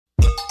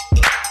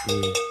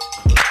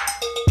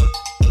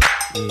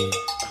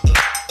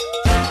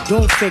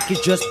Don't fake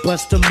it, just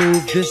bust a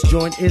move. This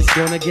joint is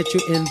gonna get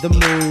you in the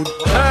mood.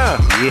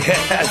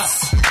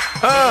 Yes.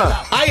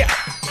 I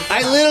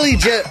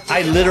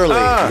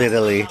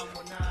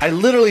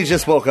literally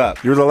just woke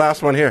up. You're the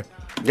last one here.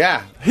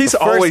 Yeah. He's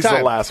always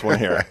the last one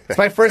here. It's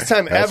my first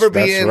time ever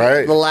being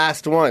the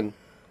last one.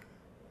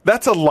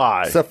 That's a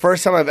lie. It's the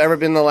first time I've ever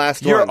been the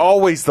last one. You're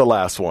always the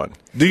last one.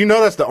 Do you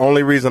know that's the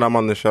only reason I'm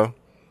on this show?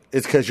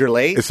 It's because you're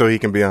late? It's so he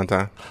can be on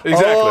time.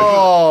 Exactly.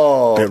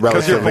 Oh.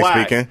 Because you're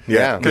black. Speaking.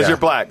 Yeah. Because you're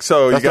black.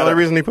 So that's the only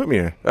reason he put me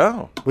here.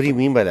 Oh. What do you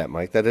mean by that,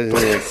 Mike? That doesn't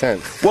make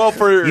sense. Well,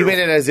 you made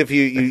it as if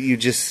you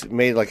just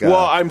made like a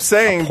Well, I'm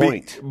saying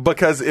point.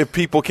 Because if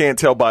people can't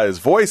tell by his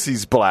voice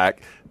he's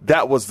black,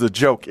 that was the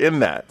joke in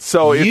that.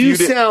 So if you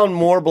sound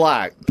more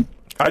black.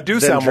 I do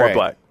sound more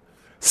black.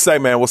 Say,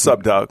 man, what's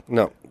up, dog?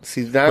 No.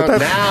 See, now you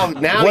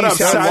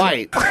sound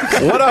white.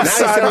 What up,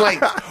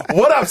 son?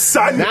 What up,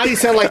 son? Now you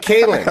sound like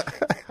Kalen.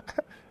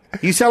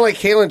 You sound like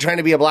Kalen trying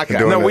to be a black guy.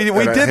 No, we did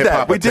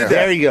that. We did that.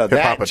 There you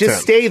go.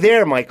 Just stay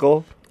there,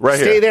 Michael. Right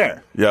here. Stay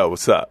there. Yo,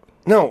 what's up?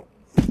 No.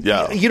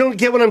 Yo. You don't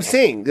get what I'm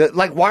saying.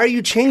 Like, why are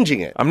you changing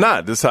it? I'm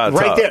not. This is how I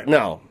Right talk. there.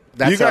 No.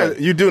 That's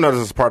you do know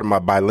this is part of my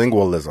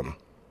bilingualism.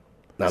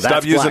 Now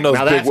stop using those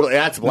big words.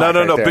 That's black.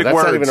 No, right big that's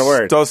words. That's not even a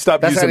word. Don't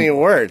stop that's using. That's not even a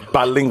word.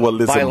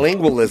 Bilingualism.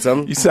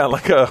 Bilingualism. You sound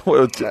like a.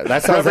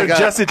 That sounds like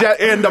Jesse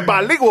and the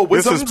bilingualism.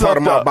 This is part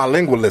of my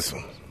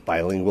bilingualism.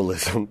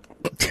 Bilingualism.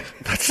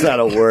 That's not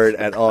a word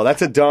at all.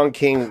 That's a Don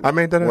King I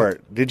made that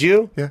word. Did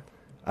you? Yeah.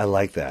 I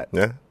like that.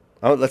 Yeah.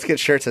 Oh, let's get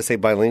shirts that say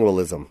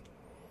bilingualism.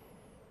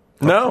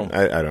 No.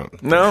 I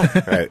don't. No.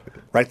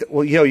 Right.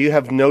 Well, you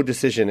have no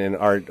decision in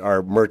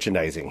our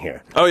merchandising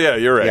here. Oh, yeah,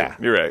 you're right. Yeah.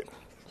 You're right.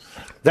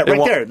 That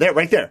right there.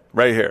 Right there.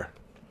 Right here.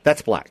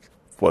 That's black.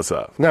 What's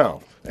up?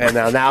 No. And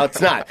now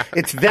it's not.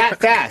 It's that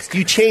fast.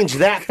 You change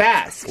that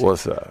fast.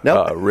 What's up?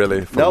 Nope.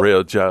 Really? For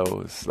real,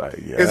 Joe? It's like,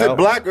 yeah. Is it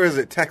black or is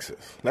it Texas?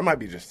 That might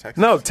be just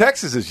Texas. No,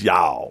 Texas is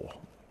y'all.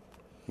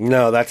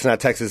 No, that's not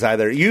Texas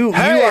either. Hey,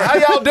 how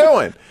y'all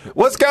doing?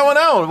 What's going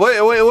on?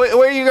 Where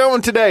are you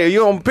going today? Are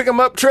you on pick 'em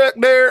up truck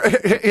there?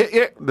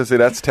 See,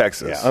 that's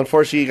Texas. Yeah,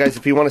 unfortunately, you guys,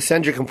 if you want to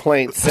send your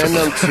complaints, send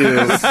them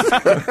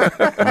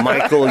to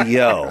Michael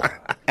Yo,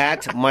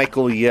 at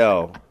Michael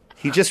Yo.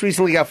 He just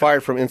recently got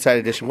fired from Inside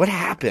Edition. What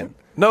happened?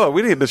 No,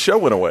 the show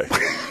went away.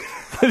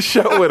 The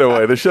show went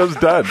away. The show's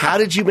done. How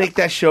did you make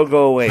that show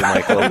go away,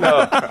 Michael?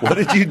 No. What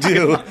did you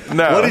do?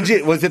 No.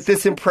 Was it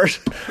this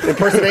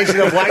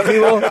impersonation of black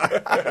people?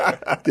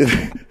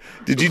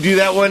 Did you do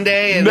that one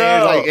day? And no. they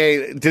were like,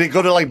 hey, did it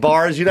go to like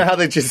bars? You know how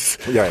they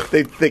just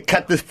they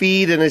cut the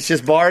feed and it's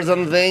just bars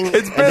on the thing?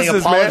 It's and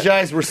business, they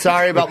apologize. man. We're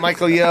sorry about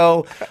Michael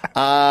Yo.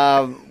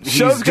 Shows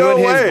he's go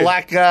doing away. his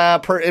black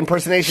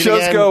impersonation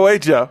Shows again. go away,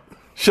 Joe.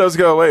 Shows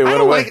go away.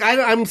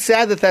 I'm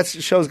sad that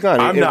show's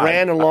gone. It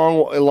ran a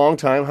long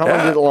time. How long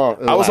did it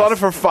last? I was on it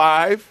for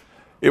 5.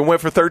 It went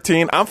for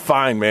 13. I'm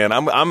fine, man.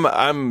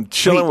 I'm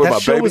chilling with my baby.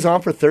 That show was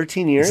on for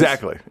 13 years?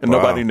 Exactly. And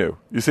nobody knew.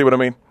 You see what I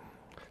mean?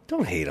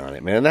 Don't hate on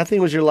it, man. That thing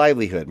was your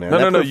livelihood, man.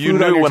 No. You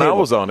knew when I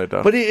was on it,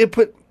 though. But it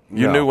put...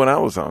 You knew when I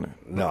was on it.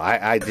 No,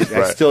 I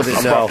still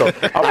didn't know.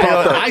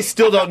 I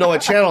still don't know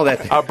what channel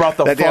that. I brought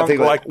the funk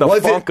like the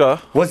funka.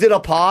 Was it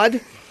a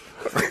pod?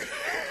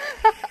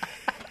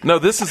 No,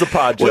 this is a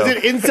pod, Joe. Was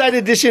it Inside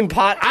Edition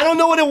pod? I don't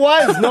know what it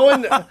was. No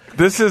one.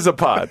 This is a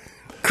pod.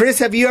 Chris,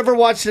 have you ever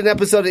watched an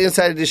episode of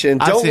Inside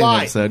Edition? I've Don't seen lie.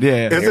 An episode.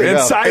 Yeah. Is it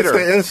Insider? It's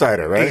the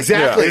Insider, right?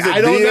 Exactly. Yeah. Is it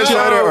I don't the know.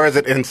 Insider or is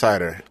it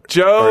Insider?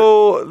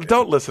 Joe,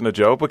 don't listen to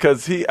Joe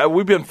because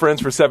we've been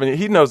friends for 7 years.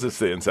 He knows it's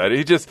the Insider.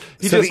 He just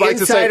likes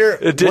to say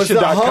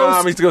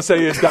edition.com. He's going to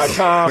say it's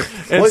 .com.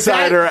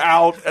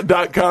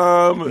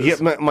 Insiderout.com.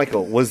 Yeah,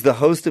 Michael, was the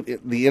host of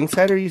the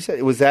Insider? You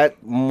said was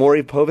that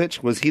Maury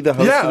Povich? Was he the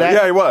host of that?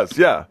 Yeah, he was.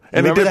 Yeah,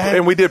 and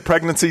Remember we did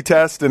pregnancy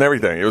test and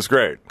everything. It was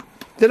great.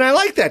 Then I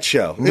like that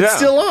show. It's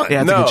still on.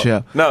 Yeah, it's a good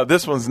show. No,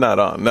 this one's not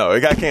on. No,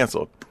 it got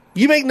canceled.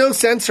 You make no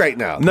sense right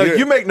now. No,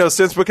 you make no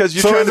sense because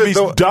you're trying to be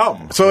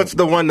dumb. So it's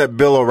the one that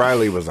Bill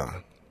O'Reilly was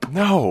on.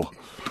 No.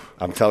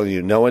 I'm telling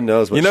you, no one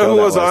knows what You know show who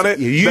that was on it?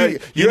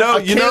 You know.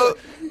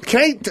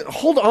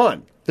 Hold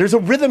on. There's a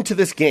rhythm to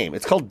this game.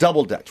 It's called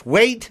Double Dutch.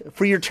 Wait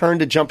for your turn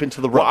to jump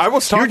into the rope. Well, I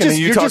was talking and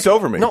you talked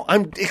over me. No,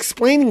 I'm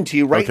explaining to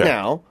you right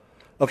now.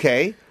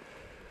 Okay?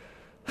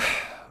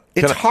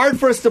 It's hard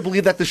for us to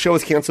believe that the show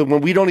is canceled when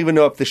we don't even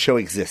know if the show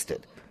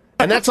existed.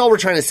 And that's all we're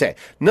trying to say.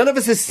 None of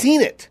us has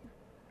seen it.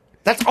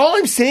 That's all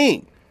I'm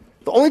saying.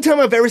 The only time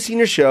I've ever seen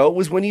your show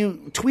was when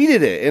you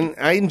tweeted it, and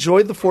I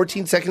enjoyed the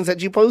 14 seconds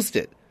that you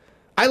posted.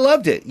 I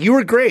loved it. You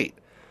were great.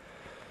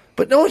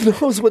 But no one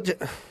knows what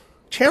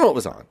channel it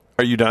was on.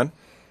 Are you done?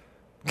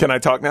 Can I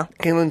talk now?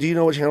 Caitlin, do you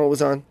know what channel it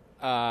was on?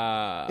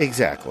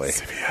 Exactly.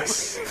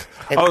 CBS.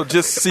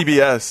 Just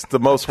CBS, the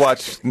most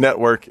watched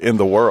network in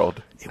the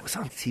world. It was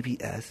on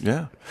CBS.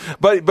 Yeah.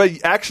 But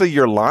actually,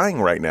 you're lying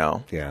right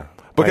now. Yeah.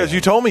 Because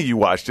you told me you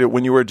watched it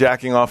when you were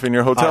jacking off in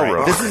your hotel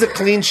room. This is a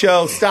clean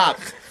show. Stop.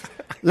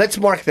 Let's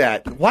mark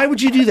that. Why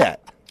would you do that?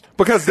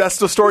 Because that's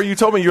the story you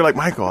told me. You're like,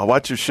 Michael, I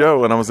watched your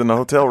show, and I was in the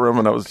hotel room,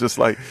 and I was just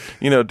like,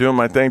 doing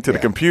my thing to the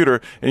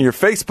computer, and your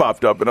face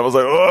popped up, and I was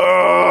like,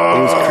 oh.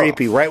 It was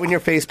creepy. Right when your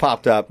face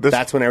popped up,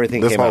 that's when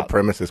everything came out. This whole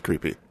premise is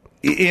creepy.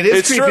 It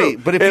is creepy, true.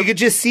 But if you could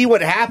just see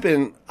what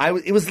happened,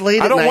 it was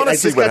late at night. I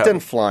just got done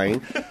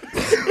flying.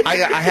 I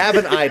have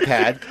an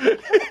iPad,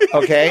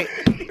 okay,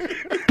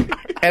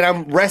 and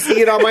I'm resting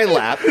it on my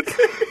lap.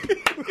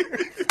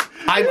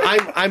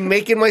 I'm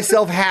making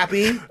myself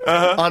happy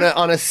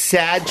on a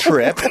sad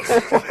trip.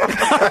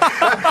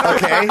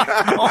 Okay,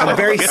 I'm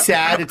very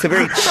sad. It's a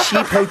very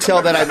cheap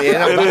hotel that I'm in.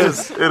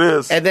 It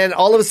is. And then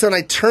all of a sudden,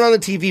 I turn on the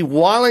TV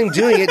while I'm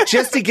doing it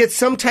just to get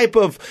some type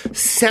of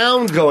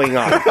sound going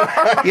on. You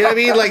know what I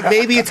mean? Like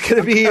maybe it's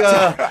going to be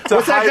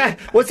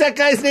what's that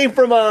guy's name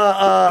from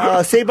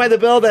Saved by the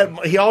Bell that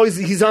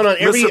he's on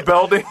every Mr.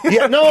 Belding?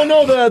 Yeah, no,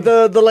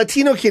 the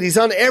Latino kid. He's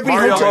on every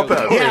Mario hotel.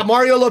 Lopez. Yeah,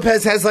 Mario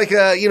Lopez has like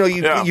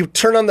you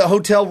turn on the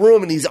hotel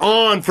room and he's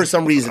on for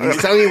some reason.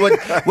 He's telling you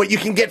what you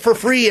can get for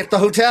free at the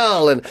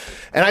hotel, and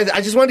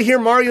I just wanted to hear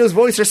Mario's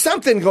voice or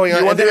something going on.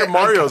 You wanted to hear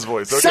Mario's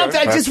voice? Okay. Something.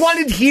 I just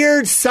wanted to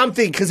hear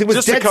something because it was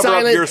just dead to cover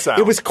silent. Up your sound.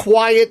 It was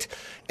quiet,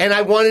 and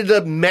I wanted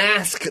to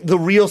mask the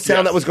real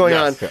sound that was going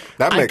on. Yeah.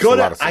 That makes a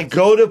lot of sense. I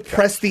go to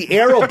press the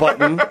arrow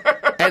button,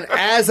 and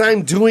as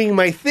I'm doing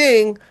my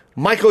thing,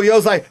 Michael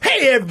Yo's like,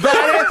 "Hey everybody,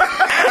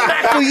 I'm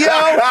Michael Yo,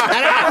 and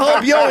I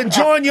hope you're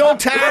enjoying your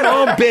time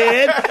on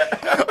bed."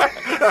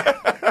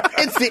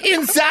 It's the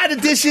Inside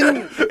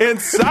Edition.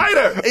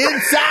 Insider.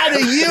 Inside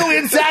of you,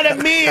 inside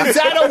of me,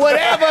 inside of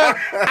whatever.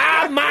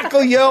 I'm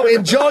Michael Yo.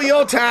 Enjoy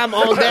your time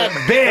on that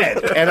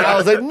bed. And I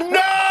was like,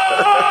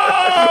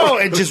 no!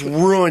 And just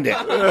ruined it.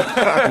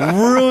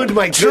 Ruined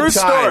my good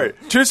time.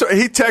 True story.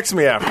 He texted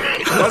me after.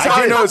 That's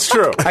how I know it's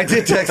true. I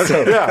did text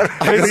him. Yeah.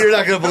 You're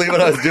not going to believe what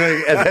I was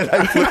doing. And then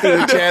I flipped through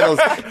the channels,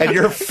 and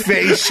your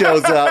face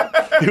shows up.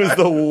 It was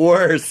the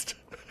worst.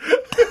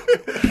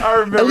 I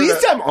remember. At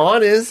least I'm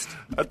honest.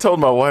 I told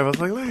my wife, I was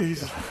like,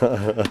 he's That's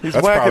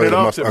whacking probably it the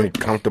off most to me.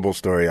 uncomfortable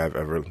story I've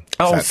ever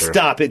Oh, sat through.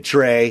 stop it,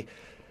 Dre.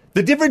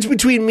 The difference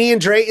between me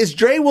and Dre is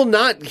Dre will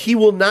not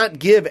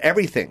give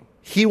everything.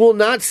 He will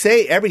not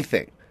say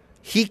everything.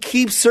 He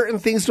keeps certain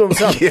things to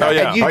himself. Yeah. Oh,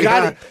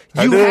 yeah.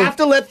 And you have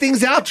to let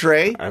things out,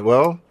 Dre.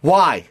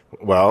 Why?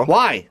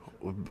 Why?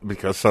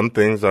 Because some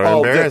things are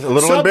embarrassing. A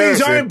little some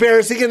embarrassing. things are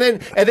embarrassing, and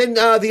then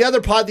the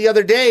other pod the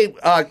other day,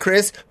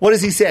 Chris, what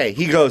does he say?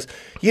 He goes,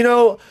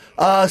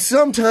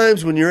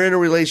 sometimes when you're in a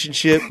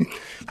relationship,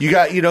 you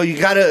got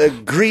to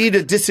agree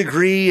to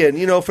disagree, and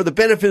for the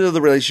benefit of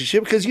the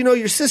relationship, because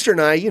your sister and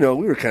I, we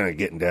were kind of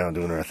getting down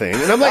doing our thing,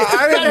 and I'm like,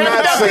 I did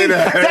not say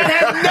that. That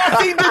had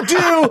nothing to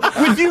do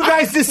with you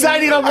guys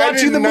deciding on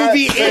watching the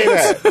movie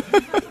It.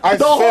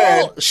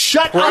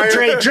 Shut up,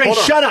 Dre,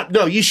 shut up.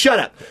 No, you shut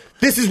up.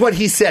 This is what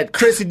he said.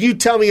 Chris, and you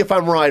tell me if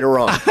I'm right or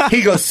wrong.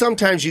 He goes,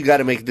 sometimes you got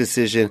to make a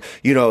decision.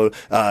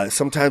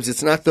 Sometimes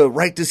it's not the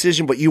right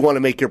decision, but you want to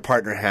make your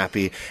partner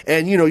happy.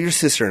 And, your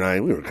sister and I,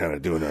 we were kind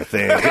of doing our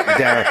thing, getting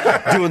down,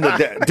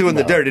 doing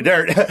the dirty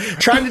dirt,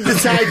 trying to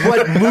decide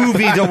what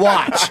movie to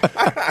watch.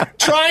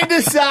 Trying to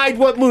decide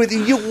what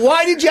movie.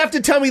 Why did you have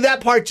to tell me that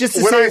part just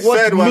to say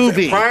what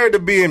movie? Prior to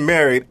being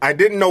married, I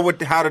didn't know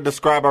how to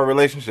describe our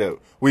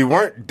relationship. We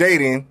weren't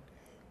dating.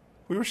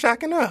 We were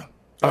shacking up.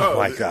 Oh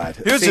my God!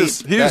 He was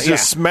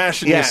just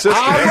smashing your sister.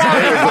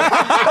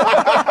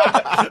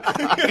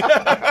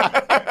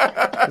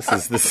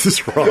 This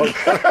is wrong.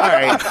 All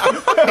right.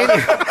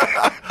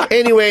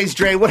 Anyways,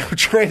 Dre, what I'm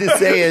trying to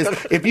say is,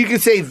 if you can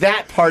say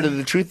that part of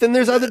the truth, then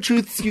there's other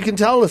truths you can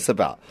tell us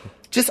about.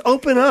 Just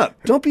open up.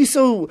 Don't be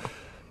so.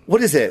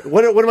 What is it?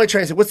 What am I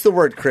trying to say? What's the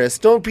word, Chris?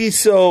 Don't be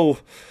so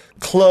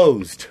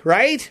closed.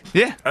 Right?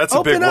 Yeah, that's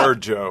a big word,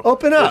 Joe.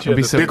 Open up. Don't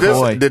be so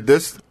coy. Did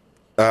this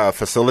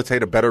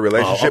facilitate a better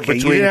relationship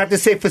between? You didn't have to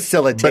say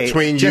facilitate.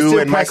 Between you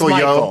and Michael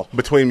Yo?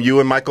 Between you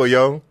and Michael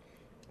Yo?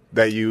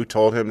 That you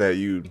told him that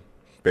you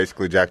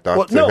basically jacked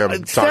off to him?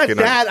 It's not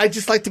that. I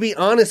just like to be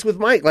honest with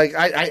Mike. Like,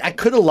 I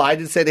could have lied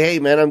and said, hey,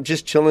 man, I'm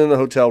just chilling in the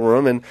hotel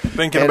room. And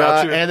thinking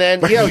about you. And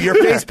then, your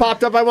face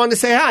popped up. I wanted to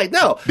say hi.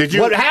 No.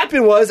 What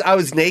happened was I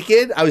was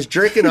naked. I was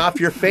jerking off.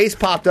 Your face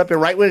popped up.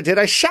 And right when it did,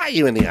 I shot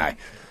you in the eye.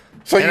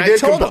 So and you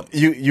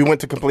did. You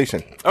went to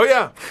completion. Oh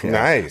yeah.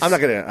 Nice. I'm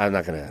not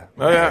gonna.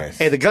 Oh yeah. Nice.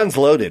 Hey, the gun's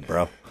loaded,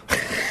 bro.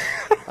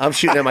 I'm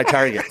shooting at my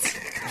targets.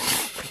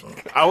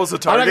 I was a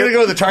target. I'm not gonna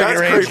go to the target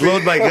range, creepy.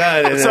 load my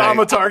gun, and so I'm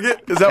a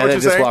target. Is that what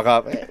you're just saying? Walk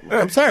off.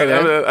 I'm sorry,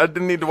 man. I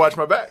didn't need to watch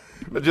my back.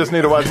 I just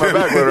need to watch my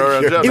back.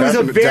 It was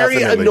a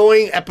very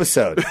annoying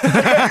episode.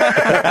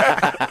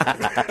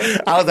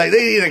 I was like,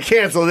 they need to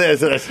cancel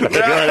this. And I started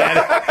going at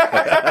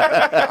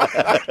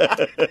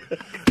it.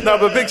 No,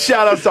 but big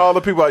shout outs to all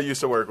the people I used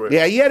to work with.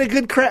 Yeah, you had a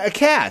good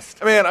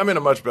cast. Man, I'm in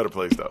a much better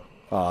place, though.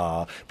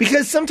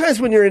 Because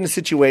sometimes when you're in a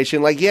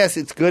situation, like, yes,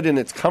 it's good and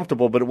it's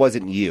comfortable, but it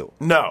wasn't you.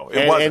 No,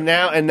 it wasn't.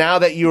 And now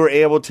that you were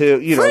able to,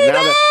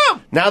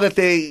 now that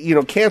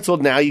they,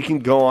 canceled, now you can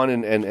go on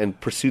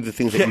and pursue the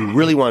things that you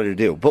really wanted to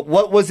do. But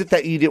what was it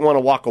that you didn't want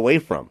to walk away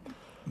from?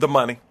 The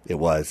money. It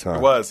was, huh?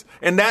 It was.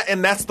 And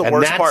that's the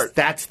worst part.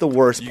 That's the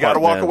worst part. You got to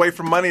walk away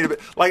from money.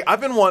 Like, I've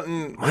been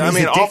wanting,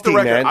 off the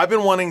record, man. I've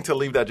been wanting to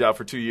leave that job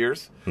for 2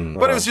 years.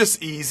 But it was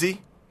just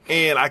easy.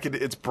 And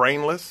it's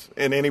brainless.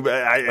 And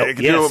anybody, I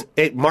could do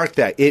it. Mark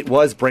that. It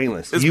was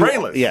brainless. It's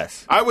brainless.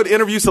 Yes. I would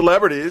interview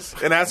celebrities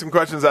and ask them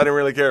questions I didn't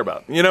really care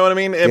about. You know what I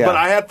mean? But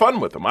I had fun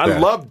with them. I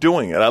loved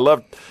doing it. I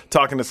loved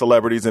talking to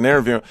celebrities and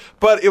interviewing.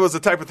 But it was the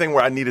type of thing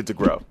where I needed to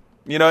grow.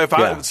 You know,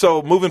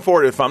 so moving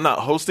forward, if I'm not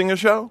hosting a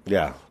show,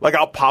 like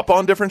I'll pop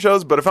on different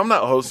shows, but if I'm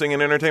not hosting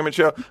an entertainment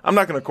show, I'm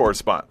not going to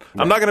correspond.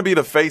 I'm not going to be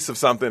the face of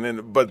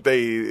something, but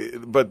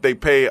they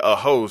pay a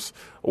host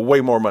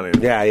way more money.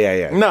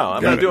 Yeah. No,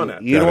 I'm not doing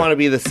that. You don't want to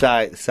be the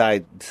side.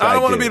 I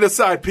don't want to be the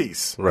side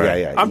piece.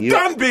 Right. Yeah. I'm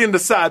done being the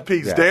side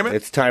piece. Damn it!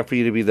 It's time for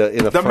you to be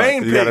the front.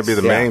 main piece. You got to be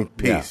the main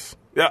piece.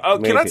 Yeah.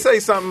 Can I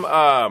say something?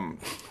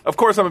 Of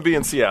course, I'm going to be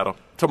in Seattle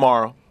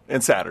tomorrow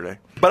and Saturday.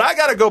 But I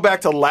got to go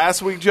back to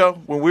last week, Joe,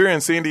 when we were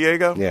in San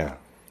Diego. Yeah.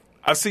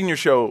 I've seen your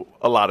show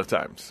a lot of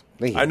times.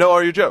 Thank you. I know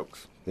all your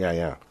jokes.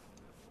 Yeah.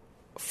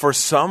 For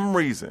some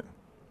reason,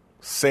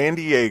 San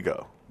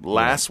Diego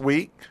last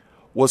week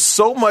was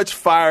so much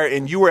fire,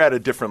 and you were at a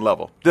different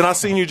level than I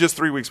seen you just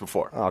 3 weeks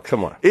before. Oh,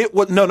 come on. It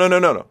was no.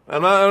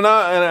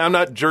 I'm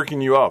not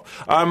jerking you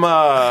off. I'm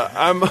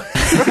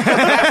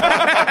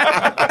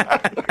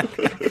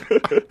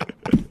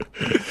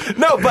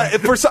No,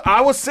 but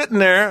I was sitting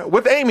there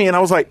with Amy, and I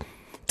was like,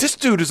 this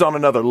dude is on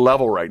another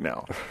level right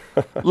now.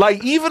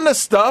 Like, even the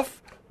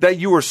stuff that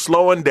you were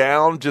slowing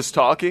down just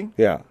talking.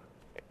 Yeah.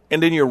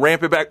 And then you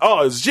ramp it back.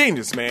 Oh, it was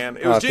genius, man.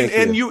 It was genius.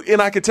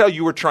 And I could tell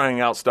you were trying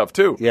out stuff,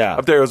 too. Yeah.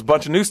 Up there was a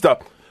bunch of new stuff.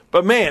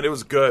 But, man, it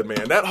was good,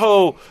 man. That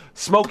whole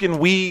smoking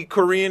weed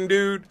Korean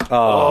dude. And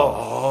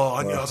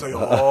I was like,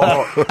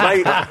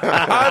 Like,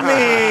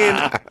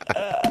 I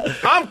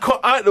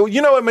mean,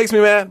 you know what makes me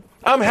mad?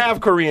 I'm half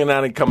Korean and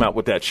I didn't come out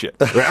with that shit.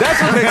 That's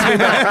what makes me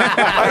mad.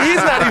 Like, he's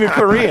not even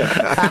Korean.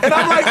 And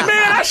I'm like,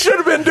 man, I should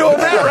have been doing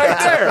that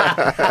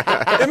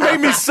right there. It made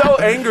me so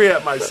angry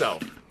at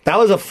myself. That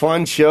was a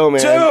fun show,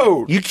 man.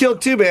 Dude. You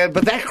killed too, man.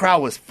 But that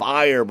crowd was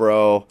fire,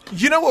 bro.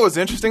 You know what was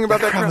interesting about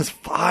that crowd? That was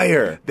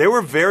fire. They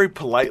were very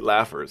polite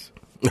laughers.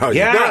 Oh,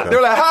 yeah.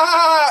 They're like,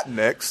 ha,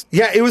 next.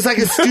 Yeah, it was like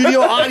a studio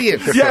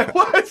audience. Yeah, it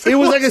was. It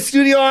was like a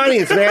studio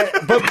audience, man.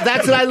 But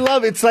that's what I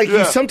love. It's like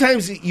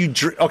sometimes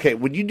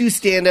when you do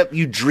stand-up,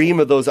 you dream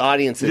of those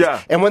audiences.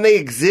 Yeah. And when they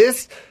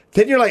exist,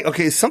 then you're like,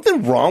 okay, is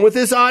something wrong with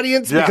this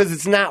audience? Because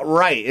it's not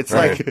right. It's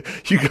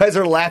like you guys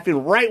are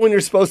laughing right when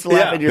you're supposed to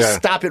laugh, and you're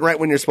stopping right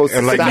when you're supposed to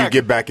stop. And like you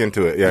get back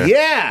into it.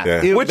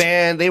 Yeah.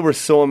 Man, they were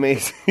so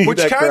amazing. Which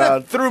kind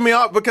of threw me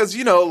off because,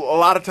 you know, a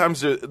lot of times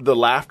the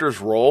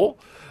laughters roll.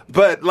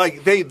 But,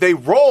 like, they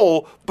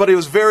roll, but it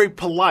was very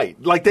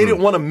polite. Like, they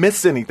didn't want to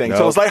miss anything. No.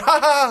 So it was like, ha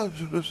ha.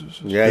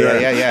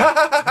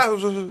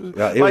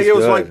 Yeah. It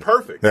was like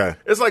perfect. Yeah.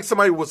 It's like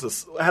somebody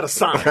had a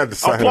sign.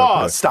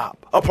 Applause,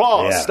 stop.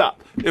 Applause,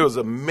 stop. It was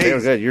amazing. They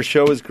were good. Your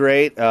show was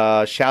great.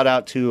 Shout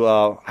out to,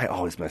 I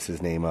always mess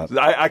his name up.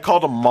 I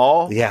called him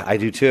Mal. Yeah, I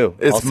do too.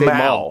 It's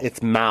Mal.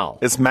 It's Mal.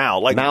 It's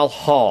Mal. Like Mal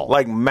Hall.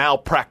 Like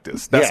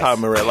malpractice. That's how I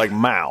remember it. Like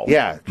Mal.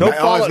 Yeah.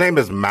 His name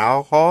is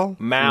Mal Hall?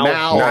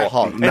 Mal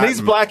Hall. And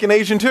he's black and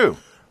Asian too.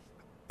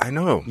 I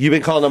know. You've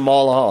been calling him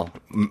Mal Hall.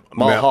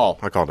 Mal Hall.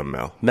 I called him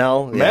Mel.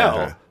 Mel?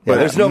 Mel. Yeah,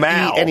 there's no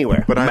Mal E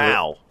anywhere. But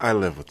Mal. I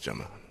live with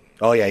Gemma.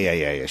 Oh,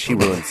 yeah. She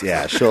ruins.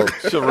 Yeah, she'll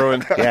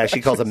ruin. Yeah,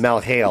 she calls him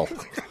Mal Hale.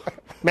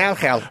 Mal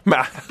Hale.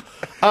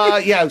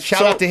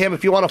 Shout out to him.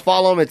 If you want to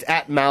follow him, it's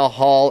at Mal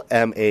Hall,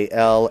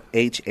 Malhall.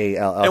 He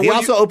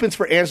also opens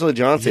for Angela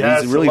Johnson.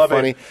 Yes, He's really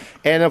funny.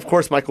 And, of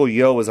course, Michael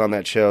Yo was on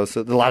that show.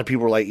 So a lot of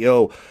people were like,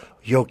 Yo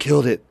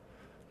killed it.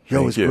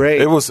 Yo was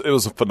great. It was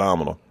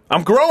phenomenal.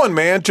 I'm growing,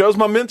 man. Joe's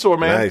my mentor,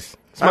 man. Nice.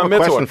 I have a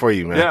question for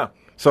you, man. Yeah.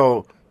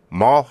 So,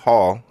 Mal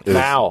Hall is...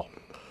 Mal.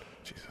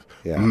 Jesus.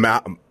 Yeah.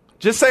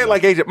 Just say it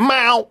like Agent.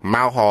 Mal.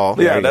 Mal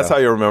Hall. Yeah, that's how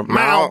you remember.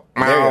 Mal.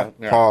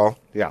 Hall.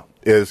 Yeah.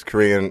 Is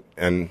Korean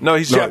and... No,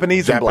 he's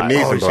Japanese and black.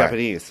 He's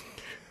Japanese.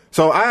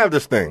 So, I have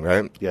this thing,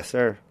 right? Yes,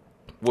 sir.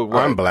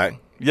 I'm black.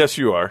 Yes,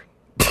 you are.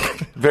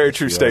 Very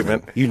true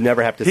statement. You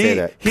never have to say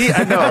that.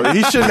 I know.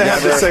 He shouldn't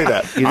have to say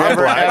that. You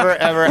never,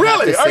 ever really?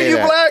 have to say Are you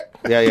that. black?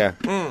 Yeah.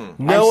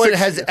 No one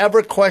has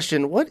ever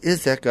questioned, what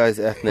is that guy's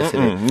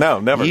ethnicity? No,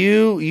 never.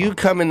 You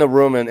come in the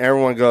room and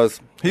everyone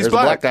goes, he's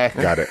black. black.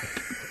 Guy.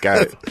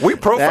 Got it. We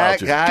profiled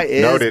that you. That guy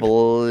is Noted.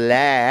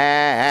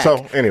 black.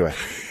 So, anyway.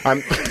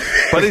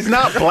 But he's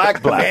not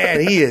black.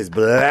 Man, he is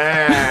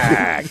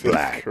black.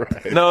 Right.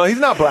 No, he's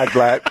not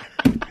black.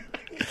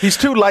 He's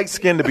too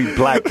light-skinned to be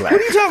black. What are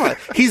you talking about?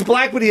 He's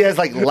black, but he has,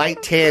 like,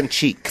 light tan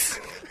cheeks.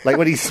 Like,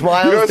 when he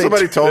smiles... You know what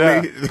somebody told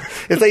me?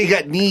 It's like you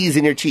got knees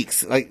in your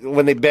cheeks. Like,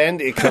 when they bend,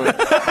 it kind of...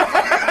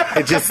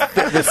 It just...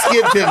 The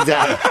skin thins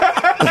out.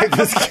 Like,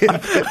 the skin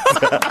thins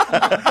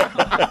out.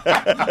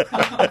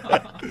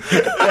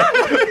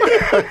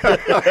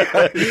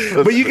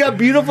 But you got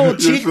beautiful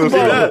cheekbones.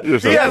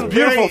 He has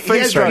beautiful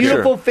face structure.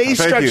 Beautiful face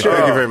structure.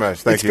 Thank you very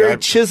much. Thank you. It's very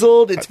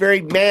chiseled. It's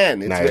very man.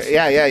 Nice.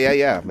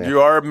 Yeah, man.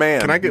 You are a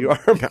man. Can I get You are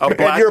a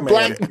man. You're a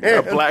black man.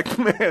 A black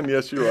man.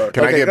 Yes, you are.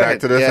 Can I get go back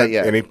to this ahead.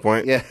 at any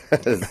point? Yes.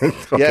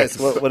 Yes.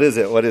 What is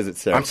it? What is it,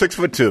 sir? I'm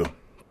 6'2".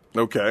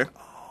 Okay.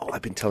 Oh,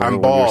 I've been telling I'm you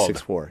bald. you're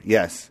 6'4".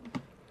 Yes.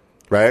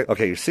 Right?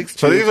 Okay, you're 6'2".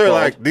 So these are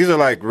bald.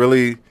 like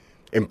really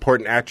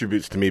important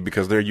attributes to me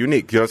because they're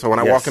unique. You know, so when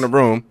I Yes. walk in a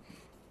room,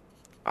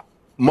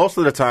 most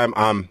of the time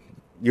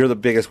You're the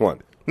biggest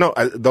one.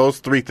 those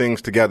three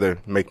things together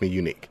make me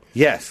unique.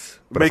 Yes.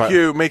 But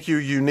Make you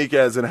unique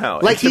as in how?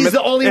 Like he's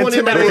the only one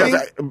in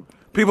that room?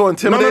 People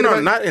intimidated. No,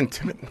 not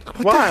intimidated.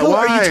 What the hell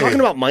are you talking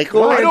about,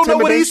 Michael? I don't know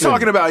what he's Intimidation.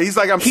 talking about. He's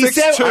like, I'm He 6'2",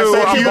 said,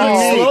 I'm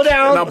bald, and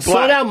I'm slow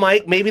black. down,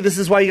 Mike. Maybe this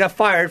is why you got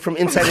fired from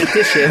Inside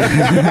Edition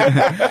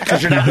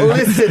because you're not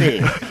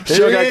listening.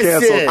 Show got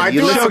canceled. I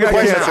You do listen have a to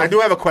question. Chris. I do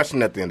have a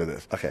question at the end of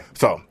this. Okay.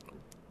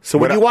 So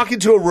when you walk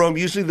into a room,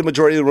 usually the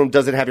majority of the room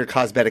doesn't have your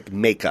cosmetic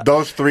makeup.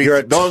 those three,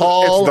 You're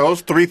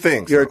those three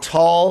things. You're a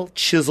tall,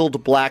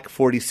 chiseled, black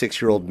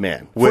 46-year-old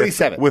man.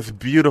 47. with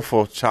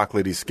beautiful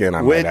chocolatey skin.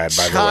 I With might add,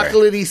 by the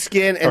way. chocolatey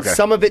skin and Okay.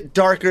 some of it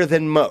darker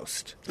than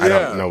most. I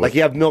don't know. Like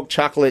you have milk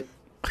chocolate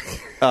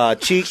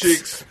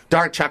cheeks,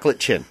 dark chocolate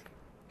chin.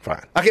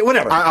 Fine. Okay,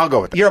 whatever. I'll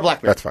go with that. You're a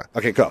black man. That's fine.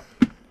 Okay, go.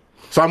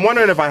 So I'm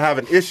wondering if I have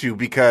an issue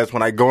because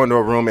when I go into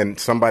a room and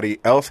somebody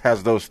else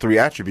has those three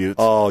attributes,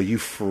 Oh, you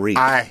freak.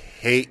 I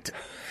hate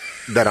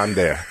that I'm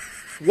there.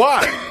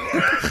 Why?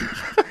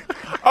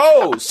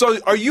 Oh, so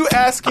are you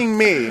asking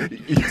me,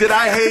 did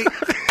I hate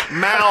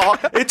Mal?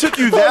 It took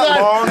you that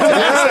long to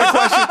ask that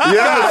question?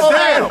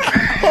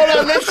 Yes. Hold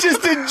on, let's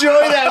just enjoy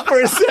that for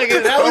a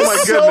second. That was my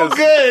so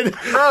goodness.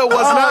 good. No, it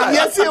was not.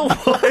 Yes, it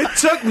was. It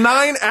took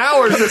 9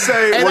 hours to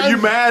say, And were you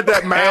I'm- mad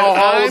that Mal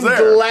Hall was I'm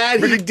there?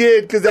 glad he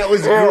did because that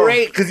was Oh.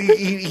 great because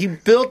he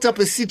built up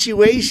a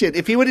situation.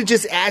 If he would have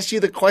just asked you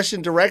the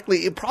question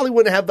directly, it probably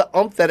wouldn't have the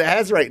umph that it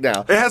has right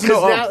now. It has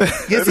no 'Cause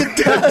umph. Yes, it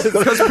does.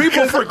 Because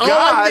people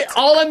forgot.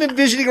 All I'm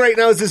envisioning right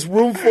now is this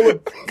room full of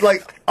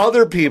like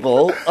other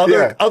people,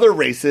 other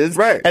races,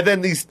 Right. And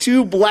then these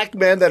two black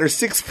men that are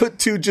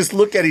 6'2" just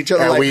look at each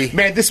other And like,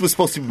 man, this was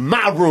supposed to be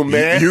my room,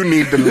 man. You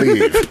need to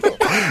leave.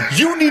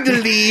 You need to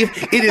leave.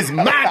 It is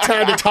my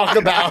time to talk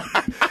about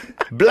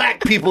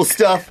black people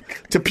stuff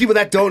to people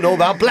that don't know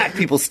about black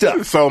people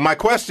stuff. So my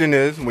question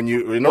is, when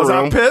you in a Was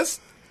I room,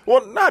 pissed?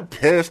 well, not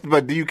pissed,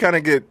 but do you kind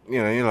of get,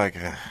 you're like,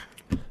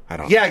 I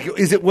don't know. Yeah,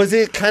 was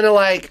it kind of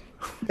like,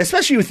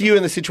 especially with you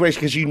in the situation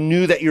because you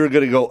knew that you were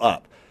going to go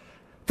up.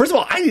 First of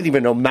all, I didn't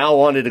even know Mal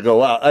wanted to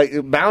go out.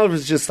 Mal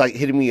was just like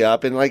hitting me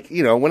up, and like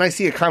when I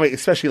see a comic,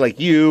 especially like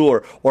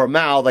you or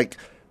Mal, like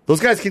those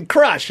guys can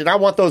crush, and I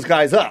want those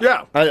guys up.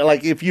 Yeah.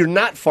 Like if you're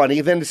not funny,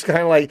 then it's kind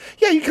of like,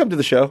 yeah, you come to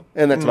the show,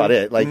 and that's about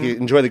it. Like you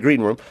enjoy the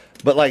green room,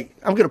 but like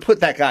I'm going to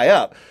put that guy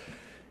up,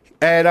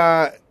 and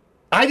I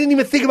didn't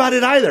even think about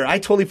it either. I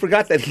totally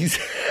forgot that he's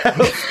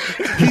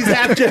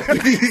half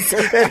Japanese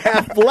and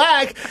half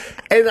black.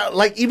 And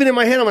like even in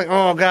my head, I'm like,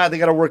 oh god, they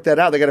got to work that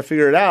out. They got to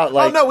figure it out.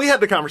 Like, Oh, no, we had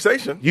the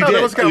conversation. You No, did.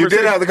 there was a You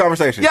did conversation. have the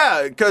conversation.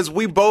 Yeah, because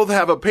we both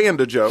have a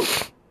panda joke.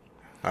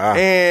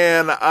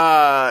 And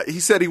he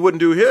said he wouldn't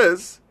do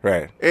his.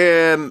 Right.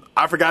 And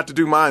I forgot to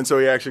do mine, so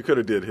he actually could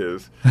have did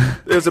his.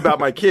 It was about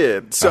my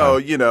kid. So,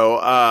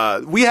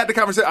 we had the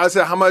conversation. I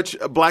said, how much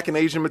black and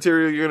Asian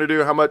material you're going to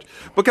do? How much?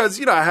 Because,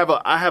 I have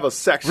a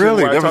section.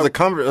 Really? where I There was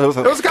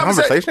talk- a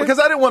conversation? because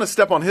I didn't want to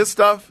step on his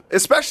stuff,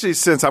 especially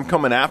since I'm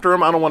coming after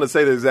him. I don't want to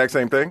say the exact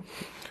same thing.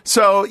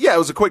 So yeah, it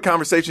was a quick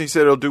conversation. He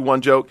said he'll do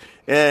one joke,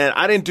 and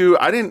I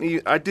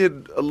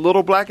did a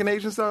little black and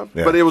Asian stuff,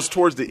 Yeah. but it was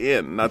towards the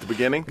end, not the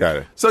beginning. Got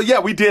it. So yeah,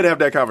 we did have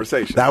that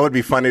conversation. That would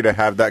be funny to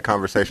have that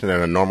conversation in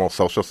a normal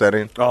social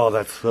setting. oh,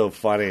 that's so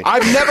funny.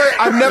 I've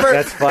never,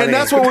 That's funny. and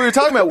that's what we were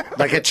talking about.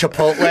 Like at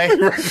Chipotle.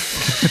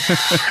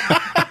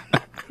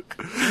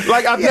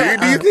 Like,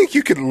 Do you think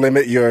you could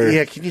limit your?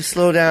 Yeah, can you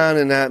slow down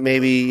and not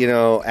maybe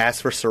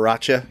ask for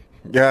sriracha?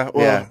 Yeah.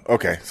 Well, Yeah.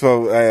 okay.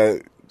 So.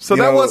 So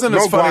you that know, wasn't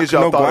as funny as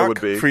y'all thought it guac would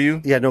be. for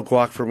you. Yeah, no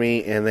guac for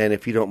me. And then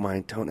if you don't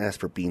mind, don't ask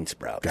for bean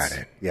sprouts. Got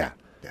it. Yeah.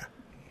 Yeah.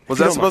 was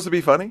that supposed to be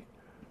funny?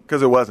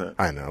 Because it wasn't.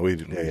 I know. We.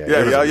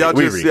 Yeah, y'all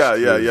we just reached.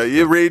 yeah.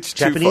 You reached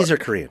too Japanese far. or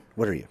Korean?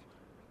 What are you?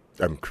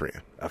 I'm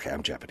Korean. Okay,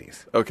 I'm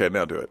Japanese. Okay,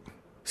 now do it.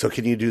 So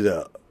can you do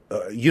the?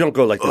 You don't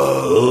go like this.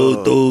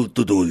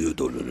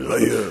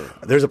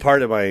 There's a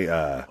part of my.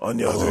 Yeah.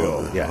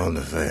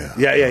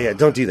 Yeah.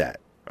 Don't do that.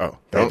 Oh,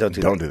 Yeah, don't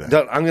do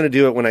that. I'm going to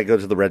do it when I go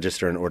to the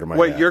register and order my.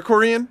 Wait, you're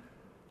Korean?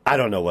 I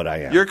don't know what I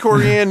am. You're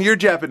Korean. You're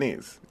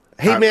Japanese.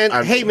 Hey man.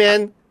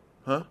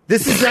 Huh?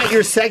 This is not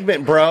your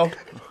segment, bro.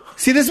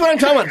 See, this is what I'm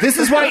talking about. This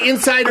is why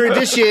Insider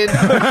Edition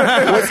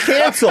was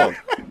canceled.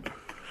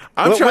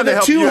 I'm trying when to the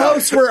help two you out.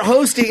 hosts were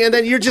hosting, and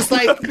then you're just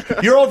like,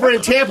 you're over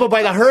in Tampa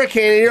by the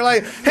hurricane, and you're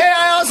like, hey,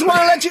 I also want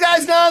to let you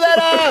guys know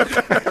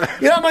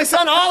that, my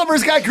son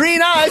Oliver's got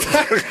green eyes.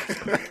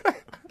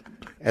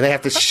 And they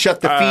have to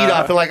shut the feed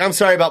off. And like, I'm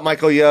sorry about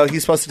Michael Yo.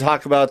 He's supposed to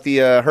talk about the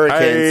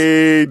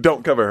hurricanes. I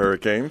don't cover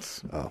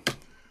hurricanes. Oh.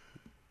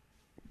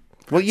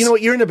 Well, you know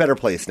what? You're in a better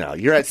place now.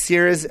 You're at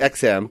Sirius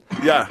XM.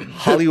 Yeah.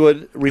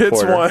 Hollywood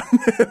Reporter.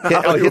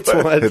 Hits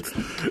one.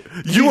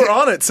 You were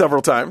on it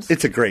several times.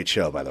 It's a great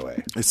show, by the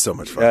way. It's so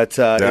much fun.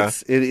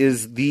 It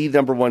is the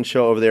number one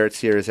show over there at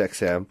Sirius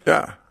XM.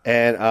 Yeah.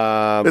 And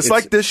it's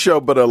like this show,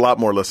 but a lot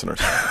more listeners.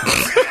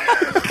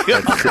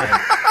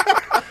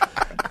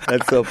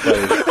 That's so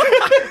funny.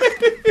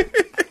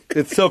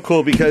 It's so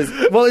cool because,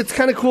 well, it's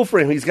kind of cool for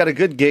him. He's got a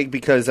good gig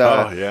because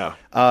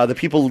the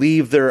people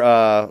leave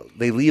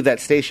they leave that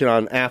station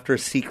on after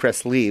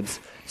Seacrest leaves.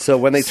 So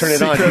when they turn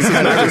it on, and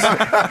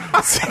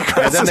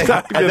then they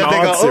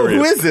go, "Oh,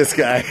 who is this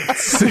guy?"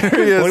 Serious.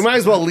 Well, we might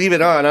as well leave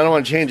it on. I don't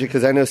want to change it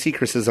because I know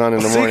Seacrest is on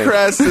in the morning.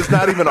 Seacrest is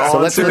not even on. So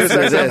let's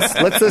listen to this.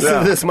 Let's listen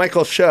to this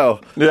Michael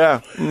show. Yeah.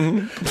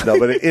 Mm-hmm. No,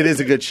 but it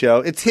is a good show.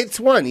 It's Hits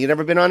One. You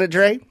never been on it,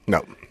 Dre?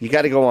 No. You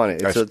got to go on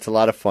it. It's a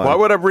lot of fun. Why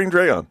would I bring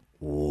Dre on?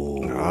 Ooh.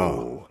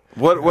 No.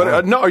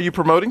 What? No, are you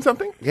promoting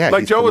something? Yeah,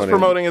 like Joe was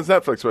promoting his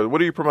Netflix.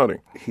 What are you promoting?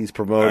 He's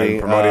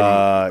promoting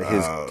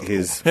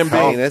his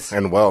health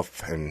and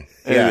wealth and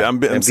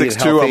I'm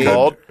 6'2", I'm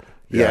bald.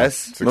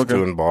 Yes,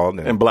 6'2" and bald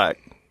and black.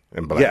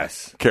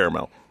 Yes,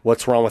 caramel.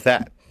 What's wrong with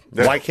that?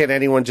 Yeah. Why can't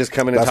anyone just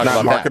come in and talk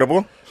about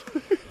marketable?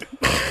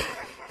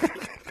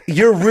 That?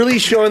 You're really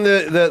showing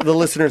the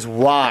listeners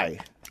why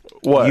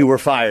you were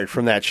fired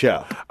from that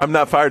show. I'm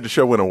not fired. The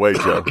show went away,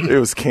 Joe. It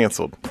was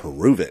canceled.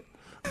 Prove it.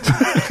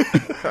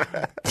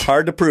 It's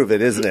hard to prove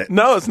it, isn't it?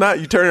 No, it's not.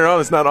 You turn it on,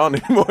 it's not on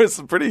anymore.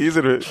 It's pretty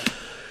easy to.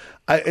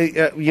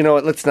 You know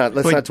what? Let's not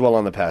dwell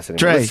on the past anymore.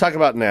 Dre. Let's talk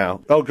about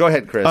now. Oh, go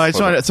ahead, Chris.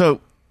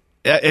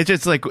 It's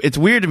just like it's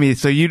weird to me.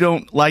 So you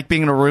don't like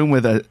being in a room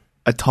with a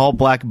tall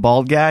black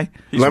bald guy?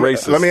 He's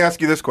racist. Let me ask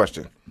you this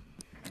question.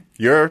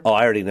 I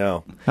already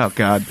know. Oh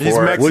God, he's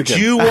Mexican. Would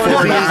you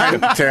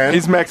want to be?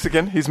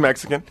 He's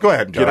Mexican. Go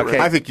ahead, John. Okay.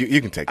 I think you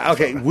can take it.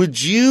 Okay.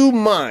 Would you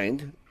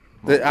mind?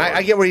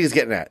 I get where he's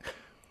getting at.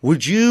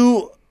 Would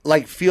you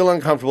feel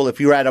uncomfortable if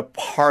you were at a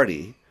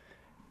party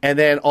and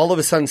then all of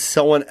a sudden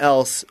someone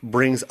else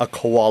brings a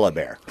koala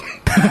bear?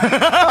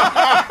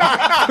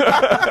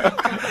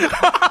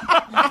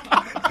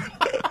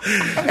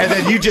 And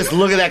then you just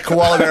look at that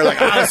koala bear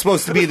like, I'm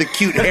supposed to be the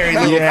cute hairy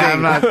little thing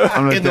I'm not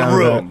in the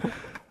room.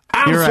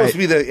 I'm You're supposed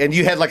to be and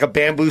you had like a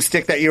bamboo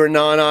stick that you were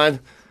gnawing on.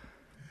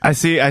 I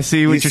see what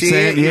you're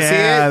saying.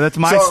 Yeah, that's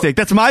my stick.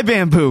 That's my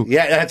bamboo.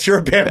 Yeah, that's your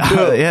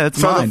bamboo. Yeah,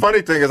 that's mine. So the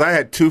funny thing is I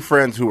had two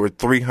friends who were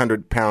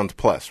 300 pounds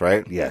plus,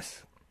 right?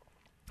 Yes.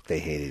 They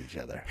hated each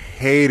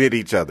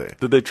other.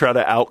 Did they try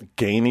to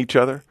outgain each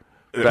other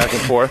back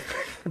and forth?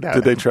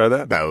 Did they try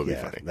that? That would be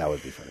funny. That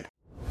would be funny.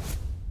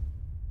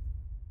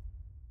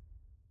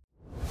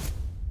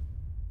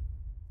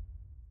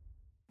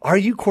 Are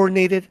you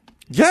coordinated?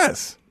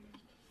 Yes.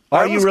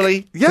 Are you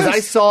really? Yes. Because I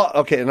saw,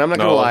 and I'm not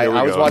going to lie,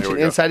 I was watching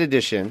Insider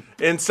Edition,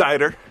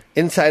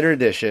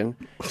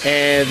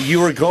 and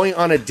you were going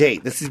on a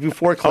date. This is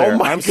before Claire. Oh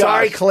my I'm gosh.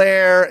 sorry,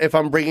 Claire, if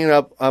I'm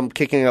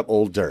kicking up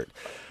old dirt.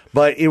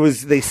 But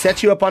they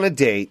set you up on a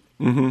date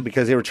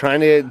because they were trying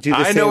to do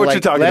this I know what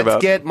you're talking about.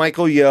 Let's get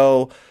Michael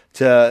Yo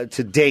to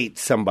date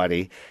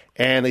somebody.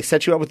 And they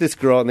set you up with this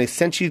girl, and they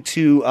sent you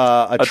to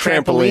a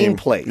trampoline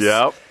place.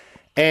 Yep.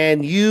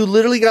 And you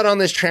literally got on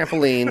this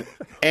trampoline,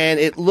 and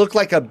it looked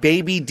like a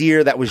baby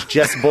deer that was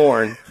just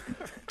born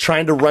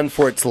trying to run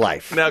for its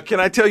life. Now,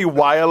 can I tell you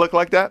why I look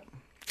like that?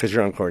 Because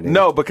you're uncoordinated.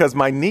 No, because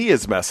my knee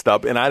is messed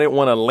up, and I didn't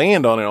want to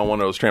land on it on one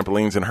of those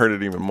trampolines and hurt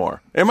it even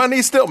more. And my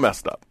knee's still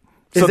messed up.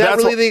 Is that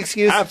really the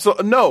excuse?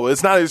 Absolutely. No,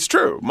 it's not. It's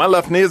true. My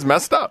left knee is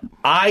messed up.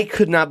 I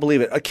could not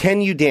believe it.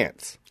 Can you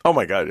dance? Oh,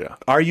 my God, yeah.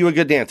 Are you a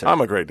good dancer?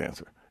 I'm a great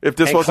dancer. If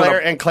this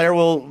wasn't Claire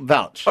will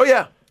vouch. Oh,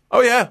 yeah.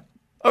 Oh, yeah.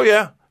 Oh,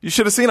 yeah. You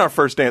should have seen our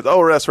first dance.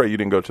 Oh, that's right. You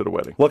didn't go to the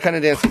wedding. What kind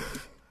of dance?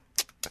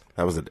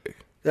 That was a dig.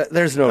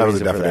 There's no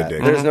reason for that.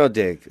 Dig. There's no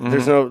dig. Mm-hmm.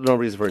 There's no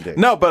reason for a dig.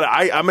 No, but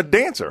I'm a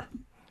dancer.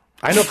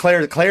 I know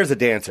Claire's a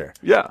dancer.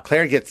 Yeah.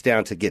 Claire gets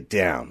down to get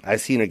down. I've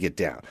seen her get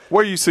down.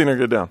 Where you seen her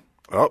get down?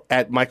 Oh,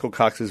 at Michael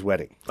Cox's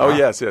wedding. Oh,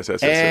 yes.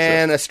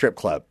 And a strip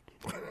club.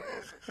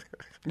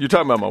 You're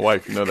talking about my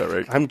wife. You know that,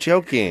 right? I'm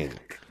joking.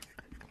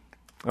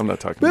 I'm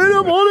not talking about you.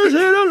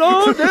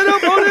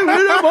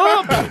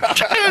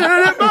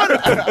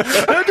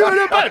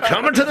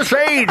 Coming to the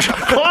stage.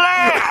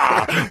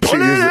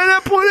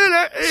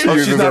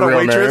 She's not a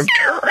waitress?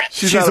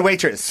 She's a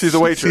waitress. She's a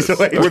waitress.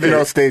 With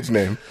no stage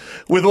name.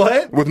 With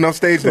what? With no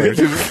stage name.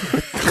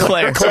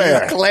 Claire.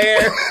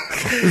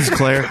 This is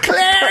Claire.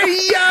 Claire,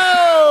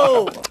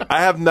 yo!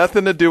 I have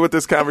nothing to do with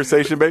this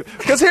conversation, babe.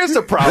 Because here's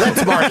the problem.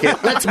 Let's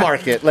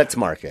mark it.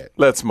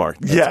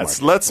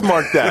 Yes, let's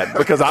mark that.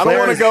 Because I don't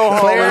want to go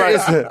home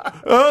and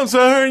oh, so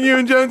I heard you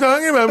and Joe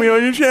talking about me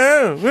on your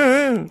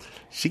show.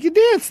 She can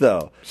dance,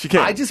 though. She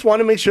can. I just want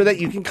to make sure that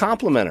you can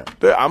compliment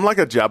her. I'm like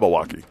a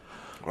Jabberwocky.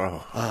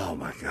 Oh,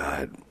 my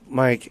God.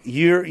 Mike,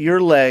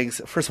 your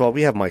legs. First of all,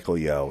 we have Michael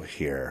Yo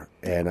here,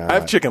 and I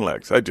have chicken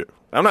legs. I do.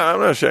 I'm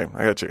not ashamed.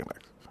 I got chicken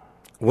legs.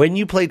 When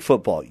you played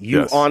football,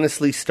 you Yes.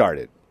 honestly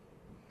started.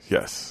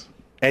 Yes.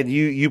 And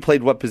you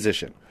played what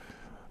position?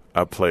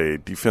 I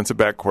played defensive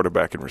back,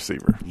 quarterback, and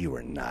receiver. You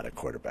were not a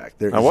quarterback.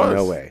 There's I was.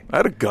 no way. I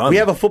had a gun. We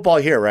have a football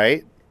here,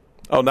 right?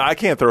 Oh, no, I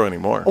can't throw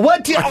anymore.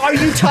 What are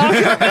you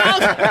talking about?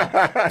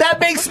 That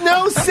makes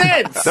no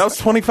sense. That was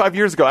 25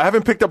 years ago. I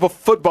haven't picked up a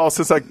football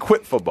since I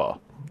quit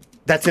football.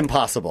 That's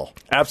impossible.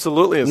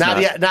 Absolutely, it's not.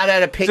 Not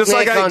at a picnic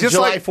on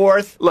July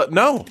 4th? Look,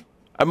 no.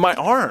 My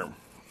arm.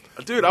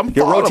 Dude, I'm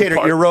your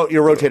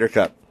rotator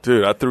cup.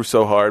 Dude, I threw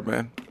so hard,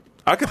 man.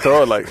 I could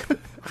throw it like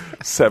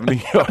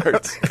 70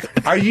 yards.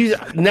 Are you?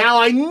 Now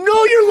I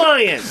know you're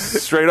lying.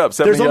 Straight up,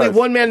 70 There's yards. only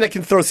one man that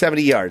can throw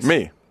 70 yards.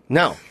 Me.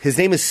 No, his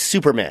name is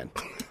Superman.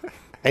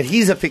 And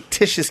he's a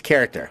fictitious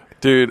character.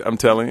 Dude, I'm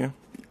telling you,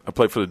 I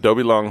played for the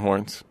Dobie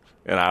Longhorns,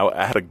 and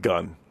I had a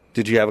gun.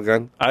 Did you have a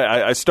gun?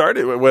 I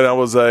started when I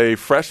was a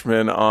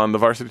freshman on the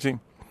varsity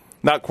team.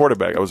 Not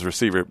quarterback, I was a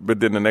receiver.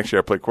 But then the next year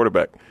I played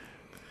quarterback.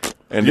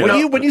 And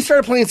when you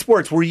started playing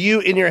sports, were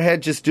you in your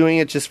head just doing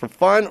it just for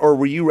fun, or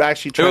were you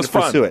actually trying to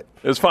pursue it?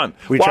 It was fun.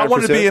 Well, I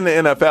wanted to be in the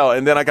NFL,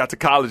 and then I got to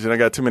college, and I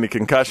got too many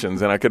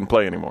concussions, and I couldn't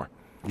play anymore.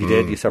 You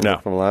did? You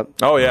suffered from a lot?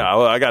 Oh, yeah.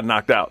 I got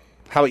knocked out.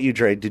 How about you,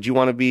 Dre? Did you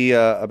want to be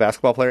a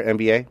basketball player,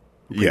 NBA?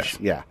 Yes.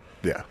 Yeah.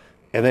 Yeah.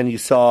 And then you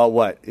saw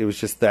what? It was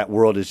just that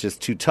world is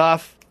just too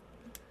tough.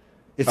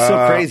 It's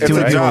so crazy. It's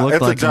right?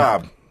 a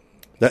job.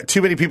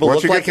 Too many people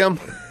look like him?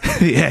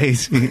 Yeah,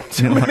 he's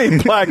too many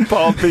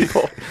blackballed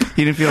people.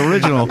 He didn't feel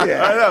original.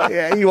 Yeah, I know.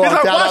 Yeah, he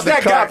walked out watch on the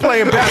that cart. guy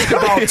playing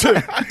basketball,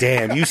 too.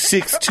 Damn, you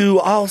 6'2"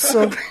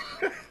 also?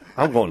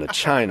 I'm going to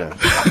China.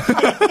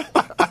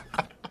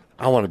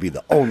 I want to be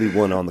the only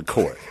one on the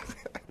court.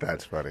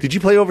 That's funny. Did you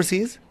play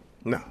overseas?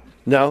 No.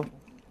 No?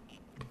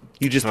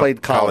 You just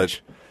played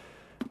college?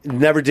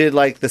 Never did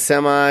like the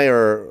semi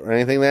or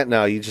anything like that?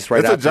 No, you just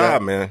It's a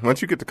job, man.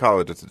 Once you get to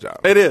college, it's a job.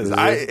 It is.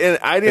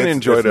 I didn't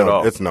enjoy it at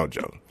all. It's no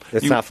joke.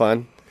 It's not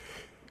fun?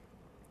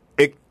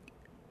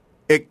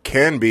 It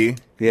can be,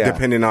 Yeah.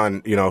 depending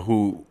on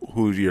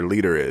who your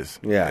leader is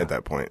at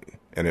that point.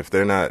 And if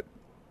they're not,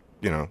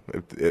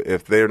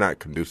 if they're not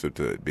conducive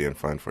to it being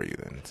fun for you,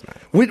 then it's not.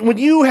 When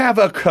you have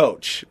a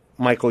coach,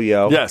 Michael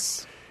Yo.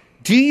 Yes.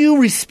 Do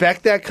you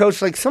respect that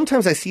coach? Like,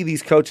 sometimes I see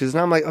these coaches,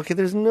 and I'm like, okay,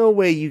 there's no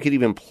way you could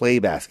even play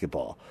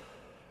basketball.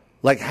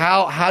 Like,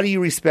 how do you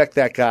respect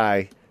that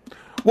guy?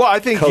 Well, I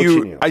think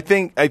you. I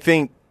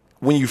think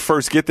when you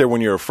first get there, when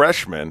you're a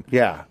freshman,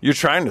 Yeah. you're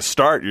trying to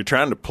start, you're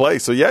trying to play.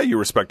 So yeah, you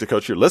respect the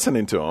coach. You're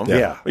listening to him.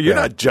 Yeah. But you're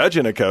not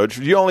judging a coach.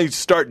 You only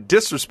start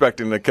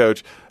disrespecting the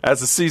coach as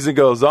the season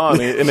goes on,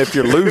 and if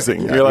you're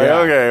losing, you're like,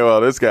 okay, well,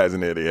 this guy's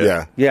an idiot.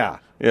 Yeah. Yeah.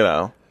 You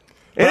know.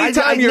 But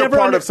Anytime you're a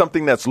part of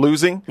something that's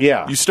losing,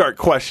 Yeah. you start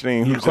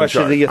questioning who's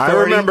Question in the charge.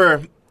 authority. I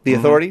remember The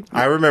authority?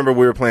 I remember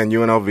we were playing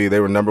UNLV. They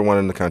were #1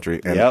 in the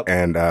country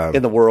and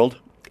in the world.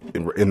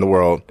 In the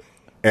world,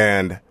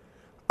 and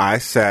I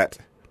sat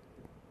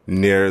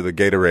near the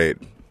Gatorade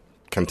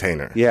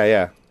container.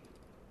 Yeah.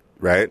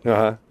 Right.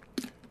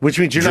 Which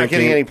means you're not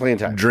getting any playing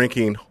time.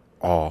 Drinking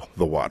all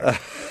the water.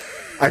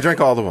 I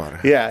drank all the water.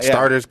 Yeah.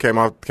 Starters came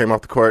off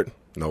the court.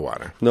 No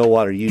water. No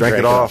water. You drank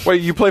it off.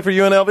 Wait, you play for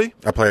UNLV?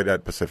 I played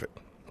at Pacific.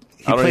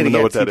 I don't even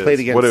know what that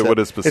is. What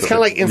is Pacific? It's kind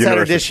of like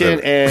Insider Edition,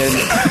 and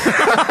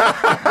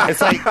it's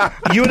like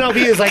UNLV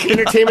is like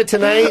Entertainment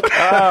Tonight,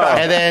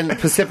 and then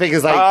Pacific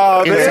is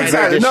like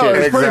Insider Edition. No,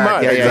 it's pretty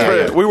much.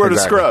 Yeah. We were the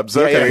scrubs.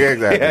 Okay,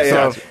 exactly.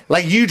 Yeah. So,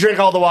 like you drink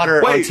all the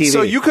water on TV.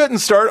 So you couldn't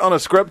start on a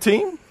scrub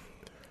team?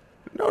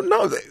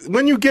 no.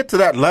 When you get to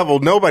that level,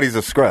 nobody's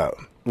a scrub.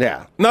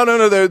 Yeah. No,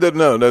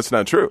 that's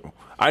not true.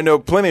 I know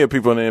plenty of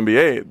people in the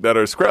NBA that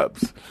are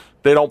scrubs.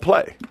 They don't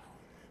play.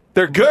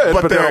 They're good,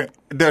 but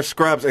they're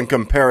scrubs in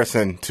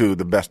comparison to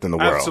the best in the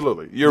world.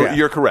 Absolutely.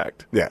 You're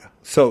correct. Yeah.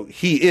 So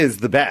he is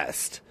the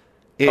best.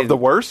 Of the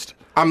worst?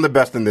 I'm the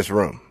best in this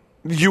room.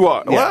 You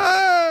are.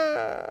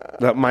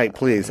 Mike,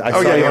 please. I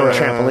saw you on the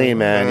trampoline,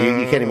 man.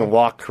 You can't even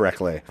walk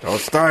correctly. Don't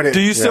start it. Do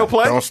you still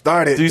play? Don't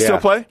start it. Do you still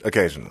play?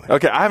 Occasionally.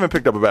 Okay, I haven't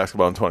picked up a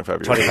basketball in 25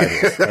 years. 25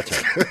 years.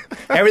 That's right.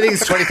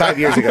 Everything's 25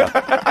 years ago.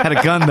 Had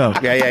a gun, though.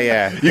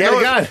 Yeah. He had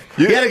a gun.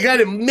 He had a gun,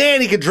 and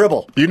man, he could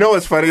dribble. You know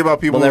what's funny about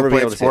people We'll who never be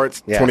played able to see sports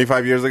it. Yeah.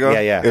 25 years ago?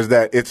 Yeah. Is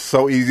that it's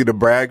so easy to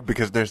brag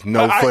because there's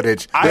no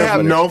footage.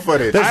 There's no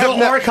footage. There's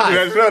no archive.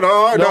 There's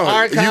no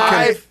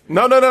archive.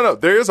 No.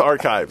 There is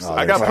archives.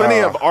 I got plenty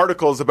of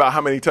articles about how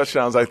many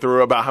touchdowns I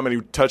threw, about how many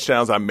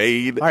touchdowns I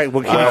made. All right,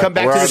 well, can you come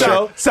back to the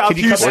show? South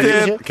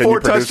Houston, 4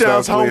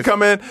 touchdowns,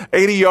 homecoming,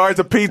 80 yards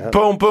apiece,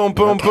 boom, boom,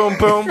 boom, boom,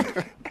 boom.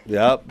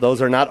 Yep,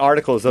 those are not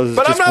articles. Those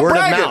are just word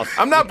of mouth.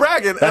 I'm not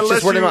bragging. That's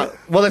just word of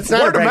mouth. Well, it's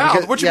not word of mouth.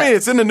 Because, What you mean?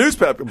 It's in the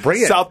newspaper.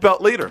 Bring it. South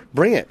Belt Leader.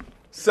 Bring it.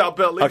 South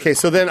Belt Leader. Okay,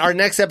 so then our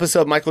next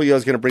episode, Michael Yo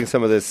is going to bring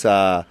some of this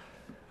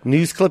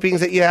news clippings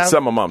that you have. It's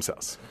at my mom's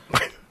house.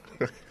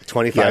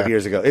 25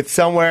 years ago. It's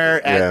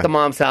somewhere at the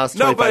mom's house.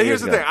 No, but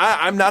here's the thing.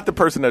 I'm not the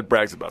person that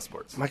brags about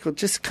sports. Michael,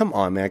 just come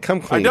on, man. Come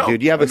clean, don't.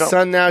 dude. You have a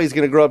son now. He's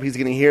going to grow up. He's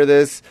going to hear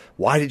this.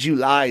 Why did you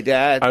lie,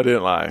 Dad? I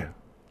didn't lie.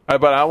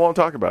 But I won't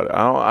talk about it.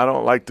 I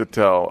don't like to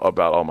tell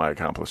about all my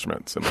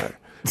accomplishments in my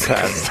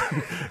past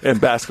in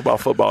basketball,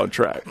 football, and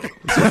track.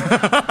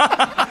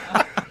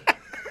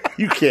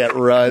 You can't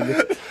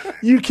run.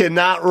 You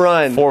cannot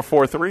run.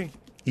 4.43.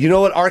 You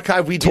know what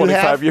archive we do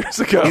 25 have? years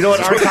ago. You know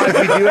what archive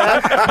we do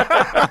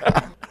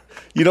have?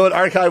 You know what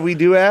archive we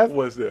do have?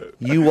 What's that?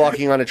 You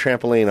walking on a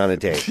trampoline on a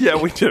date. Yeah,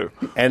 we do.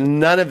 And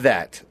none of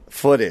that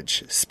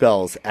footage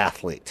spells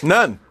athlete.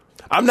 None.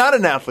 I'm not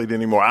an athlete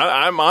anymore.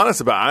 I'm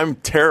honest about it. I'm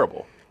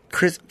terrible.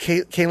 Chris,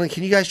 Caitlin,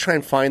 can you guys try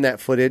and find that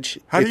footage?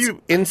 How do it's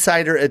you...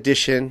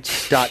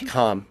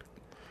 insideredition.com.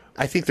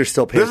 I think they're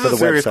still paying This for is the a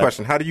serious website.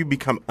 question. How do you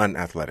become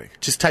unathletic?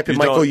 Just type in You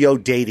Michael don't- Yo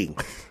dating.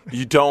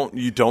 You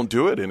don't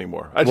do it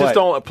anymore. I just What?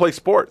 don't play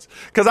sports.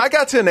 Because I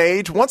got to an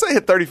age, once I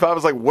hit 35, I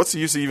was like, what's the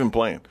use of even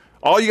playing?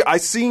 I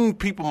seen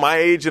people my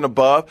age and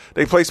above.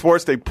 They play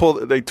sports. They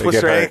twist get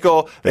their hurt.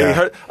 ankle. They Yeah.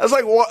 hurt. I was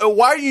like,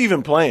 why are you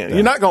even playing?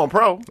 You're not going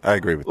pro. I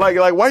agree with like,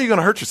 that. Like, why are you going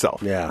to hurt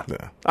yourself? Yeah.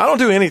 I don't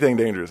do anything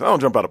dangerous. I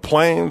don't jump out of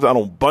planes. I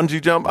don't bungee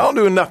jump. I don't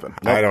do nothing.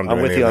 I don't do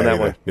I'm with any you of on that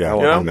either. one. Yeah, I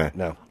won't. You know? I'm that.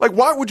 No. Like,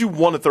 why would you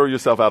want to throw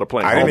yourself out of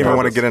plane? I didn't even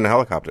want to get in a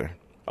helicopter.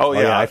 Oh, Oh,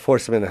 yeah, yeah. I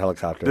forced him in a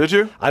helicopter. Did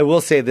you? I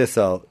will say this,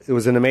 though. It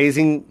was an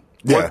amazing...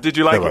 Yeah, did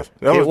you like it?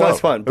 That It was dope.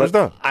 fun, It was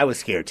but dope. I was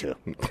scared, too.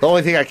 The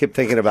only thing I kept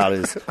thinking about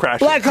is...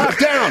 Crashing. Black Hawk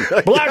down!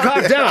 Black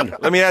Hawk down!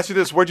 Let me ask you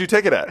this. Where'd you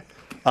take it at?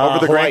 Over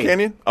the Hawaii. Grand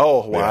Canyon?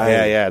 Oh, Hawaii.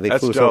 Yeah. They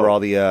That's flew us dope. over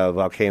all the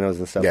volcanoes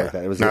and stuff Yeah. like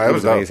that. It was, No, it it was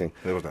was dope. amazing.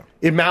 It was dope.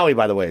 In Maui,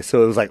 by the way,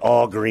 so it was like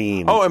all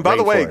green. Oh, and by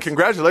the way, rainforest.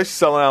 congratulations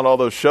selling out all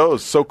those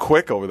shows so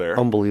quick over there.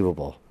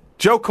 Unbelievable.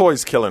 Joe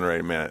Coy's killing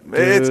right, man.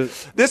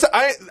 It's this.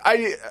 I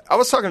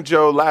was talking to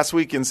Joe last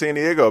week in San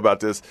Diego about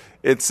this.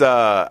 It's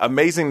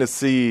amazing to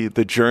see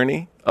the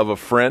journey of a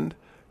friend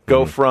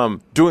go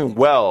from doing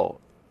well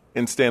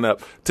in stand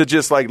up to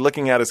just like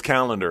looking at his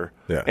calendar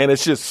and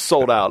it's just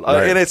sold out.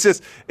 Right. And it's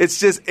just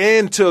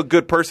and to a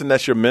good person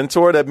that's your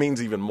mentor, that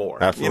means even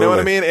more. Absolutely. You know what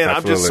I mean? And I'm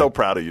Absolutely. just so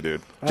proud of you,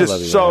 dude. love Just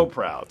you, so man.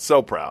 proud.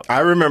 So proud. I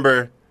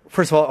remember...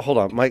 First of all, hold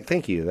on, Mike.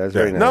 Thank you. That was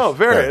very nice. No,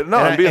 very. Yeah. No,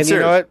 I'm being and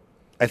serious. you know what?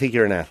 I think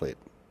you're an athlete.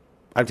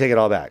 I'm taking it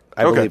all back.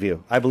 I Okay. believe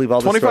you. I believe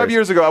all the 25 stories.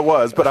 years ago I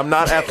was, but I'm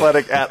not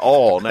athletic at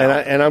all now.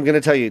 And I'm going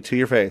to tell you to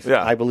your face.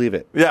 Yeah. I believe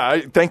it.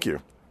 Yeah, thank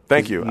you.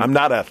 Thank you. I'm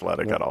not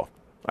athletic at all.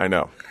 I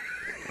know.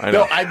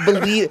 No, I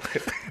believe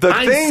The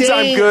I'm things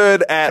saying- I'm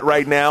good at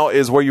right now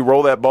is where you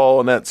roll that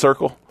ball in that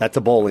circle. That's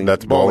a bowling.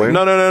 That's bowling.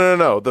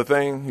 No. The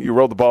thing you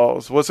roll the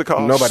balls. What's it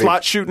called? Nobody-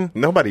 Slot shooting.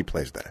 Nobody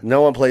plays that.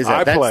 No one plays that.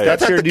 I that's play.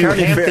 that's That's your at the New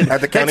county fair- Hampton.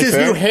 at the county that's his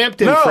fair? New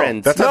Hampton No,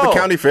 friends. That's at the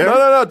county fair?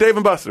 No. Dave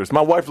and Buster's.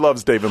 My wife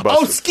loves Dave and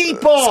Buster's. skeet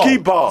ball.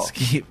 Skeet ball.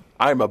 Skeet.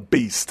 I'm a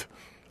beast.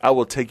 I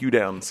will take you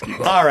down in skeet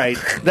ball. All right,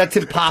 that's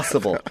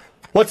impossible.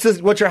 What's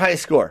your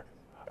highest score?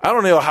 I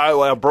don't know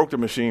how I broke the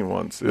machine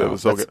once. It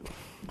was okay.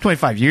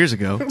 25 years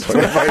ago. Who's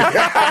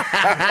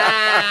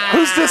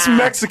this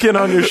Mexican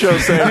on your show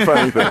saying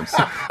funny things?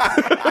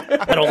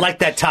 I don't like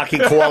that talking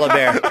koala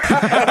bear.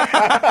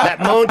 That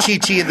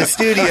Monchichi in the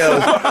studio.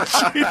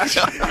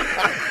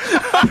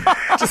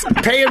 Just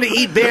pay him to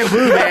eat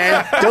bamboo,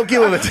 man. Don't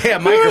give him a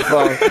damn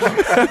microphone.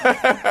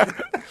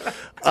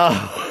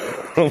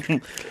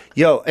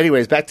 Yo,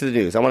 anyways, back to the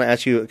news. I want to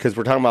ask you, because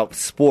we're talking about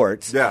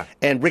sports. Yeah.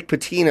 And Rick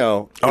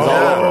Pitino is all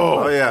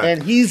over. Oh, yeah.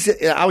 And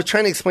I was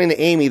trying to explain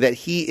to Amy that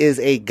he is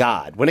a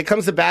god. When it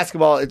comes to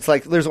basketball, it's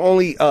like there's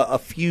only a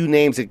few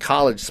names in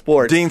college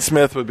sports. Dean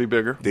Smith would be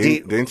bigger.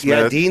 Dean Smith.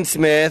 Yeah, Dean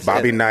Smith.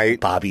 Bobby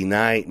Knight. Bobby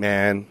Knight,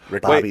 man.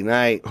 Rick- Bobby Wait,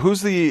 Knight.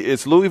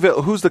 It's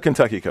Louisville. Who's the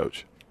Kentucky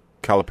coach?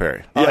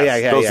 Calipari. Oh,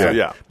 Yes, yeah. those two,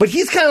 yeah. But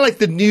he's kind of like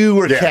the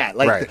newer Yeah, cat.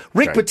 Like right,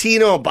 Rick right.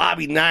 Pitino and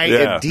Bobby Knight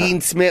Yeah. and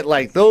Dean Smith.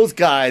 Like those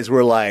guys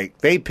were like,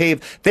 they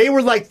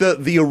were like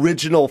the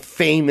original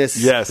famous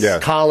Yes.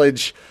 Yes.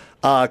 college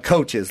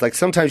coaches. Like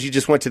sometimes you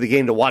just went to the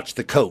game to watch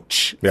the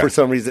coach Yeah. for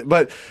some reason.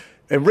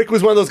 And Rick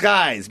was one of those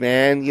guys,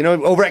 man. You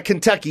know, over at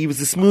Kentucky, he was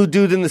the smooth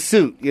dude in the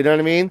suit. You know what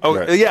I mean? Oh,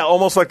 Right. yeah,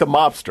 almost like the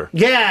mobster.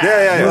 Yeah.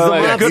 Yeah. He was the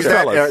Like mobster.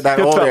 Goodfellas. That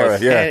old Goodfellas. era,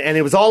 yeah. And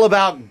it was all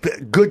about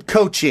good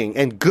coaching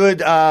and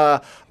good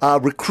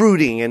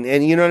recruiting, and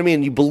you know what I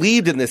mean. You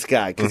believed in this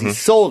guy because he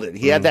sold it.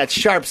 He had that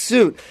sharp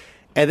suit,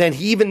 and then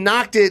he even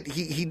knocked it.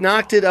 He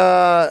knocked it.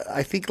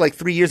 I think like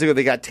 3 years ago,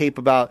 they got tape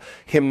about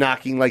him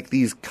knocking like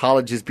these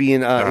colleges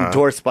being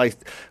endorsed by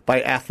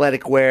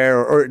athletic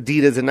wear or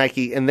Adidas and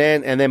Nike, and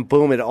then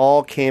boom, it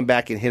all came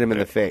back and hit him in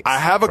the face. I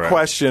have a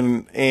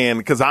question, and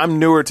because I'm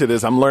newer to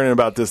this, I'm learning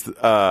about this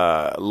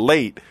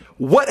late.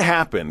 What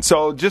happened?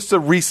 So just to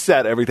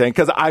reset everything,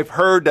 because I've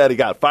heard that he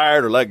got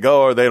fired or let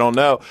go or they don't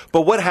know.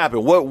 But what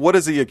happened? What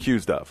is he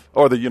accused of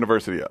or the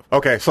university of?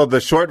 Okay, so the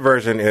short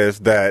version is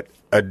that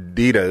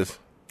Adidas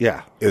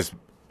yeah.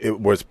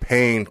 was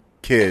paying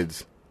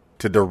kids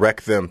to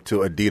direct them to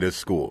Adidas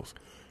schools.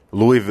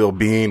 Louisville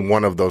being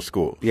one of those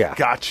schools. Yeah.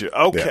 Gotcha.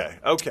 Okay.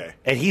 Okay.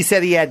 And he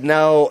said he had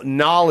no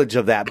knowledge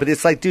of that. But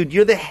it's like, dude,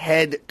 you're the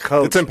head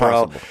coach. It's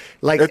impossible. Bro.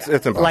 Like, It's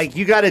impossible. Like,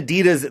 you got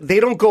Adidas. They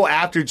don't go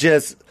after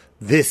just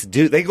this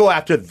dude. They go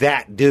after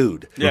that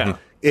dude Yeah.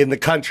 in the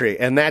country.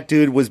 And that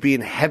dude was being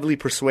heavily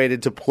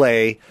persuaded to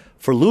play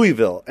for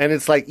Louisville. And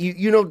it's like,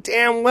 you know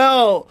damn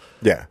well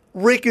Yeah.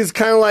 Rick is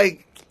kind of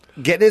like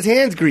getting his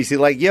hands greasy.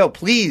 Like, yo,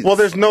 please. Well,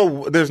 there's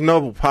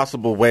no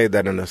possible way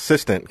that an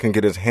assistant can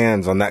get his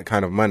hands on that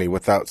kind of money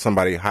without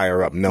somebody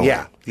higher up knowing.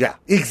 Yeah,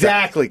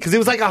 exactly. Because it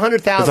was like $100,000.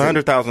 It's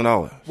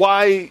 $100,000.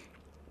 Why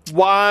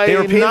Why They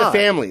were paying not? the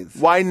families.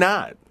 Why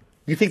not?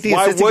 You think the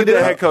Why assistant would could do the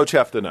it? head coach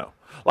have to know?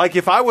 Like,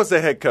 if I was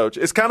the head coach,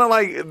 it's kind of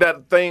like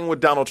that thing with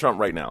Donald Trump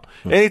right now.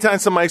 Anytime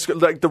somebody's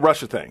like the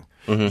Russia thing,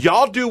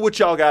 y'all do what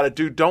y'all got to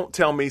do. Don't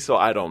tell me so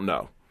I don't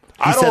know.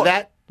 He said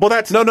that? Well,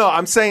 that's no.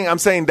 I'm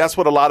saying that's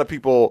what a lot of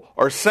people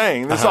are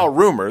saying. This is all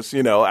rumors,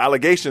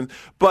 allegations.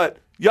 But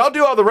y'all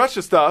do all the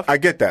Russia stuff. I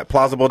get that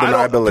plausible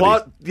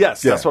deniability.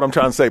 Yes, that's what I'm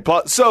trying to say.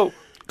 So,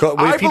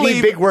 if you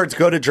need big words,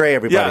 go to Dre.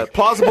 Everybody. Yeah,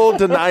 plausible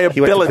deniability.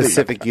 He went to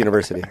Pacific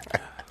University.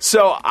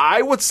 So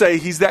I would say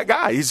he's that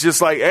guy. He's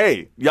just like,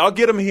 hey, y'all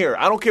get him here.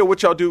 I don't care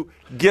what y'all do.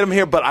 Get him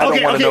here, but I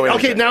don't want to know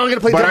anything. Okay, now I'm going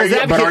to play devil's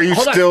advocate. But are you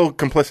still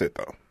complicit,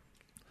 though?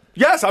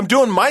 Yes, I'm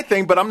doing my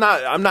thing, but I'm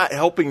not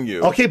helping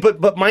you. Okay,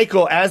 but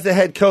Michael, as the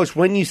head coach,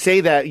 when you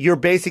say that, you're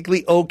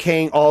basically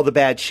okaying all the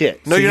bad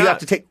shit. No, so you're you not. have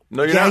to take.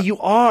 No, you're not. not. You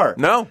are.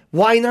 No.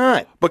 Why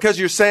not? Because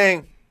you're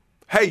saying,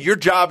 hey, your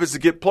job is to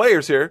get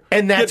players here.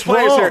 And that's get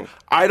players wrong. Here.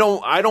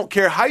 I don't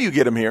care how you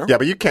get them here. Yeah,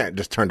 but you can't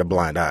just turn a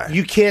blind eye.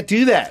 You can't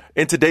do that.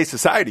 In today's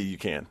society, you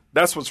can.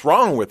 That's what's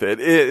wrong with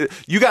it.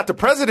 You got the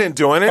president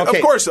doing it. Okay.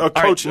 Of course, a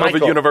coach of a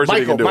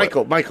university can do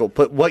it. Michael,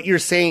 but what you're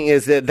saying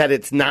is that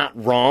it's not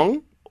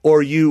wrong,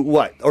 or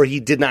or he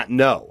did not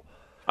know.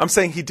 I'm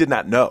saying he did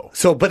not know.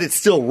 So, but it's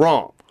still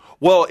wrong.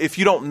 Well, if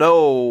you don't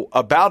know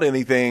about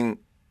anything,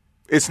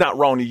 it's not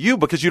wrong to you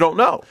because you don't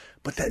know.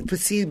 But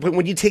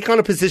when you take on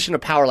a position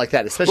of power like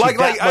that, especially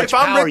that much if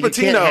I'm power, Rick you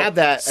Pitino, can't have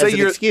that as an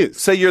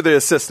excuse. Say you're the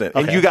assistant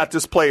and you got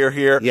this player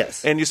here.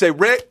 Yes. And you say,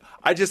 Rick,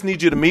 I just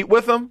need you to meet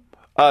with him,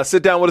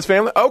 sit down with his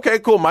family. Okay,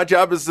 cool. My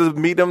job is to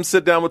meet him,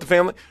 sit down with the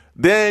family.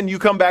 Then you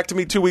come back to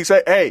me 2 weeks,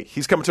 say, hey,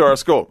 he's coming to our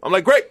school. I'm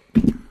like, great.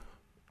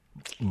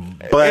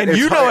 But and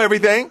you know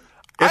everything.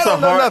 I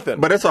don't know nothing.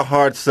 But it's a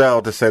hard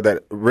sell to say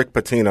that Rick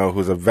Pitino,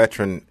 who's a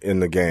veteran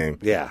in the game,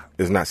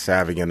 is not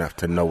savvy enough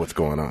to know what's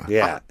going on.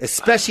 Yeah,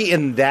 especially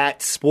in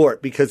that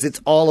sport because it's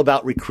all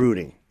about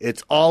recruiting.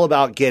 It's all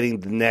about getting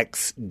the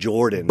next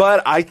Jordan.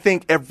 But I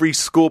think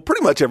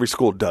pretty much every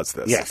school does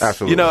this. Yes.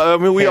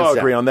 Absolutely. We all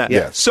agree on that.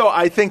 Yes. So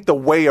I think the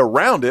way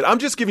around it, I'm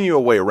just giving you a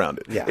way around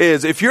it,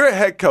 is if you're a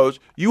head coach,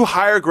 you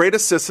hire great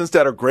assistants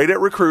that are great at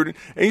recruiting,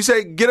 and you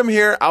say, get them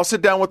here, I'll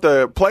sit down with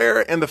the player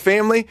and the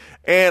family,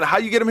 and how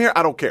you get them here,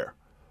 I don't care.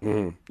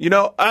 Mm-hmm.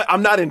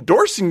 I'm not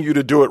endorsing you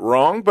to do it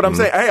wrong, but I'm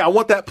saying, hey, I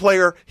want that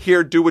player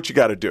here, do what you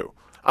got to do.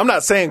 I'm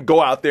not saying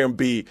go out there and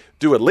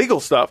do illegal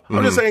stuff.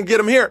 I'm just saying get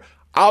them here.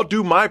 I'll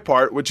do my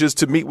part, which is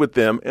to meet with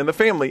them and the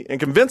family and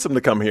convince them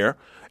to come here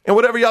and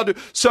whatever y'all do.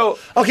 So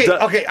okay,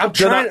 I'm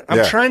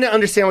trying to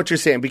understand what you're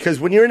saying because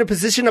when you're in a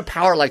position of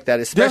power like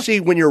that, especially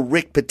when you're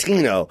Rick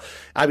Pitino,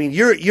 I mean,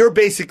 you're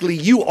basically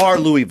you are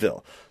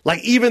Louisville.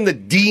 Like even the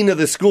dean of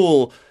the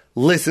school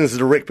listens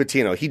to Rick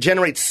Pitino. He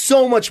generates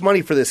so much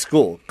money for this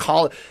school.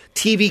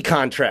 TV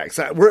contracts.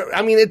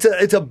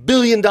 It's a $1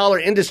 billion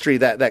industry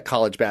that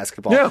college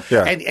basketball.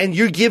 Yeah. And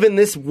you're giving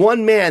this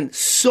one man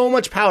so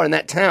much power in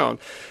that town.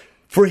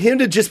 For him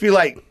to just be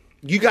like,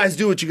 you guys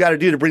do what you got to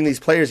do to bring these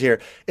players here.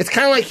 It's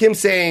kind of like him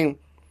saying,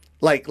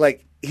 like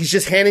he's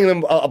just handing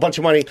them a bunch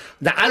of money.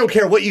 Now, I don't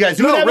care what you guys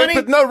do with that money.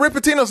 Rick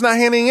Pitino's not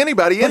handing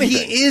anybody anything.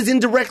 But he is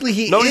indirectly.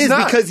 He's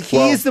not. Because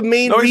he is the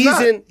main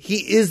reason. He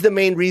is the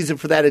main reason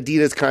for that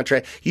Adidas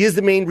contract. He is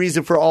the main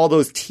reason for all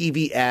those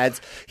TV ads.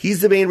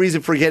 He's the main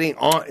reason for getting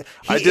on.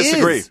 I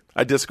disagree.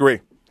 I disagree.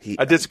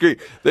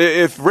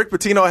 If Rick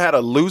Pitino had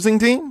a losing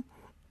team.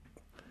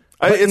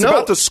 It's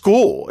about the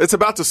school. It's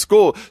about the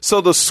school. So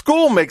the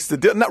school makes the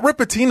deal. Rick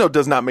Pitino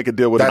does not make a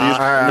deal with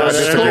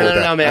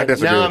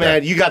Adidas. No,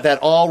 man. You got that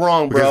all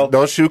wrong, bro. Because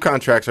those shoe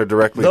contracts are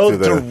directly to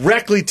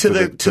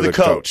the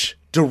coach.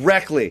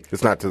 Directly.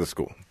 It's not to the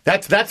school.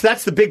 That's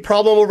the big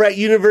problem over at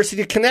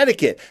University of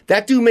Connecticut.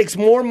 That dude makes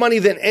more money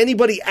than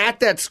anybody at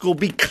that school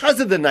because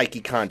of the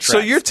Nike contract. So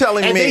you're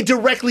telling me, and they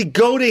directly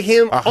go to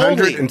him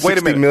only.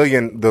 $160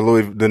 million.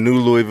 The new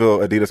Louisville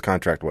Adidas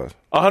contract was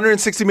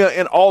 $160 million,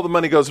 and all the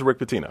money goes to Rick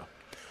Pitino.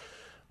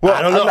 Well,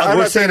 I don't know.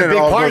 We're saying a big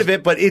part of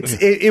it, but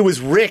it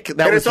was Rick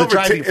that was the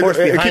driving force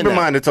behind that. Keep in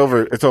mind, it's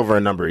over a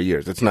number of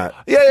years. It's not.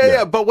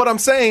 Yeah. But what I'm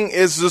saying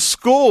is the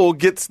school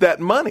gets that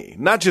money,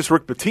 not just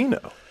Rick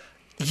Pitino.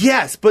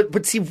 Yes,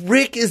 but see,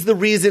 Rick is the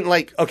reason,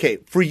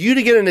 for you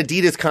to get an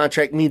Adidas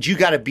contract means you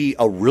got to be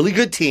a really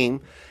good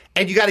team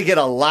and you got to get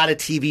a lot of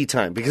TV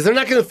time because they're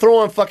not going to throw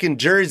on fucking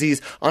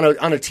jerseys on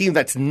a team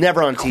that's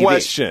never on TV.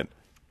 Question.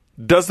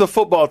 Does the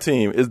football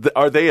team,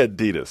 are they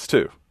Adidas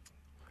too?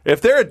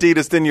 If they're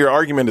Adidas, then your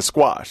argument is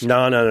squashed.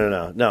 No.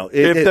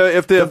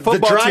 If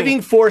the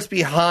driving force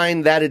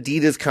behind that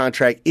Adidas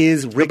contract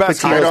is Rick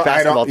Pitino's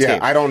basketball team. Yeah,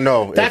 I don't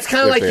know. That's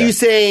kind of like you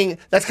saying.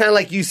 That's kind of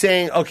like you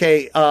saying,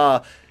 okay,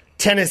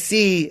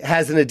 Tennessee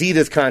has an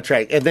Adidas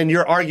contract, and then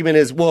your argument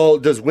is, well,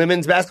 does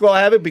women's basketball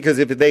have it? Because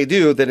if they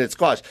do, then it's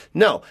squashed.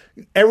 No,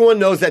 everyone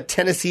knows that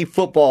Tennessee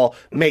football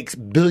makes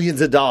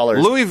billions of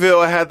dollars.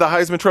 Louisville had the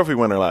Heisman Trophy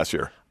winner last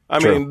year. I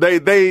mean,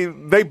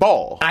 they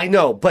ball. I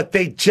know, but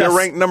they're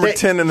ranked number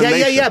 10 in the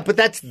nation. Yeah, but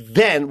that's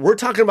then. We're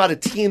talking about a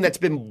team that's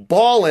been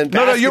balling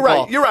basketball.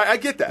 No, you're right. I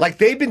get that. Like,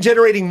 they've been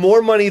generating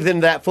more money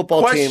than that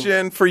football team.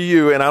 Question for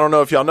you, and I don't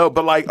know if y'all know,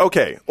 but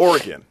okay,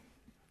 Oregon.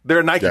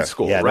 They're a Nike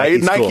school, yeah,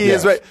 right? Nike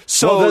is right.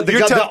 So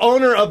the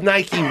owner of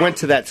Nike went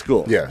to that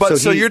school. Yeah. But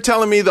so you're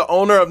telling me the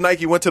owner of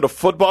Nike went to the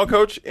football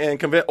coach and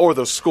or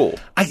the school?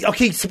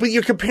 Okay, so but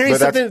you're comparing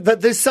something.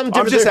 But there's some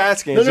difference. I'm just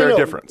asking. Is there a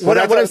difference? What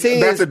I'm saying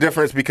that's a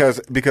difference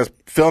because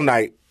Phil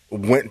Knight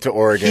went to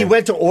Oregon. He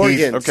went to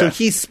Oregon, so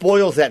he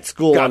spoils that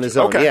school on his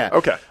own. Okay. Yeah.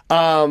 Okay.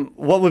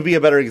 What would be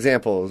a better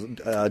example?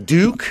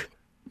 Duke,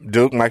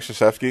 Mike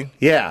Krzyzewski.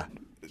 Yeah.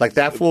 Like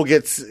that fool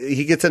gets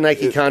a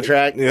Nike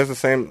contract. He has the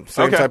same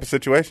type of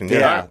situation.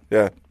 Yeah.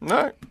 All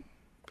right.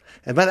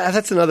 And but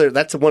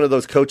that's one of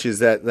those coaches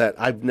that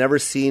I've never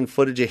seen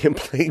footage of him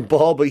playing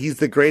ball, but he's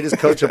the greatest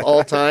coach of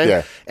all time.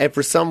 Yeah. And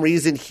for some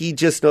reason, he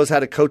just knows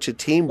how to coach a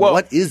team. Well,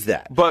 what is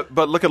that? But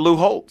look at Lou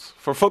Holtz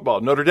for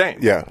football, Notre Dame.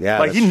 Yeah.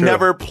 Like he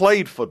never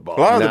played football.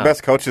 A lot of the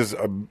best coaches.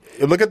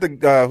 Look at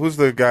the who's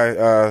the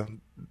guy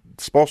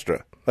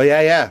Spoelstra. Oh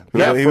yeah.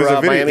 He was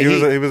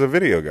a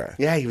video guy.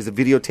 Yeah, he was a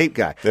videotape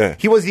guy. Yeah.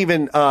 He wasn't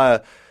even.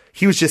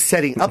 He was just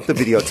setting up the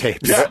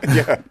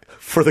videotapes.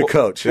 For the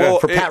coach.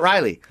 For Pat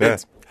Riley. Yeah.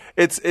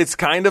 It's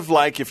kind of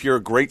like if you're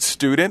a great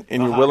student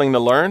and you're willing to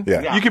learn,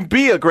 Yeah. you can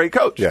be a great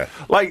coach. Yeah.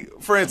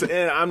 Like, for instance,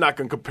 and I'm not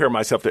going to compare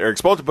myself to Eric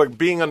Spoelstra, but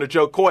being under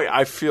Joe Coy,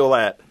 I feel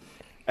that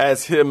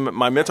as him,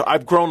 my mentor,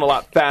 I've grown a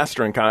lot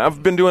faster in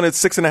I've been doing it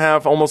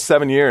 6.5, almost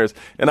 7 years,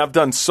 and I've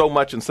done so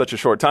much in such a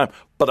short time.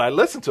 But I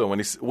listen to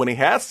him when he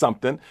has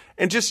something,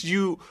 and just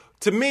to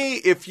me,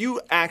 if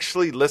you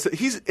actually listen,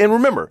 and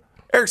remember,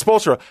 Eric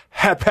Spoelstra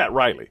had Pat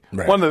Riley,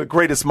 one of the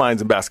greatest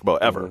minds in basketball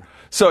ever. Mm-hmm.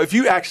 So if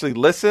you actually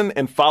listen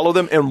and follow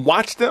them and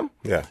watch them,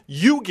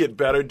 you get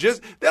better. They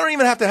don't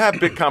even have to have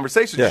big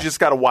conversations. You just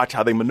got to watch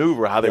how they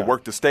maneuver, how they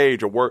work the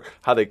stage, or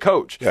how they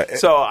coach. Yeah.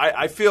 So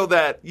I feel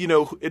that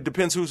it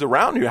depends who's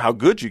around you, how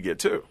good you get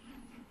too.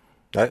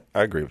 I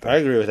agree with that. I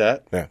agree with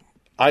that. Yeah.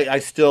 I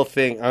still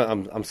think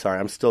I'm sorry.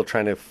 I'm still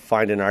trying to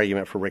find an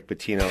argument for Rick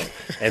Pitino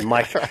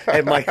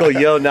and Michael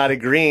Yo not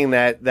agreeing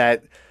that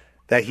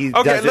he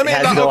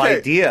has no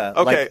idea.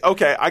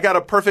 Okay. I got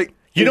a perfect.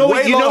 You know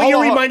what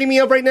you're reminding me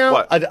of right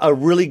now? A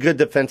really good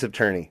defensive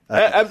attorney.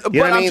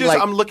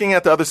 I'm looking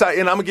at the other side,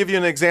 and I'm going to give you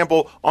an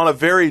example on a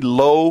very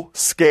low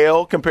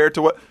scale compared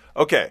to what.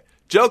 Okay,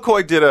 Joe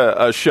Coy did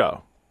a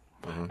show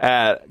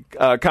at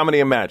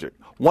Comedy and Magic.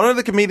 One of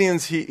the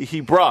comedians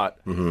he brought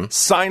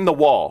signed the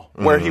wall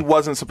where he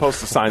wasn't supposed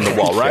to sign the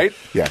wall, right?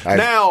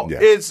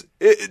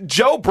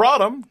 Joe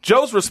brought him.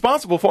 Joe's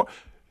responsible for it.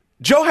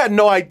 Joe had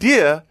no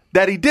idea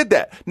that he did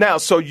that. Now,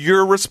 so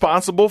you're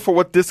responsible for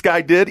what this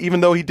guy did,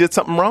 even though he did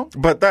something wrong?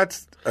 But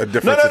that's a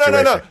different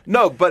situation.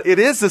 No, but it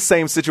is the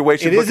same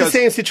situation. It is the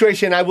same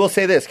situation. I will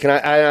say this. Can I?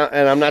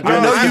 And I'm not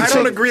doing this. I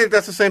don't agree that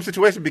that's the same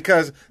situation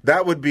because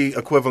that would be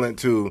equivalent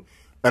to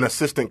an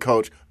assistant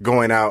coach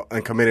going out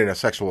and committing a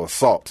sexual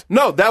assault.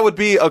 No, that would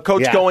be a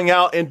coach going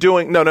out and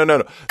doing no.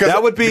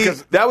 That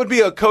would be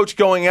a coach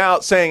going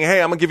out saying,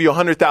 "Hey, I'm going to give you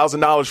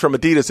 $100,000 from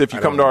Adidas if you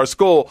come to our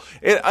school."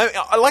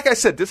 Like I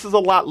said, this is a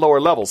lot lower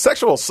level.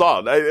 Sexual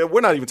assault. We're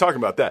not even talking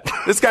about that.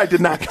 This guy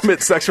did not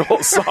commit sexual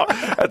assault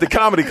at the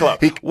comedy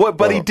club.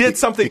 But he did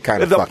something. He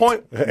kind of fucked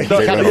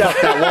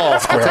that wall. I'll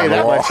tell you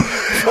that much.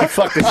 He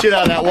fucked the shit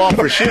out of that wall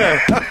for sure.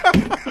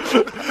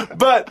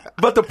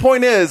 But the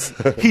point is,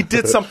 he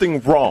did something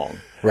wrong.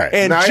 Right.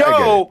 And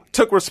Joe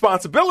took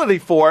responsibility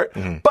for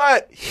it,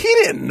 but he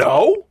didn't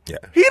know. Yeah.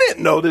 He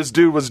didn't know this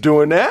dude was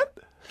doing that.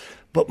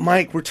 But,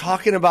 Mike, we're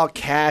talking about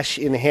cash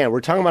in hand.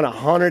 We're talking about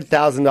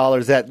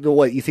 $100,000 that,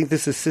 what, you think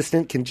this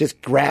assistant can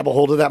just grab a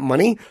hold of that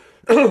money?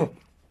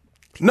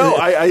 No,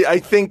 I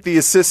think the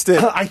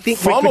assistant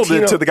funneled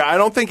it to the guy. I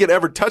don't think it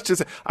ever touched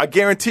his. I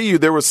guarantee you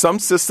there was some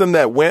system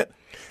that went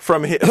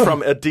from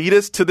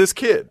Adidas to this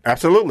kid.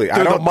 Absolutely.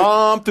 Through the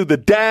mom, through the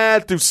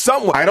dad, through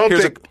someone. I don't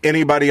think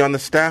anybody on the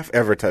staff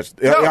ever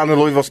touched, on the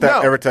Louisville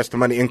staff ever touched the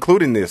money,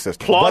 including the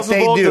assistant.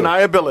 Plausible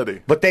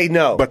deniability. But they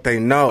know.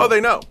 Oh,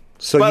 they know.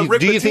 So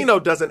Rick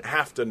Pitino doesn't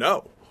have to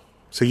know.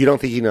 So you don't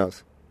think he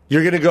knows?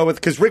 You're going to go with,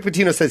 because Rick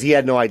Pitino says he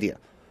had no idea.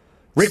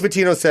 Rick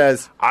Pitino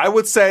says, I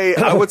would say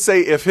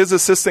if his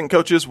assistant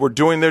coaches were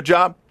doing their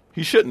job,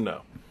 he shouldn't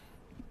know.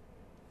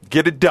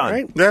 Get it done. All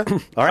right. Yeah.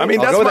 All right. I mean,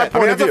 that's my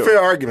point of view. That's a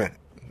fair argument.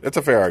 That's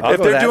a fair argument.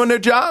 If they're doing their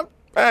job,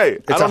 hey,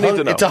 I don't need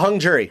to know. It's a hung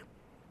jury.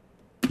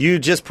 You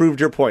just proved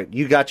your point.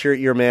 You got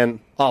your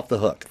man off the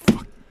hook.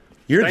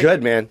 You're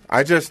good, man.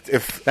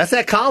 That's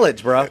at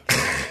college, bro.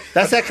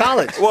 That's at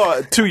college.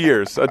 Well, 2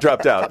 years. I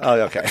dropped out.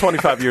 Oh, okay.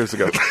 25 years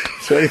ago.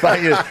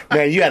 25 years.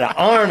 Man, you had an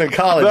arm in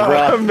college,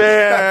 bro.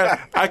 Man,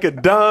 I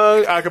could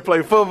dunk. I could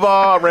play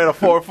football. I ran a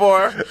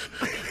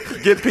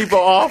 4.4. Get people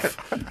off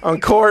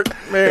on court.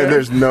 Man. And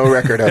there's no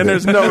record of it.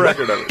 There's no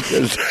record of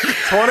it.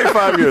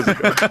 25 years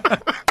ago.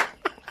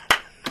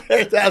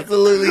 There's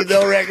absolutely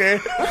no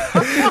record.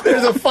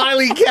 There's a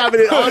filing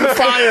cabinet on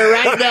fire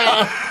right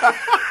now.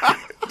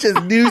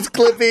 Just news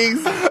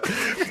clippings.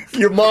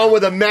 Your mom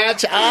with a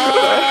match.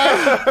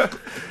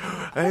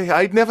 Hey,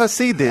 I'd never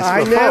seen this before.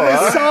 I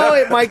never saw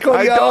it, Michael.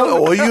 I don't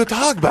know what you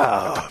talk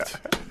about.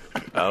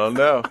 I don't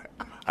know.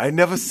 I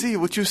never see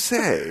what you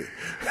say.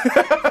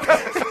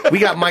 We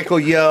got Michael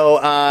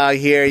Yo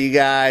here, you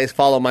guys.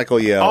 Follow Michael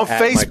Yo on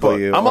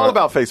Facebook. I'm all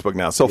about Facebook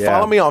now. So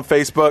follow me on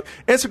Facebook.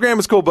 Instagram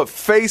is cool, but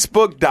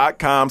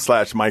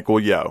Facebook.com/Michael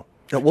Yo.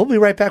 We'll be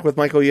right back with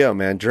Michael Yo,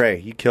 man.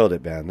 Dre, you killed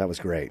it, man. That was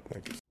great.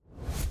 Thank you.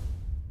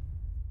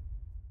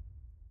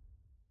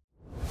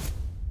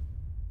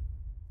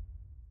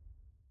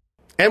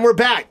 And we're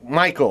back,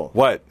 Michael.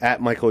 What? At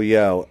Michael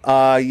Yo.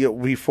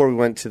 Before we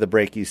went to the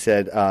break, you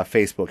said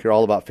Facebook. You're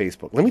all about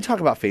Facebook. Let me talk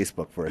about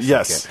Facebook for a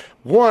second.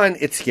 One,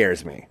 it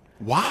scares me.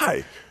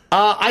 Why?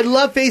 I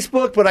love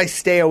Facebook, but I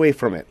stay away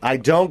from it. I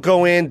don't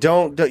go in.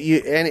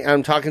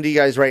 I'm talking to you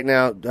guys right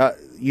now.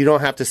 You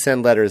don't have to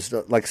send letters.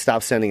 Like,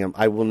 stop sending them.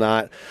 I will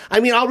not.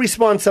 I mean, I'll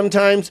respond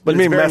sometimes, but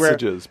it's very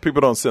messages? Rare.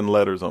 People don't send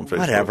letters on Facebook.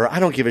 Whatever. I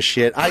don't give a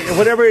shit.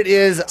 Whatever it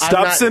is,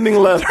 stop sending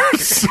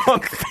letters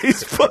on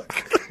Facebook.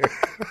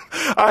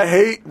 I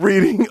hate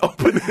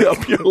opening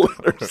up your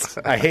letters.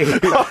 I hate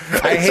how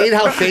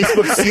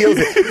Facebook seals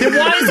it. Then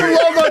why is the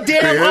logo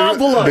damn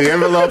envelope? The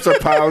envelopes are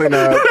piling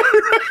up.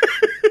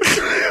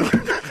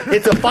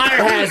 It's a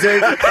fire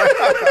hazard,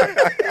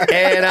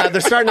 and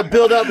they're starting to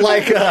build up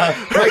like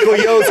Michael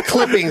Yo's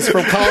clippings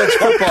from college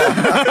football.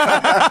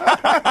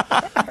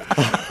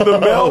 The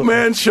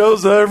mailman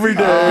shows up every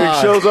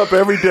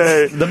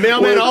day. The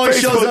mailman always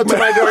shows up to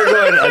my door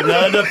going,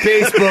 another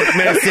Facebook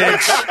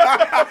message.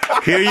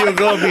 Here you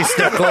go,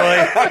 Mr.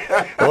 Koy.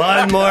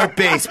 One more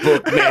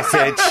Facebook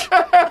message.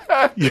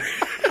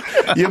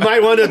 You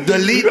might want to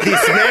delete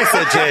these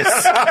messages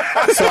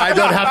so I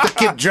don't have to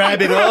keep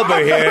driving over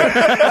here.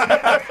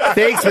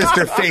 Thanks,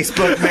 Mr.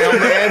 Facebook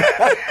mailman.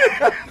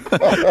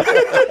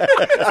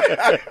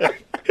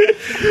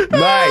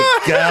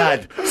 My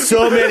God,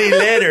 so many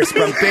letters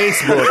from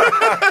Facebook.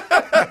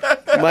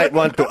 Might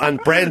want to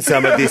unfriend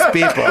some of these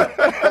people.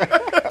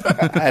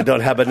 I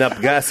don't have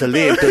enough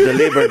gasoline to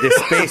deliver these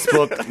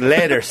Facebook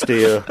letters to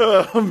you.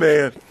 Oh,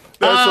 man.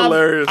 That's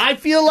hilarious. I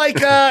feel like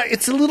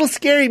it's a little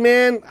scary,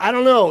 man. I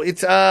don't know.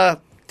 It's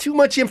too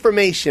much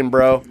information,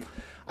 bro.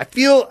 I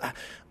feel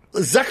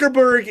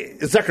Zuckerberg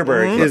is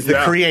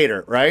the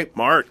creator, right?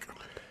 Mark.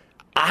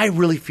 I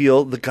really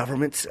feel the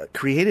government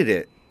created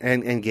it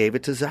and gave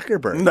it to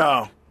Zuckerberg.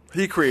 No,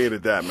 he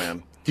created that,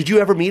 man. Did you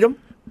ever meet him?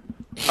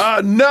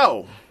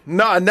 No,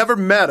 I never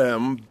met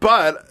him,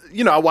 but,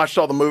 I watched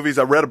all the movies.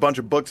 I read a bunch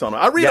of books on him.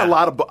 I read a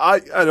lot of books.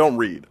 I don't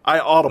read. I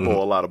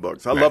audible a lot of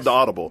books. I love to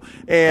audible.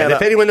 And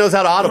if anyone knows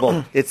how to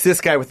audible, it's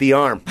this guy with the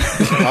arm.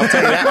 I'll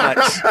tell you that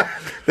much.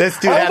 This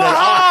dude had an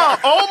arm.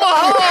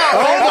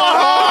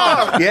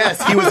 Omaha!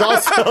 Yes, he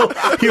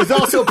was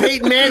also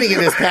Peyton Manning in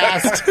his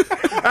past.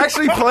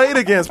 Actually played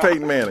against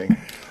Peyton Manning.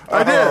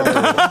 I did.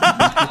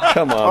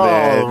 Come on,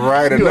 man. All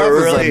right,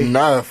 enough is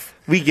enough.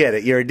 We get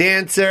it. You're a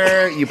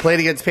dancer. You played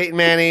against Peyton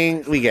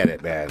Manning. We get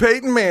it, man.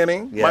 Peyton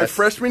Manning, my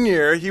freshman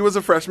year, he was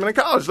a freshman in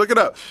college. Look it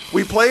up.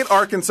 We played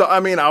Arkansas.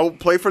 I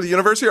played for the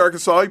University of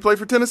Arkansas. He played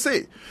for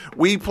Tennessee.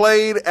 We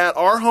played at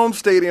our home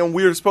stadium.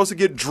 We were supposed to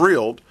get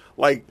drilled,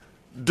 like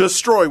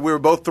destroyed. We were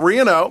both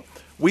 3-0.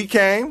 We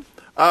came.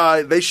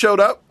 They showed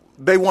up.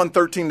 They won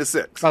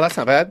 13-6. Oh, that's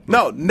not bad.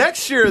 No,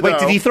 next year, Wait,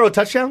 did he throw a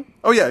touchdown?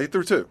 Oh, yeah, he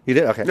threw 2. He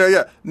did? Okay.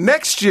 Yeah.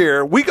 Next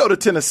year, we go to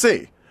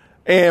Tennessee,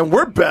 and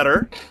we're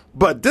better,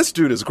 but this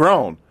dude is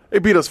grown. They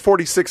beat us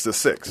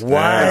 46-6.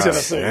 Wow. In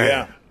Tennessee,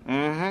 yeah.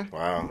 Mm-hmm.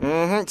 Wow.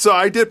 Mm-hmm. So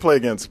I did play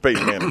against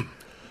Peyton Manning.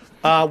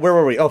 Where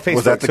were we? Oh, Facebook.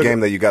 Was that the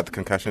game that you got the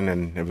concussion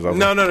and it was over?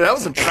 No, that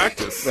was in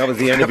practice. That was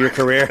the end of your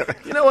career?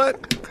 You know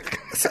what?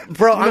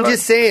 Bro, I'm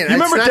just saying. You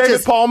remember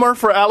David Palmer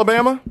for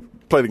Alabama?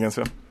 Played against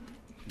him.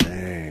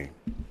 Dang.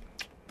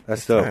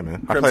 That's dope. Yeah,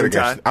 man. I played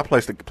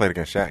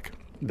against Shaq.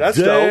 That's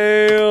dope.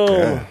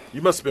 Yeah.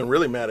 You must have been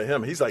really mad at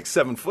him. He's like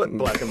 7 foot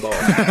black and bald.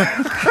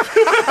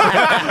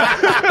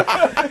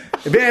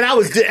 Man,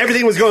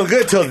 everything was going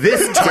good till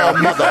this tall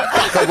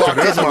motherfucker walked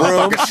in the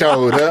room.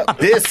 Showed up.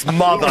 This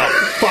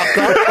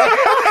motherfucker.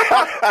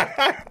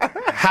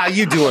 How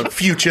you doing,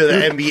 future of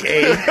the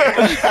NBA?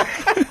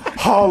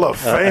 Hall of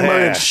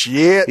Famer and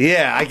shit.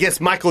 Yeah, I guess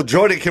Michael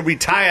Jordan can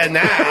retire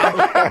now.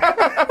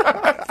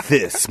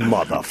 This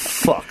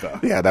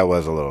motherfucker. Yeah, that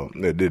was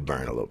it did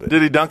burn a little bit.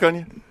 Did he dunk on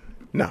you?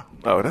 No.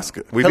 Oh, that's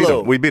good.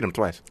 We beat him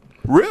twice.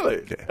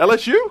 Really? Yeah.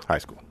 LSU? High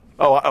school.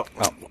 Oh,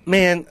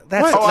 man,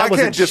 I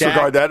can't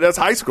disregard that. That's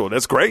high school.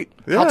 That's great.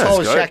 Yeah, how tall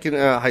was Shaq in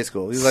high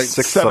school? He's like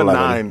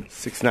 6'9".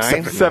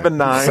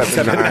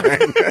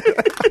 6'9"?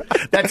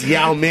 7'9". That's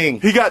Yao Ming.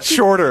 He got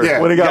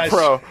shorter when he got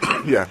pro.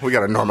 Yeah, we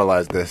got to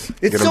normalize this.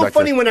 It's so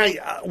funny when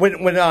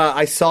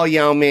I saw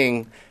Yao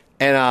Ming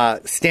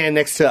and stand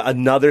next to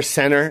another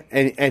center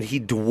and he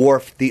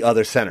dwarfed the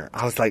other center.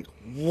 I was like,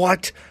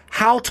 what?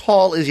 How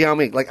tall is Yao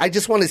Ming? Like, I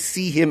just want to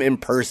see him in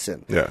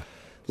person. Yeah.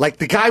 Like,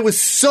 the guy was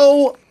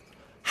so...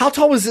 How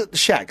tall was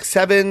Shaq?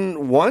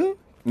 7'1"?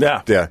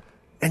 Yeah. Yeah.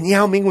 And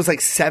Yao Ming was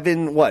like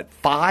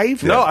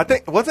 5? No, I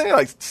think, wasn't he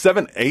like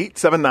 7'8",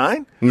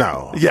 7'9"?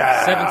 No.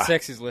 Yeah.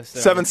 7'6" is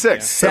listed. 7'6".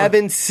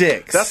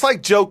 7'6". That's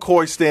like Joe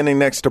Coy standing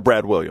next to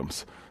Brad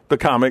Williams. The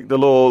comic, the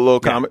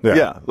little comic.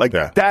 Yeah.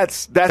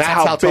 That's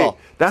how big. Tall.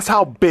 That's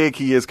how big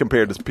he is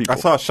compared to people. I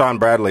saw Sean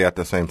Bradley at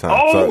the same time.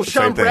 Oh,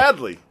 Sean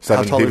Bradley. He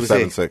was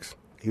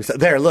 7'6".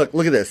 There, look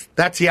at this.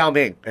 That's Yao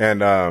Ming.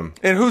 And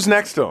who's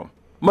next to him?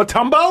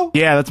 Matumbo?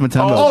 Yeah, that's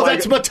Matumbo. Oh,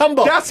 that's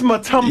Matumbo. That's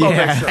Matumbo.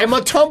 Yeah. And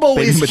Matumbo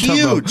Baby is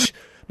Matumbo. huge.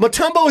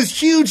 Matumbo is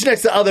huge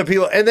next to other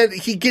people, and then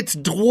he gets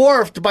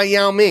dwarfed by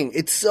Yao Ming.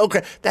 It's so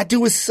great. That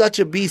dude was such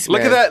a beast,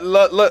 Look man. at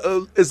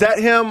that. Is that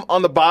him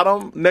on the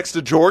bottom next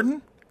to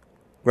Jordan?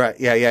 Right,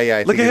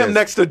 yeah. Look at him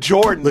next to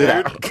Jordan, Look dude.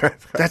 at that.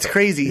 That's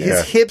crazy.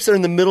 His hips are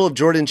in the middle of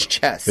Jordan's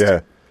chest.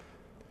 yeah.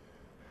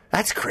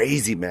 That's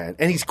crazy, man.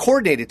 And he's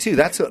coordinated too.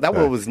 That's the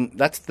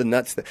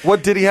nuts thing.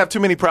 What, did he have too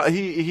many problems?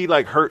 He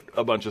like hurt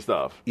a bunch of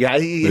stuff. Yeah,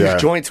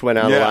 his joints went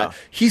out a lot.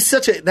 He's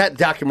such that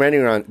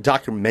documentary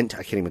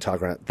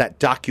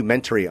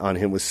on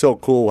him was so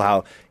cool.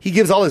 How he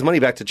gives all his money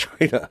back to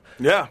China.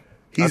 Yeah,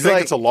 He's I think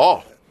like, it's a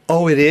law.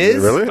 Oh, it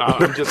is? Really?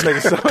 I'm just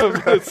making some.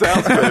 It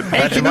sounds good.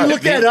 Hey, can you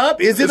look that up?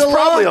 Is it It's a law?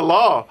 probably a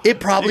law. It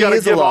probably you gotta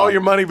is a give law. all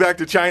your money back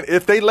to China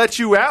if they let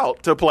you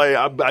out to play.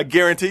 I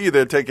guarantee you,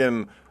 they're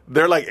taking.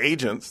 They're like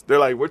agents. They're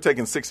like, we're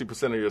taking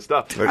 60% of your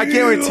stuff. I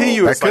guarantee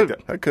you, it's like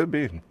that. That could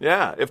be.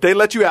 Yeah, if they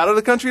let you out of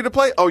the country to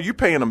play, you're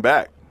paying them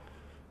back.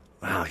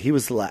 Wow, he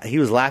was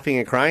laughing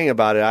and crying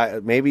about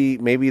it.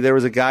 Maybe there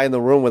was a guy in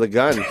the room with a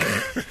gun.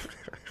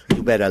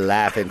 You better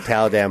laugh and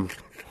tell them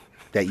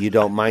that you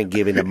don't mind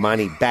giving the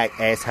money back,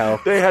 asshole.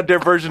 They had their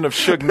version of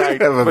Suge Knight,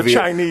 but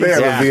Chinese. They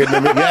have a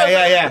Vietnamese.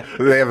 Yeah.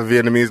 They have a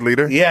Vietnamese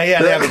leader.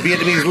 Yeah. They have a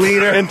Vietnamese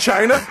leader In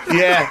China?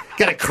 Yeah,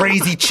 got a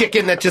crazy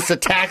chicken that just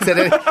attacks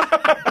it.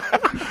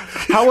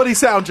 How would he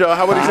sound, Joe?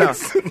 How would he sound?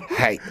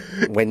 Hey,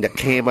 when the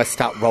camera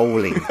stop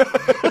rolling,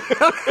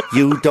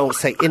 you don't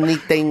say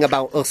anything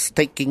about us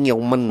taking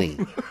your money.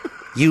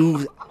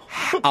 You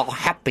are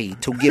happy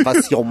to give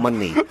us your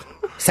money.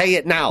 Say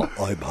it now.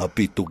 I'm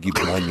happy to give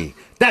money.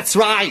 That's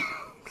right.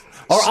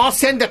 Or I'll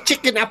send the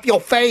chicken up your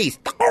face.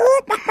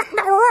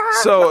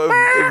 So,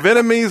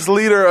 Vietnamese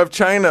leader of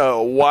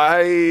China,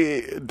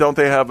 why don't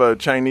they have a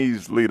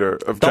Chinese leader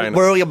of China? Don't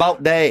worry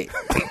about that.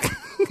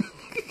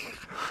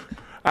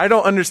 I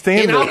don't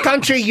understand In our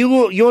country,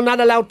 you're not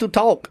allowed to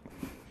talk.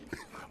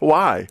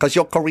 Why? Because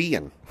you're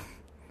Korean.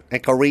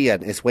 And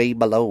Korean is way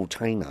below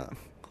China.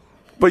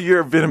 But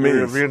you're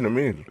Vietnamese. You're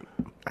Vietnamese.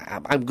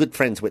 I'm good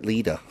friends with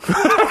Lida.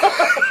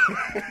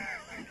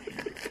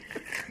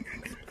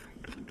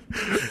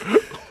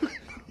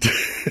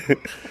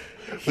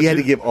 He had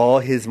to give all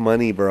his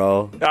money,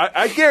 bro.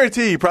 I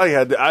guarantee he probably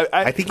had to.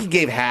 I think he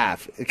gave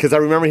half because I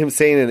remember him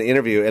saying in an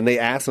interview, and they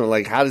asked him,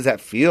 like, how does that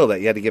feel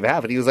that you had to give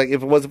half? And he was like,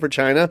 if it wasn't for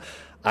China,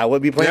 I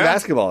would be playing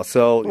basketball.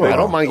 So I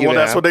don't mind giving half.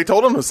 Well, that's what they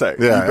told him to say.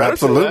 Yeah,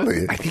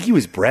 absolutely. I think he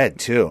was bred,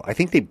 too. I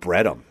think they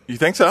bred him. You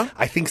think so?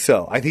 I think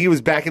so. I think it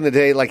was back in the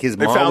day, like his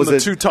mom found was the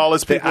two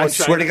tallest people I in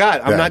swear to China.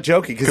 God, I'm not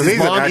joking, because his he's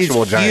mom an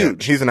actual is giant.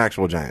 huge. He's an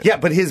actual giant. Yeah,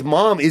 but his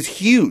mom is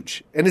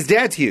huge, and his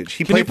dad's huge.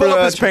 Can you pull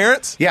up his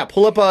parents? Yeah,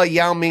 pull up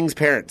Yao Ming's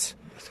parents.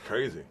 That's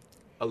crazy.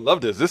 I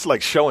love this. This is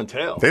like show and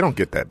tell. They don't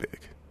get that big.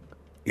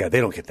 Yeah, they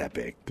don't get that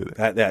big.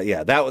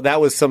 That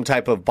was some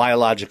type of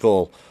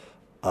biological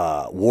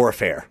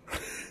warfare.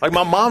 Like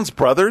my mom's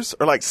brothers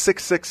are like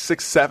 6'6",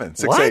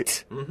 6'7", 6'8".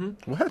 What?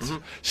 What? Mm-hmm.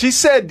 She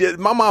said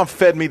my mom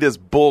fed me this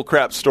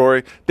bullcrap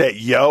story that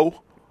yo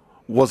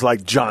was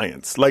like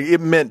giants. Like it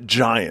meant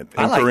giant in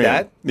I like Korean.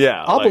 that.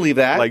 Yeah. I'll believe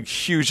that. Like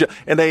huge.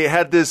 And they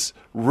had this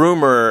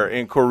rumor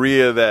in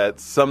Korea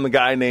that some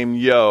guy named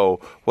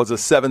Yo was a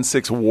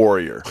 7'6"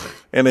 warrior.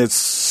 And his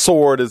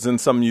sword is in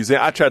some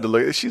museum. I tried to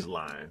look. She's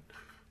lying.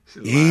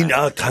 In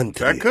our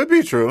country. That could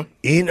be true.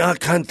 In our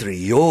country,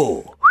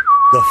 Yo,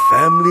 the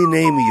family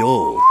name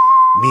Yo,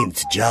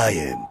 means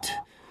giant.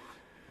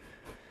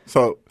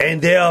 So,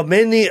 And there are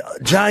many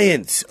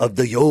giants of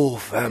the Yo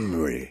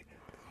family.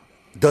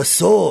 The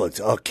swords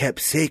are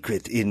kept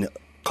sacred in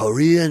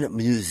Korean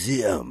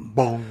museum.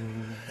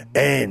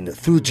 And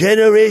through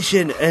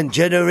generation and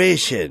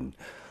generation,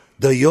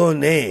 the Yo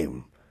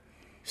name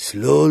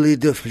slowly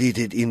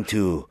deflated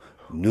into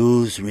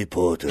news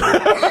reporter.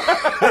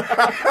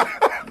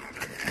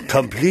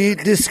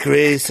 Complete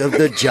disgrace of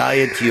the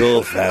giant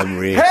Yo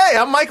family. Hey,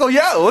 I'm Michael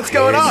Yo. What's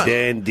going on? And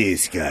then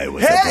this guy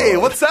was Hey,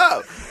 aboard. what's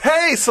up?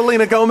 Hey,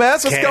 Selena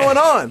Gomez. What's going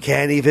on?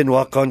 Can't even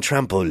walk on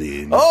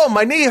trampoline. Oh,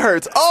 my knee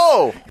hurts.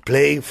 Oh,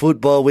 Playing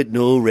football with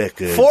no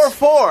records.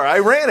 4-4. I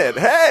ran it.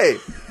 Hey.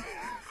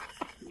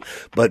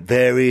 But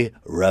very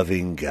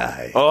loving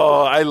guy.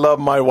 Oh, I love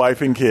my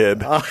wife and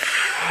kid.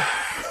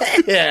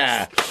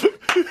 Yeah.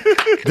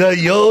 The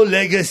Yo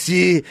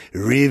legacy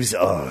lives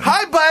on.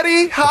 Hi,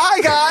 buddy.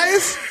 Hi,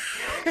 guys.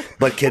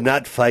 But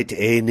cannot fight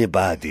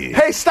anybody.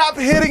 Hey, stop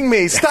hitting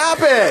me. Stop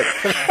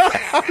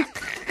it.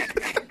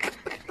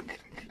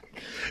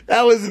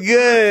 That was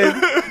good.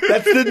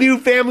 That's the new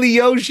Family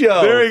Yo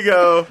show. There you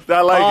go.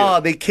 I like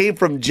it. They came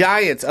from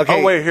giants.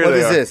 Okay. Oh, wait, here what they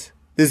is are. this?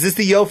 Is this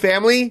the Yo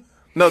family?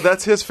 No,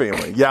 that's his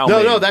family. Yao No,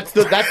 Ming. no, that's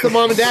the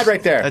mom and dad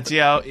right there. That's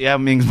Yao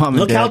Ming's mom and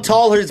Look dad. how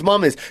tall his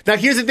mom is. Now,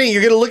 here's the thing.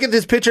 You're going to look at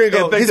this picture and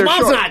go, think his they're mom's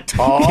short. not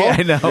tall. Yeah,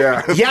 I know.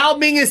 Yeah. Yao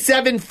Ming is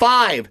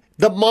 7'5".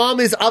 The mom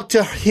is up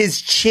to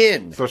his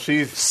chin. So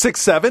she's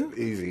 6'7"?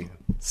 easy.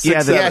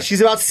 Yeah,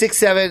 she's about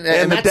 6'7",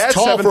 and the that's dad's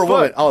tall 7 for a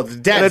woman. foot. Oh, the dad's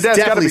And the dad's gotta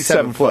definitely be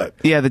 7 foot.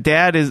 Yeah, the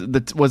dad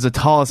was the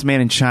tallest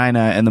man in China,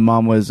 and the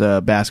mom was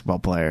a basketball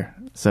player.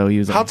 So he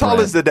was. How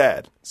tall is the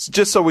dad?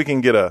 Just so we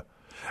can get a.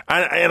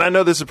 And I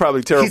know this is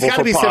probably terrible. He's got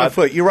to be 7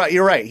 foot. You're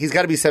right. He's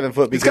got to be 7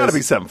 foot. He's got to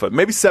be 7 foot.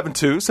 Maybe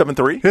 7'2",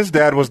 7'3". His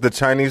dad was the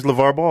Chinese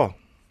LeVar Ball.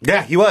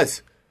 Yeah, he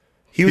was.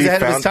 He was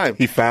ahead of his time.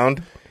 He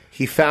found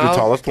the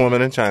tallest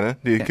woman in China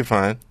that you could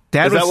find.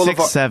 Dad Is that was what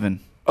 6'7".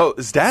 Oh,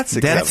 is dad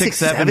 6'7"? Dad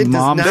 6'7" 6'7",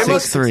 mom does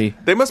not- 6'3".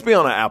 They must be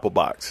on an Apple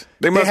box.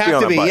 They They must be have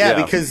on to a be, box.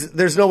 yeah, because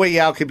there's no way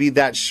Yao could be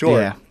that short.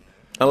 Yeah,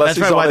 Unless that's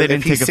he's probably why on they it-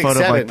 didn't If he's take a photo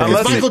 6'7". like that.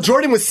 Unless Michael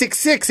Jordan was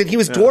 6'6", and he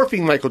was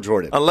dwarfing Michael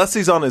Jordan. Unless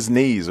he's on his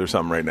knees or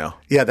something right now.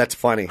 Yeah, that's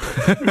funny.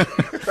 The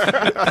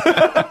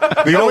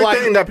only why-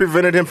 thing that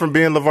prevented him from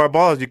being LeVar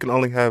Ball is you can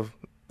only have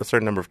a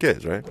certain number of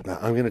kids, right?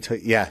 I'm going to tell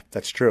you. Yeah,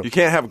 that's true. You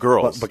can't have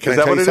girls. But can is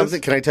I that tell what you it something?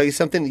 is? Can I tell you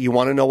something? You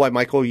want to know why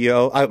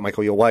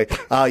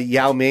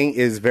Yao Ming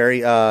is very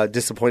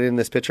disappointed in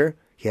this picture?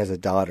 He has a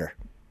daughter.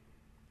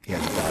 He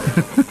has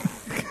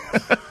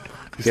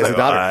a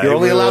daughter. You're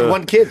only allowed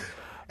one kid.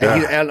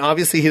 And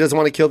obviously he doesn't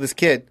want to kill this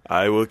kid.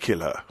 I will kill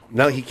her.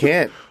 No, he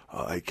can't.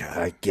 I can.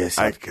 I guess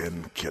I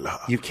can kill her.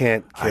 You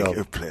can't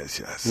kill. Please,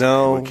 yes.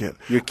 No, I will kill.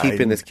 you're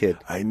keeping this kid.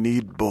 I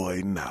need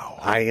boy now.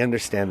 I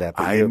understand that.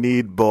 But I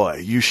need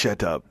boy. You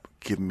shut up.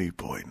 Give me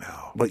boy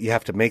now. But you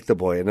have to make the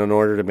boy. And in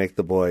order to make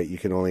the boy, you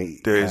can only...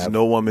 There is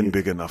no woman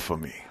big enough for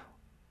me.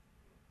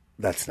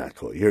 That's not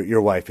cool.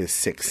 Your wife is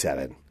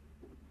 6'7".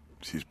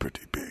 She's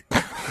pretty big.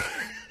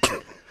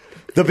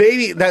 The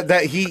baby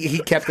that he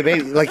kept the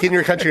baby. Like in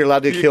your country, you're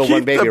allowed to kill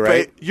one baby,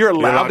 right? You're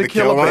allowed to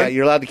kill Yeah, one?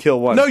 you're allowed to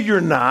kill one. No,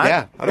 you're not.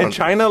 Yeah. In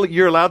China,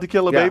 you're allowed to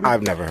kill a Yeah, baby?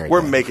 I've never heard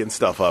We're that. making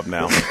stuff up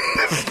now.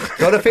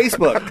 Go to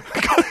Facebook.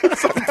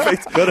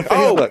 Go to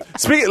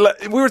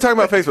Facebook. We were talking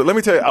about Facebook. Let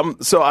me tell you.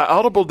 So I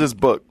audibled this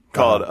book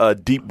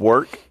called Deep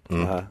Work.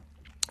 And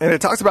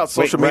it talks about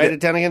social media. Write it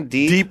down again.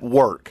 Deep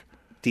Work.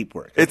 Deep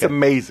work. It's Okay.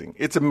 amazing.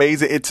 It's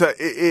amazing.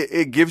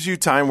 It gives you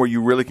time where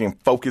you really can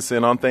focus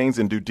in on things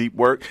and do deep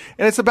work.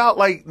 And it's about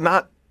like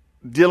not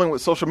dealing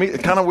with social media.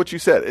 Kind of what you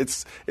said.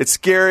 It's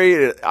scary.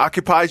 It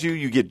occupies you.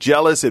 You get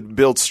jealous. It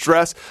builds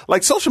stress.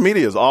 Like social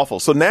media is awful.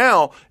 So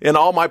now in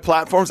all my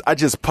platforms, I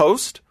just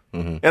post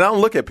and I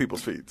don't look at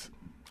people's feeds.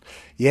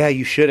 Yeah,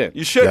 you shouldn't.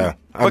 You shouldn't. Yeah,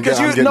 I'm Because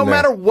getting no there.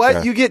 matter what,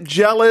 Yeah. you get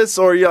jealous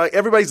or you're like,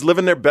 everybody's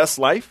living their best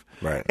life.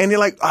 Right. And you're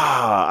like,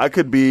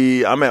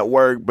 I'm at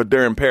work, but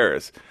they're in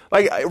Paris.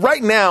 Like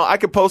right now, I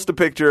could post a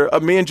picture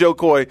of me and Joe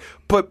Koy,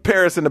 put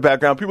Paris in the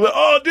background. People are like,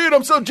 oh, dude,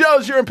 I'm so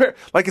jealous you're in Paris.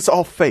 Like it's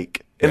all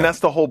fake. And that's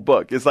the whole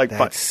book. It's like,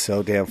 That's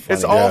so damn funny.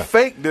 it's all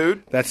fake,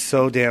 dude. That's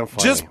so damn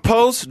funny. Just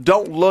post,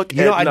 don't look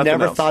You at know, I nothing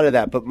never else. thought of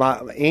that, but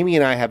Amy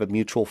and I have a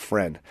mutual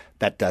friend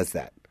that does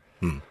that.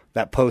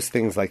 That posts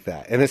things like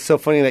that. And it's so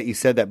funny that you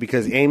said that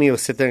because Amy will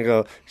sit there and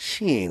go,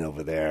 she ain't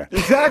over there.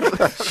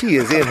 Exactly. She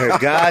is in her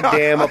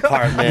goddamn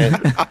apartment.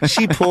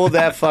 She pulled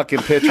that fucking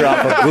picture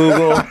off of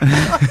Google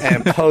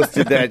and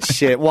posted that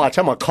shit. Watch,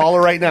 I'm going to call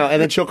her right now.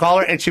 And then she'll call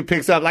her and she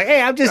picks up like,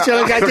 hey, I'm just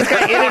chilling. I just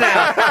got in and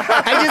out.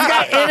 I just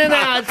got in and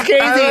out. It's crazy.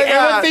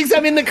 Everyone thinks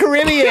I'm in the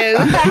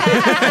Caribbean.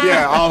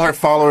 Yeah, all her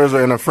followers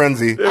are in a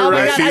frenzy. Oh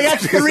my God, I got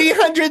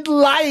 300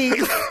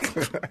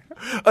 likes.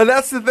 And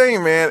that's the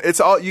thing, man. It's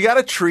all, you got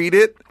to treat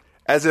it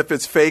as if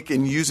it's fake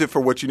and use it for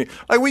what you need.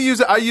 Like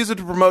I use it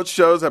to promote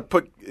shows. I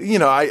put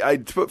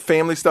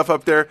family stuff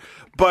up there,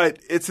 but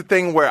it's a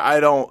thing where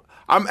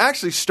I'm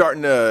actually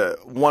starting to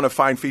want to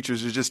find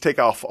features to just take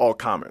off all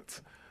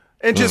comments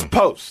and just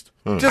post.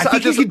 I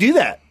think you can do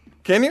that.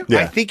 Can you? Yeah.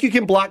 I think you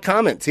can block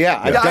comments. Yeah,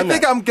 I've done I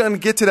think that. I'm going to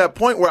get to that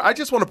point where I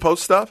just want to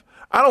post stuff.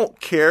 I don't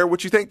care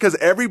what you think because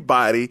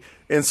everybody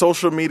in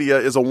social media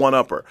is a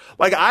one-upper.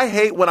 Like, I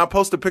hate when I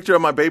post a picture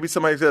of my baby,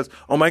 somebody says,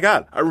 oh, my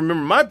God, I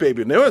remember my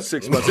baby, and it was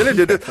 6 months, and it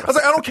did this. I was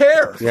like, I don't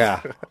care.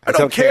 Yeah. I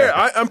don't care.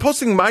 I'm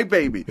posting my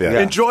baby. Yeah.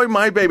 Enjoy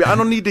my baby. I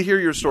don't need to hear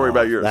your story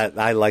about yours.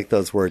 I like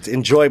those words.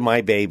 Enjoy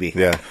my baby.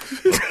 Yeah.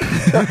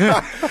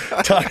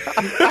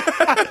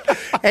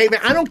 Hey,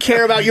 man, I don't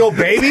care about your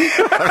baby.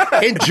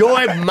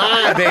 Enjoy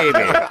my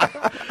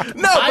baby.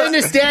 No, I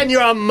understand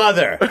you're a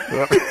mother,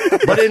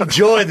 but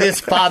enjoy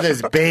this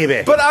father's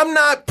baby. But I'm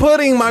not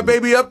putting my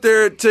baby up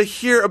there to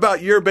hear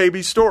about your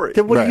baby's story.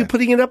 Then what are you Right.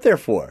 putting it up there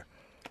for?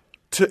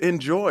 To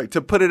enjoy,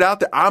 to put it out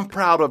there. I'm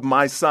proud of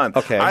my son.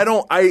 Okay. I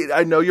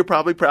know you're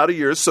probably proud of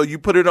yours, so you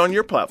put it on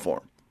your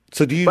platform.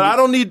 So do you? But I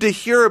don't need to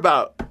hear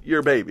about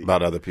your baby.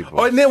 About other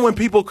people. Oh, and then when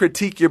people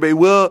critique your baby,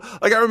 well,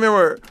 like I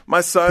remember my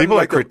son. People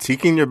like are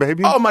critiquing your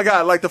baby? Oh my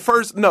God! Like the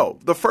first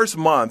month, he I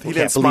didn't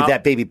can't smile. believe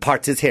that baby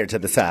parts his hair to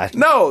the side.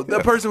 No,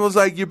 the person was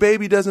like, "Your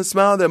baby doesn't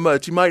smile that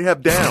much. You might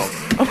have Down."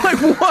 I'm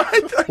like,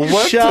 "What?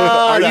 What? Shut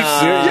Are you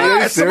up. serious? Are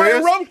Yeah, you somebody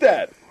serious? wrote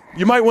that.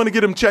 You might want to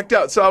get him checked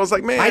out." So I was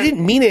like, "Man, I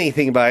didn't mean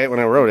anything by it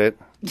when I wrote it.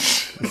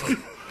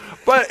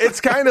 But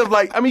it's kind of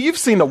like, I mean, you've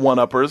seen the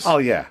one-uppers. Oh,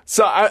 yeah.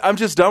 So I'm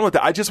just done with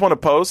that. I just want to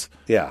post.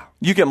 Yeah.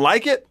 You can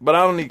like it, but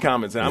I don't need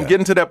comments. And I'm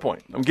getting to that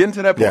point.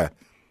 Yeah.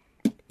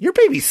 Your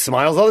baby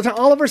smiles all the time.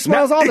 Oliver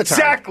smiles all the time.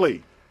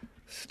 Exactly.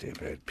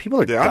 Stupid.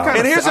 People are Yeah, dumb.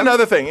 And here's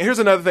another thing. Here's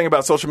another thing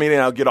about social media,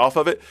 and I'll get off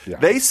of it. Yeah.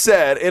 They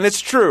said, and it's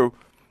true,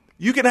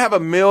 you can have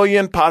 1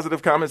 million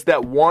positive comments.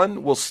 That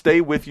one will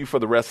stay with you for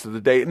the rest of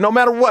the day, no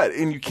matter what,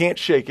 and you can't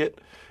shake it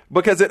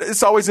because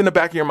it's always in the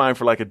back of your mind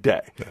for like a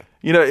day. Yeah.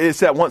 You know,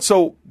 it's that one.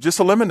 So just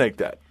eliminate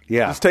that.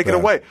 Yeah. Just take it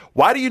away.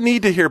 Why do you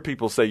need to hear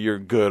people say you're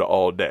good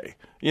all day?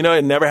 You know,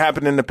 it never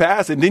happened in the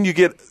past, and then you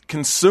get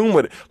consumed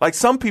with it. Like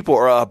some people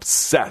are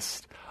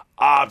obsessed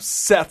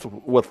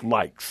with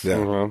likes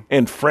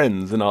and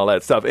friends and all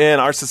that stuff.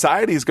 And our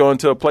society is going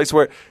to a place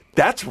where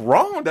that's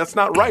wrong. That's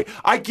not right.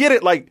 I get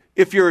it. Like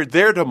if you're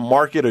there to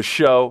market a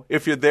show,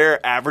 if you're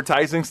there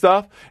advertising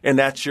stuff and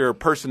that's your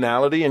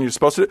personality and you're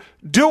supposed to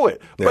do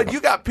it. Yeah. But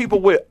you got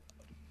people with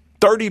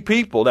 30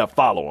 people that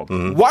follow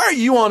them. Why are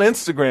you on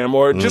Instagram?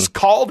 Or just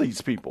call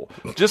these people.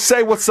 Just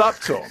say what's up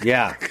to them.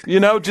 Yeah.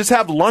 You know, just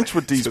have lunch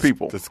with these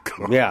people.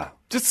 Yeah.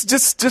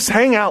 Just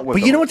hang out with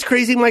them. But you know what's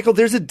crazy, Michael?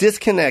 There's a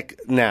disconnect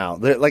now.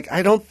 Like,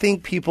 I don't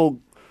think people...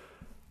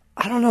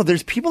 I don't know.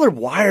 People are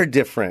wired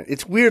different.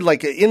 It's weird.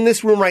 Like, in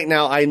this room right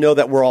now, I know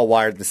that we're all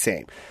wired the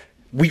same.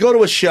 We go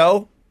to a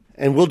show,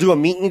 and we'll do a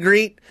meet and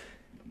greet.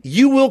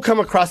 You will come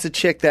across a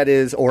chick that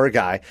is, or a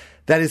guy,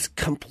 that is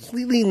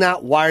completely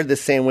not wired the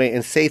same way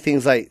and say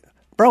things like,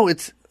 bro,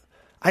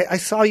 I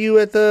saw you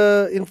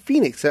in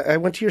Phoenix. I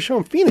went to your show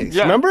in Phoenix.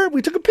 Yeah. Remember?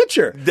 We took a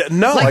picture.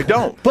 No, I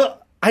don't.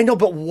 But I know,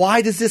 but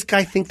why does this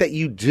guy think that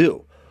you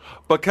do?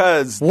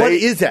 Because what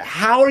is that?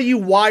 How are you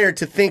wired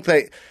to think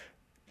like...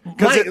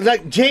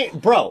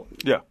 bro.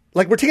 Yeah.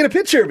 Like, we're taking a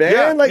picture, man.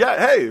 Yeah. Like,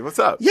 Hey, what's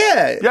up?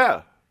 Yeah.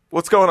 Yeah.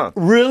 What's going on?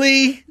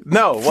 Really?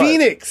 No. What?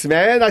 Phoenix,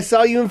 man. I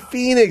saw you in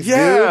Phoenix, dude.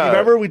 Yeah.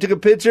 Remember? We took a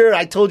picture.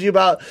 I told you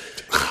about...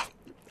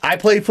 I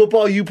played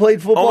football. You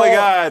played football. Oh, my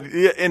God.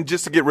 Yeah, and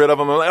just to get rid of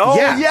them, I'm like, oh,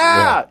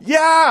 yeah.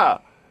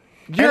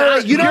 You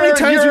know how many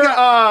times we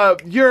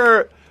got...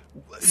 You're...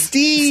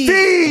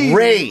 Steve.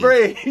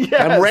 Ray. Yes.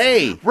 I'm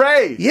Ray.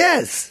 Ray.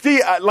 Yes.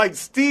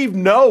 Steve,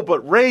 no,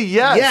 but Ray,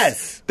 yes.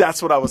 Yes.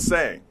 That's what I was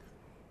saying.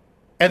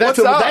 And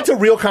that's a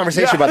real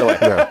conversation, by the way.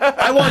 Yeah.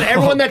 I want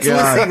everyone that's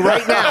listening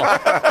right now.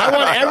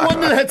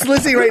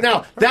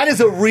 That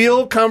is a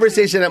real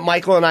conversation that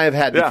Michael and I have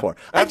had before.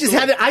 I just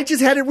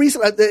had it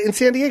recently in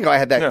San Diego. I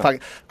had that. Yeah.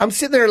 I'm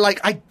sitting there like,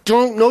 I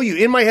don't know you.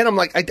 In my head, I'm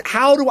like,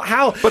 how do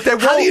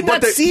you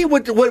not see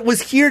what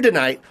was here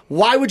tonight?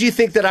 Why would you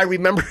think that I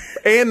remember?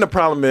 And the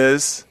problem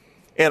is,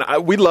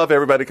 we love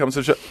everybody that comes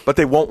to the show, but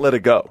they won't let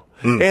it go.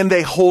 And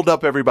they hold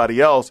up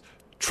everybody else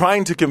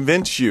trying to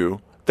convince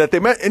you that they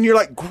met, and you're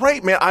like,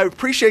 great, man, I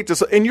appreciate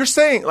this. And you're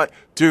saying, like,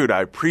 dude,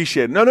 I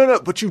appreciate it. No,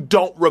 but you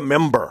don't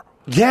remember.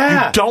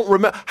 Yeah. You don't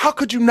remember. How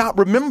could you not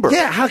remember?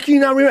 Yeah, how can you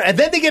not remember? And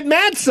then they get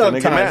mad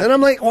sometimes. And I'm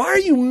like, why are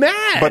you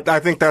mad? But I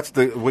think that's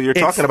what you're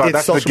talking about.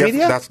 That's social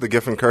media? That's the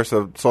gift and curse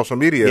of social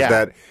media, is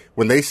that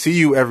when they see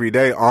you every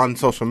day on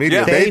social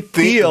media, they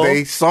think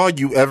they saw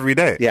you every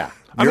day. Yeah.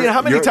 I mean,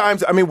 how many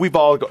times? I mean, we've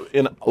all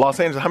in Los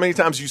Angeles. How many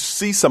times you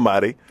see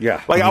somebody?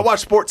 Yeah. Like I watch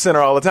Sports Center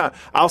all the time.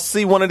 I'll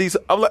see one of these.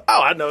 I'm like, oh,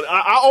 I know.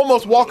 I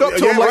almost walk up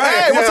to him like,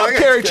 hey, what's up,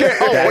 Carrie Chan?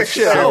 Oh,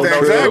 shit. I don't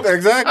know you.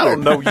 Exactly. I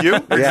don't know you.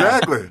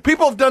 Exactly.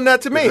 People have done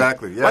that to me.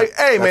 Exactly. Yeah. Like,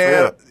 hey,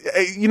 man,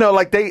 you know,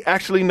 like they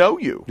actually know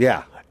you.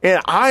 Yeah.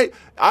 And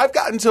I've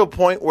gotten to a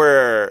point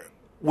where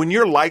when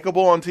you're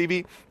likable on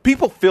TV,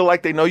 people feel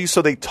like they know you,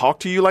 so they talk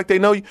to you like they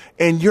know you,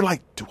 and you're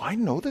like, "Do I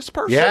know this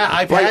person?" Yeah,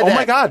 I've had that. Oh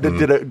my God,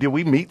 did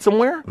we meet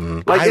somewhere?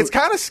 Like it's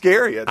kind of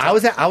scary. I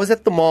was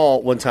at the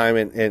mall one time,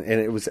 and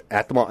it was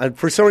at the mall. And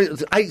for some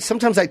reason,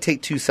 sometimes I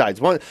take two sides.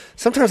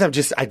 Sometimes I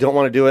don't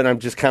want to do it. And I'm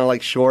just kind of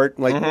like short,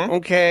 like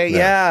okay,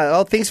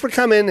 oh, thanks for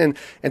coming, and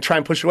try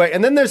and push away.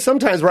 And then there's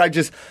sometimes where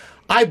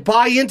I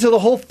buy into the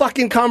whole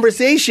fucking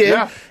conversation,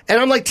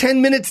 and I'm like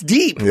 10 minutes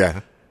deep.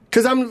 Yeah.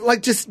 Because I'm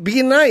like just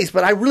being nice,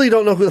 but I really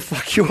don't know who the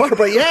fuck you are.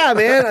 But yeah,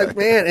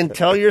 man, and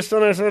tell your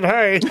son I said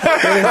hi. I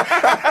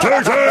have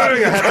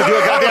to do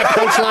a goddamn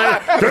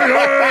punchline.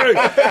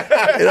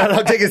 And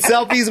I'm taking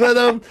selfies with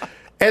them.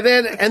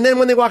 And then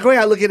when they walk away,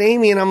 I look at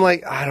Amy and I'm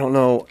like, I don't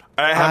know.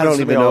 I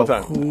don't even know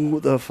who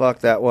the fuck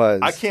that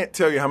was. I can't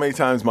tell you how many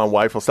times my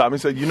wife will stop me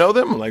and say, "You know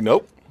them?" I'm like,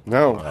 "Nope."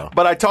 No.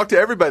 But I talk to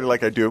everybody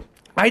like I do.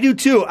 I do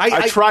too.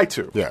 I try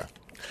to. Yeah.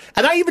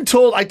 And I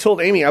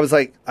told Amy, I was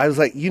like,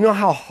 you know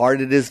how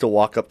hard it is to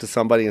walk up to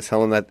somebody and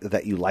tell them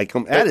that you like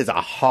them? That is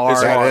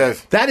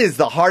that is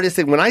the hardest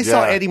thing. When I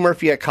saw Eddie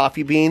Murphy at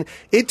Coffee Bean,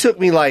 it took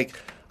me like,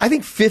 I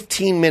think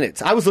 15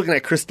 minutes. I was looking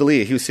at Chris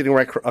D'Elia. He was sitting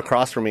right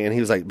across from me, and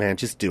he was like, man,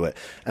 just do it.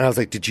 And I was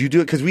like, did you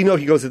do it? Because we know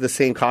he goes to the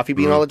same Coffee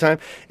Bean all the time.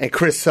 And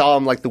Chris saw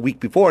him like the week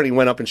before, and he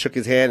went up and shook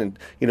his hand and,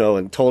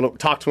 and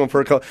talked to him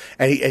for a couple.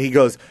 And he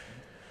goes,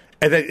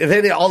 And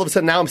then all of a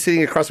sudden, now I'm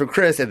sitting across from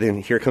Chris, and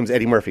then here comes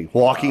Eddie Murphy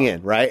walking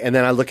in, right? And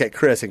then I look at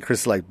Chris, and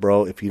Chris is like,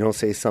 "Bro, if you don't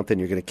say something,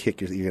 you're gonna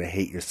you're gonna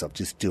hate yourself.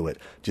 Just do it.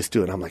 Just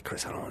do it." And I'm like,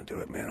 "Chris, I don't want to do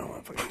it, man. I don't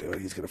want to fucking do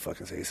it. He's gonna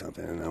fucking say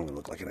something, and I'm gonna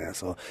look like an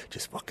asshole.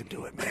 Just fucking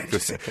do it, man.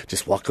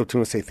 Just walk up to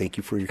him and say thank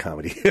you for your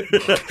comedy.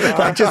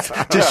 Like just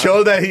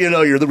show that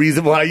you're the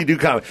reason why you do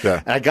comedy."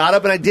 Yeah. And I got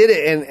up and I did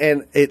it,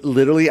 and it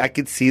literally, I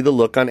could see the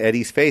look on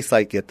Eddie's face,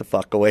 like, get the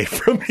fuck away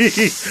from me.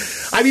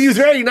 I mean, he was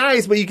very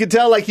nice, but you could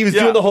tell like he was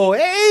doing the whole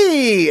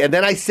hey, and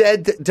then I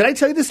said, did I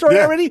tell you the story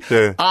already?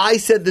 Yeah. I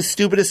said the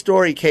stupidest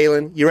story,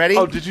 Kaylin. You ready?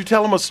 Oh, did you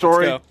tell him a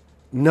story?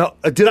 No.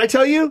 Did I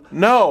tell you?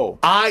 No.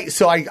 I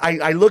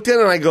looked at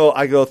it and I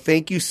go,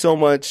 thank you so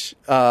much.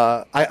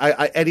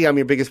 Eddie, I'm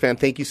your biggest fan.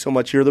 Thank you so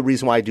much. You're the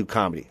reason why I do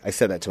comedy. I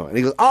said that to him. And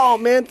he goes, oh,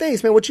 man,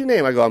 thanks, man. What's your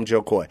name? I go, I'm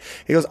Joe Koy.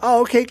 He goes,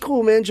 oh, okay,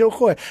 cool, man, Joe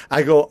Koy.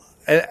 I go,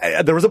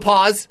 there was a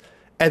pause.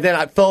 And then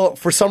I felt,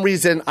 for some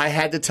reason, I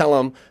had to tell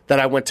him that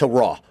I went to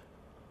Raw.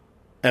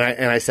 And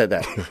I said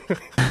that.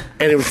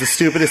 And it was the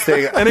stupidest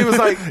thing. And he was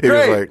like,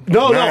 great.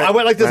 No, I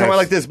went like this. Nice. I went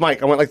like this,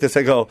 Mike. I went like this.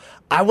 I go,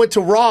 I went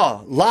to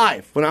Raw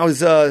live when I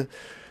was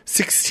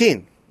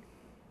 16.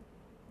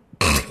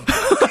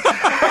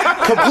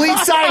 Complete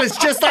silence,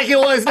 just like it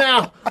was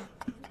now.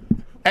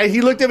 And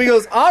he looked at me and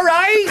goes, all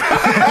right.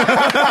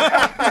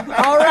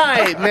 All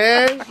right,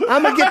 man.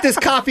 I'm going to get this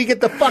coffee,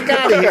 get the fuck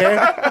out of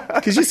here.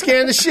 Because you're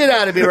scaring the shit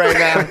out of me right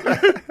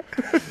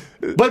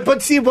now. But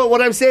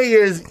what I'm saying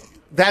is,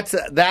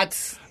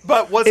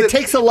 it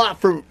takes a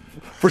lot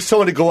for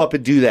someone to go up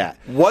and do that.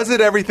 Was it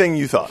everything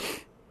you thought?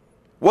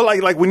 Well,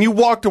 like when you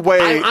walked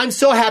away, I'm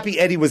so happy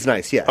Eddie was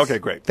nice. Yes. Okay,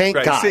 great. Thank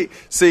God.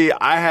 See,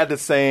 I had the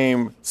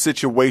same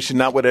situation,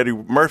 not with Eddie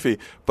Murphy,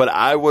 but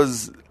I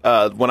was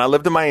when I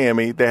lived in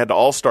Miami. They had the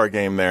All-Star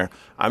game there.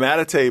 I'm at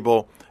a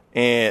table,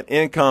 and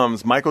in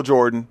comes Michael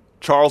Jordan,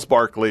 Charles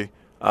Barkley,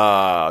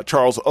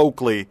 Charles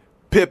Oakley,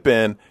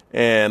 Pippen,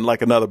 and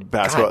like another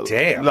basketball. God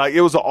damn. Like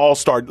it was an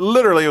all-star.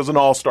 Literally, it was an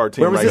all-star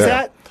team. Where was this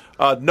at?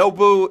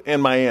 Nobu in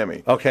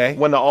Miami. Okay.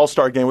 When the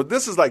all-star game was,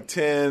 this is like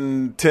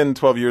 10,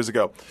 12 years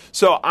ago.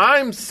 So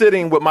I'm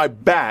sitting with my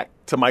back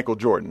to Michael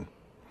Jordan.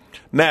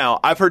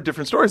 Now, I've heard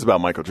different stories about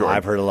Michael Jordan.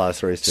 I've heard a lot of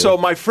stories too. So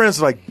my friends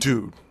are like,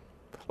 dude.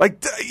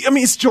 Like, I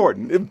mean, it's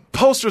Jordan.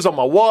 Posters on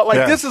my wall.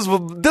 Like, this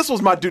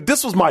was my dude.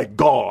 This was my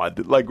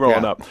God, like,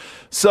 growing up.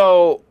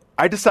 So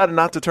I decided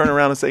not to turn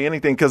around and say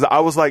anything because I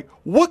was like,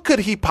 what could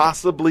he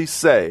possibly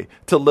say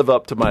to live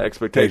up to my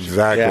expectations?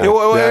 Exactly.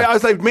 Yeah. I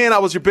was like, man, I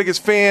was your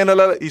biggest fan.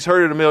 He's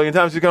heard it a million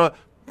times. He's going,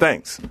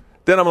 thanks.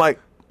 Then I'm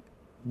like,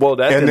 well,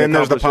 that and then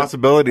there's the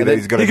possibility that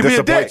he's going to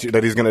disappoint you.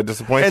 That he's going to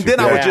disappoint and you. then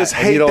I would just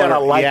hate that I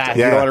liked it.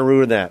 You don't want to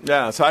ruin that.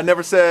 Yeah, so I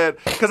never said,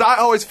 because I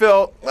always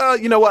felt, well,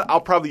 you know what,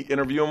 I'll probably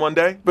interview him one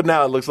day, but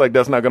now it looks like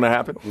that's not going to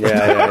happen.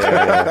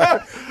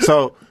 Yeah.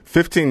 So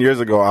 15 years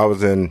ago, I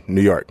was in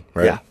New York,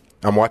 right? Yeah.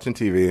 I'm watching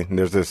TV, and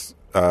there's this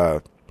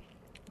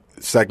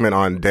segment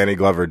on Danny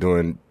Glover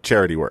doing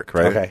charity work,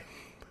 right? Okay.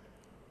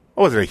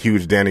 I wasn't a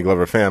huge Danny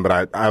Glover fan,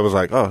 but I was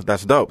like, oh,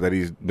 that's dope that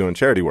he's doing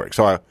charity work.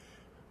 So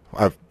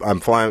I'm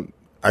flying.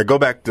 I go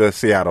back to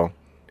Seattle,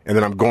 and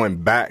then I'm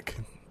going back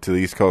to the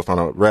East Coast on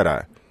a red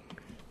eye.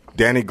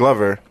 Danny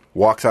Glover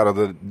walks out of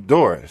the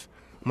doors.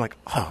 I'm like,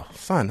 oh,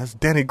 son, that's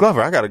Danny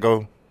Glover. I got to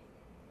go.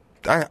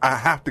 I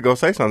have to go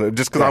say something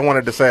just because I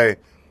wanted to say,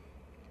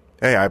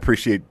 hey, I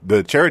appreciate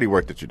the charity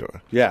work that you're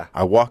doing. Yeah.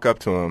 I walk up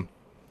to him,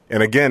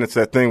 and again, it's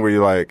that thing where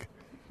you're like,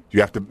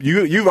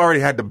 you've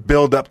already had to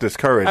build up this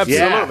courage.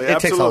 Absolutely. It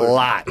takes a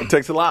lot. It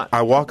takes a lot.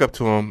 I walk up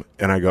to him,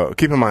 and I go,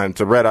 keep in mind,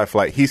 it's a red-eye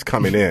flight. He's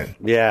coming in.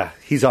 Yeah,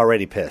 he's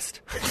already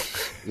pissed.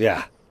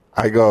 Yeah.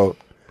 I go,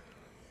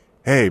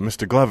 hey,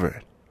 Mr.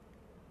 Glover.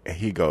 And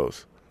he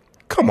goes,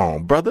 come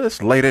on, brother,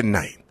 it's late at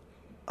night.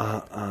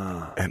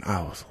 And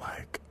I was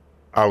like,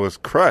 I was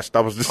crushed.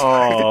 I was just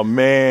oh,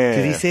 man.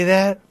 Did he say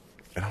that?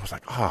 And I was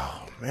like,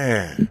 oh,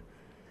 man.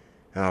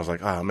 And I was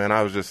like, oh, man,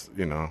 I was just,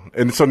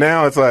 And so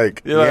now it's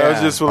like, I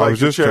was just trying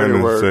to say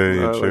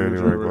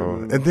charity work.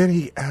 Bro. And then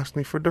he asked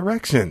me for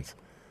directions.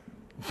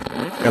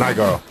 And I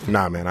go,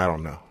 nah, man, I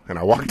don't know. And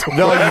I walked away.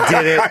 No, you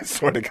didn't. I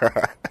swear to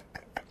God.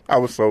 I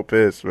was so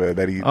pissed, man,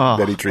 that he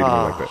treated me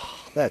like that.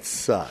 That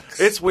sucks.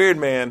 It's weird,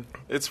 man.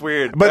 It's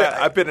weird. But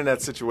I've been in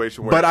that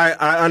situation where. But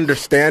I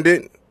understand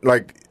it.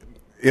 Like,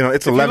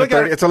 it's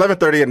 11:30. It's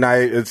 11:30 at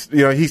night. It's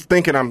he's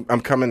thinking I'm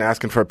coming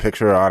asking for a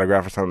picture or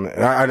autograph or something,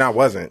 and I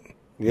wasn't.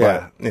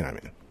 Yeah, but, you know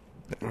what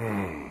I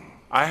mean.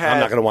 I'm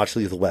not going to watch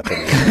Lethal Weapon.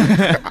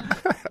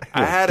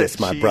 I had this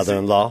my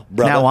brother-in-law.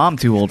 Now I'm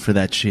too old for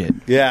that shit.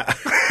 Yeah,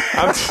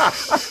 I'm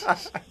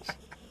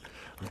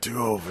too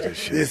old for this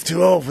shit. It's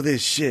too old for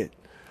this shit.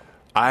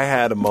 I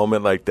had a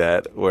moment like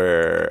that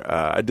where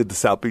I did the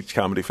South Beach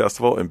Comedy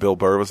Festival, and Bill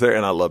Burr was there,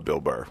 and I love Bill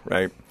Burr,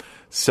 right?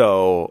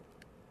 So,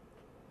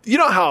 you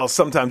know how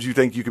sometimes you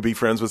think you could be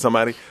friends with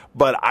somebody,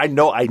 but I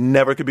know I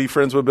never could be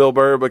friends with Bill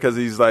Burr because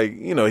he's like,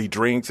 he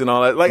drinks and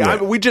all that.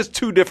 Like, we just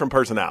two different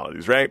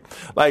personalities, right?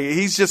 Like,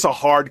 he's just a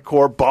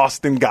hardcore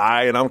Boston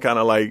guy, and I'm kind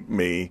of like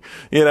me,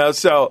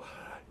 So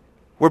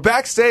we're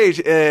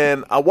backstage,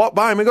 and I walk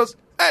by him and he goes,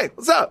 hey,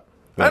 what's up?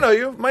 I know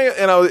you.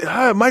 And I was,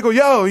 hi, Michael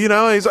Yo, you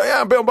know. He's like,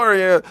 yeah, Bill Burr,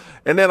 yeah.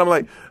 And then I'm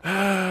like,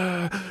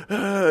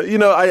 you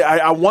know,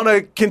 I want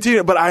to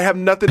continue, but I have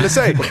nothing to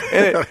say.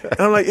 And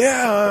I'm like,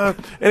 yeah.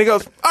 And he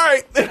goes, all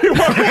right.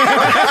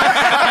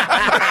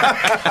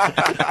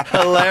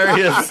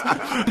 Hilarious. All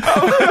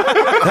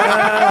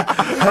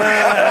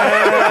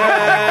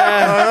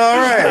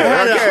right.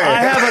 Okay. I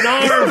have an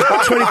arm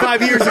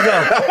 25 years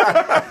ago.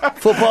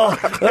 Football.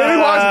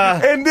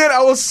 And then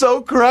I was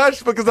so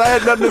crushed because I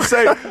had nothing to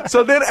say.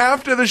 So then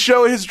after the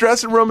show, his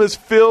dressing room is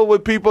filled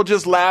with people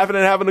just laughing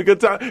and having a good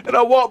time. And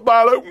I walked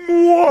by like,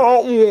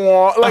 wah,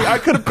 wah. Like I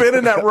could have been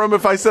in that room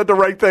if I said the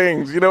right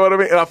things. You know what I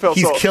mean? And I felt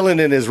He's killing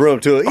in his room,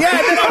 too. Yeah, and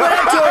then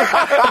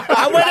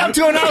I went up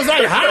to him and I was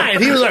like, hi.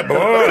 And he was like,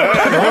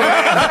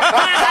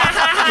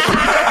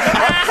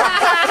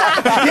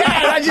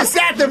 yeah, and I just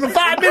sat there for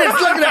 5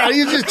 minutes looking at him.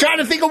 He was just trying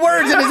to think of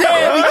words in his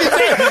head. He just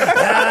said,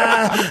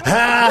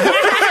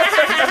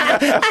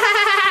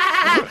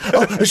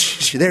 oh,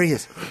 shh, there he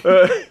is.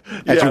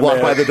 As you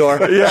walk by the door.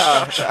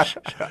 Yeah.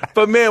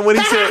 But man, when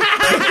he said,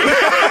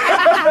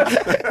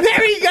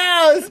 there he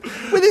goes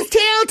with his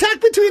tail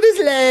tucked between his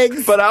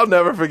legs. But I'll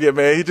never forget,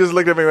 man. He just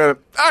looked at me and went,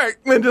 all right,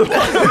 and just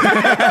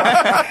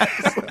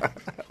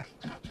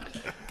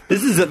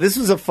This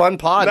was a fun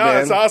pod, man.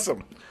 No, it's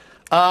awesome.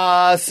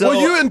 So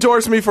you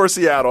endorse me for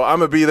Seattle. I'm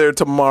gonna be there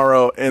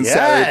tomorrow and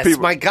Saturday. Yes,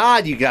 my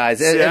God, you guys!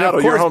 Seattle, and of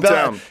course, your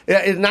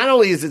hometown. Not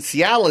only is it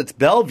Seattle, it's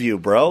Bellevue,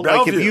 bro.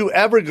 Like if you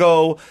ever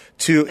go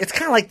to, it's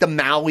kind of like the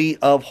Maui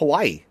of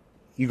Hawaii.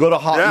 You go to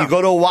you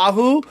go to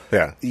Oahu.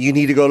 Yeah. You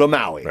need to go to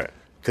Maui, right?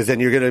 Because then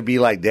you're gonna be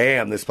like,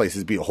 damn, this place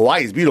is beautiful.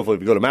 Hawaii is beautiful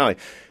if you go to Maui.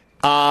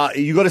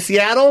 You go to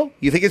Seattle,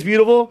 you think it's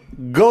beautiful?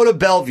 Go to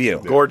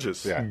Bellevue.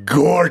 Gorgeous. Yeah.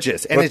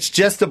 Gorgeous. And it's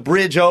just a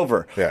bridge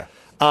over. Yeah.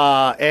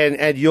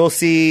 And you'll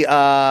see,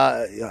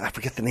 I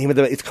forget the name of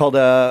it's called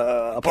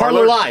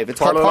Parlor Live. It's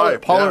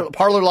called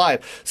Parlor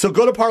Live. So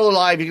go to Parlor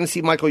Live. You're going to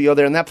see Michael Yo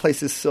there, and that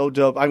place is so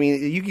dope. I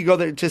mean, you could go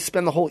there, just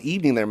spend the whole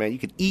evening there, man. You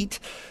could eat.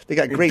 They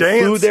got great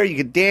food there. You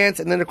could dance.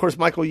 And then, of course,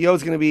 Michael Yo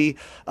is going to be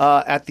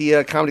at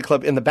the comedy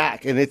club in the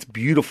back, and it's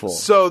beautiful.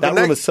 So that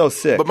room is so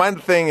sick. But my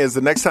thing is,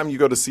 the next time you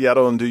go to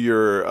Seattle and do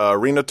your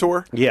arena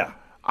tour, yeah.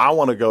 I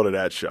want to go to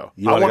that show.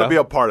 I want to be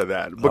a part of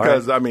that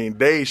because I mean,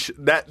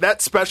 that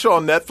special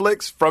on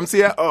Netflix from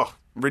Seattle. Oh,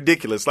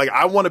 ridiculous! Like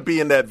I want to be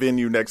in that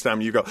venue next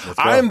time you go.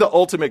 I am the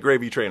ultimate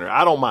gravy trainer.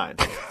 I don't mind.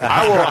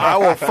 I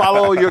will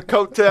follow your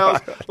coattails.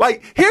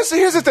 Like here's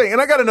the thing, and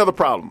I got another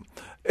problem.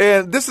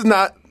 And this is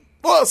not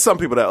some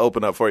people that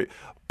open up for you,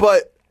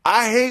 but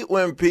I hate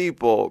when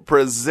people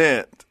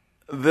present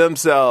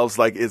themselves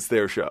like it's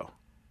their show.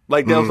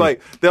 Like they're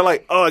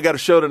like, oh, I got a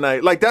show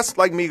tonight. Like that's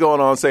like me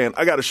going on saying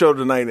I got a show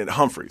tonight at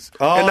Humphreys,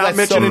 and not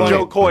mentioning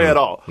Joe Coy at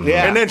all,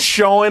 and then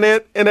showing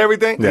it and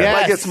everything,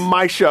 like it's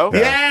my show.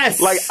 Yes,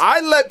 like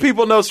I let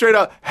people know straight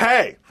up,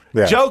 hey.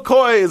 Yeah. Joe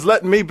Coy is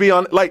letting me be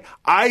on. Like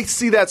I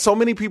see that so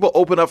many people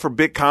open up for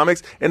big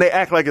comics and they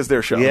act like it's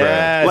their show.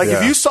 Yes. Like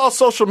if you saw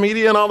social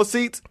media and all the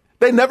seats.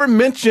 They never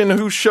mention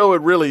whose show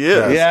it really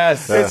is.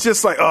 Yes. It's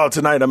just like, oh,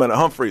 tonight I'm at a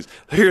Humphreys.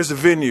 Here's the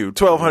venue,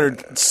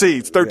 1,200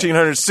 seats,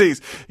 1,300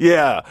 seats.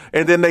 Yeah.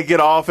 And then they get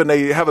off and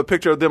they have a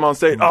picture of them on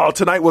stage. Oh,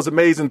 tonight was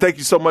amazing. Thank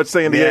you so much,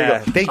 San Diego. Yeah.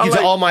 Thank you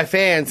to all my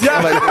fans.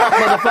 Yeah. Like,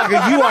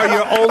 motherfucker, you are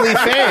your only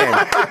fan.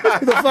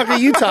 What the fuck are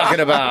you talking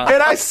about?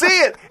 And I see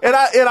it. And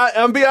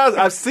I'm be honest,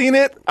 I've seen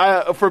it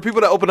for people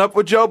that open up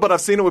with Joe, but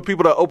I've seen it with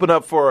people that open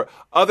up for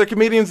other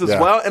comedians as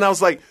well. And I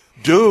was like,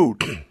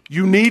 dude,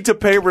 you need to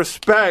pay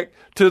respect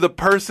to the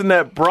person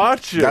that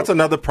brought you. That's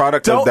another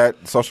product of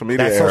that social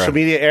media era. Social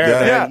media era,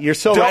 man. Yeah. You're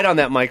so right on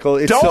that, Michael.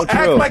 It's so true. Don't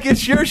act like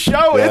it's your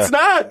show. Yeah. It's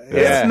not.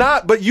 Yeah. It's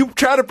not. But you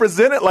try to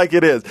present it like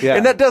it is. Yeah.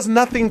 And that does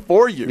nothing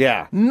for you.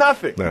 Yeah.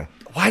 Nothing. Yeah.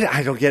 Why?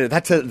 I don't get it.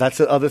 That's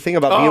the other thing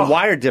about being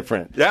wired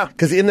different. Yeah.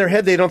 Because in their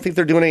head, they don't think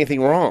they're doing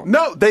anything wrong.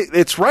 No,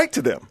 it's right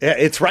to them. Yeah,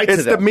 it's right to them.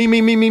 It's the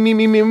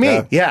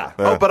me. Yeah.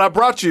 Oh, but I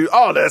brought you.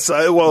 Oh, that's,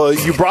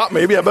 you brought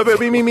me. Me.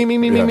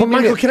 But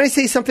Michael, can I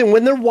say something?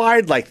 When they're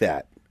wired like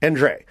that,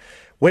 Andre,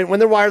 when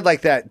they're wired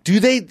like that, do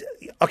they,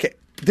 okay,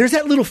 there's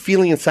that little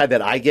feeling inside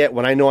that I get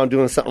when I know I'm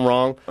doing something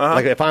wrong.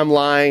 Like if I'm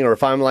lying or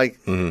if I'm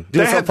like doing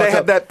something they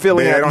have that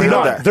feeling. They don't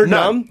have that. They're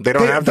numb. They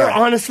don't have that. They're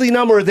honestly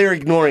numb or they're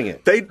ignoring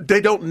it.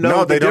 They don't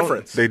know the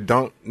difference. They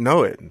don't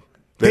know it.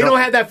 They don't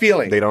have that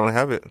feeling. They don't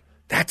have it.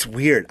 That's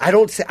weird. I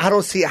don't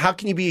see. How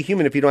can you be a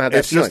human if you don't have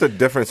that feeling? It's just a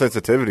different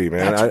sensitivity,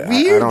 man. That's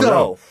weird,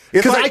 though.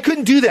 Because I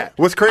couldn't do that.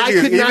 What's crazy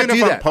is even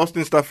if I'm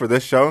posting stuff for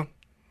this show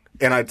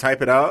and I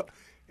type it out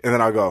and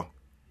then I'll go,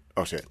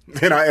 oh shit,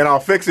 and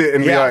I'll fix it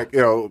and be like,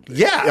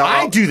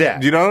 I do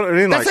that. You know what I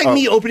mean? That's like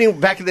me opening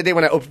back in the day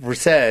when I opened for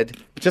Said,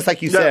 just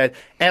like you said,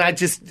 and I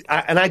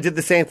did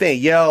the same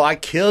thing. Yo, I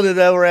killed it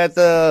over at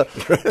the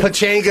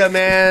Pachanga,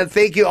 man.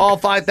 Thank you, all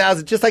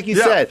 5,000, just like you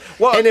said.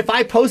 Well, and if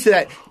I posted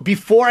that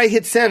before I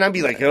hit send, I'd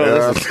be like,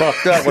 this is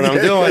fucked up what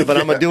I'm doing, but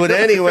I'm gonna do it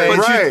anyway.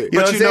 But you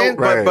know what I'm saying?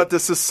 But the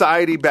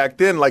society back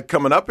then, like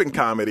coming up in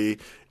comedy,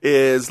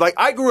 is like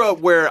I grew up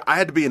where I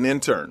had to be an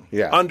intern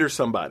under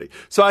somebody.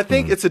 So I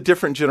think it's a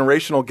different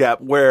generational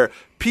gap where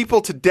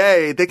people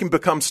today, they can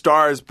become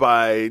stars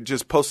by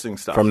just posting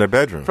stuff. From their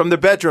bedroom. From their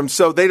bedroom.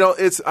 So they don't,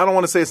 I don't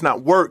want to say it's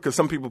not work because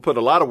some people put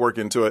a lot of work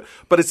into it,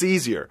 but it's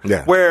easier.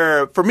 Yeah.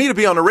 Where for me to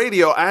be on the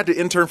radio, I had to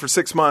intern for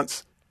 6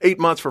 months. 8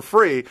 months for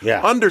free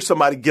under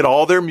somebody, get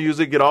all their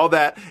music, get all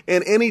that.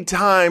 And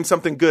anytime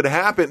something good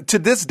happened, to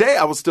this day,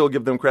 I will still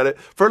give them credit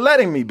for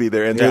letting me be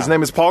there. And his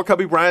name is Paul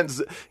Cubby Bryant.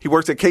 He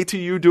works at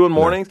KTU doing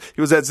mornings. He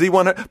was at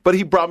Z100, but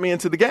he brought me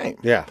into the game.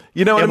 Yeah.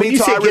 You know what I mean? When you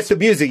say get the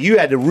music, you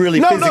had to really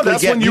physically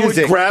that's get when you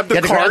music. would grab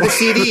the cards.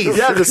 The CDs.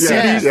 Yeah, the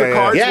CDs, the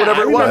cards,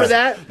 whatever it was. I remember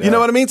that. You know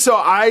what I mean? So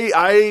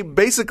I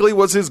basically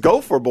was his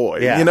gopher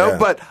boy, you know?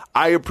 But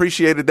I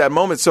appreciated that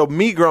moment. So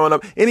me growing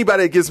up,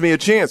 anybody that gives me a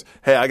chance,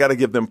 hey, I got to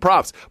give them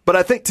props. But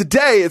I think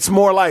today it's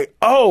more like,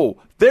 oh,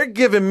 they're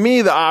giving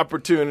me the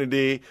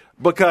opportunity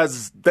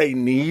because they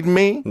need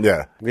me.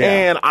 Yeah.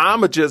 And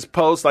I'ma just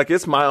post like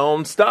it's my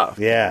own stuff.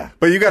 Yeah.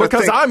 But you got to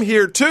because I'm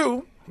here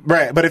too.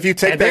 Right, but if you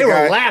take and that they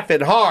guy, were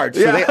laughing hard,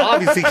 so they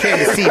obviously came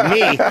to see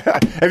me.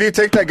 If you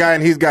take that guy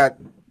and he's got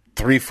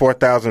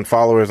 3,000-4,000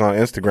 followers on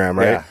Instagram,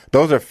 right? Yeah.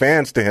 Those are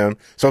fans to him.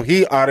 So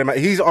he's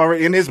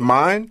already in his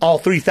mind. All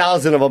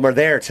 3,000 of them are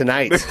there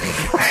tonight.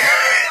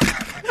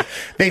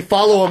 They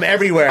follow him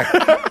everywhere.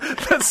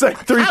 That's like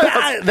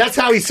 3,000. That's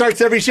how he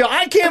starts every show.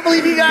 I can't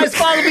believe you guys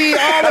follow me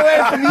all the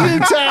way from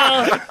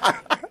Utah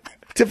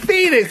to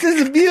Phoenix. This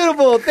is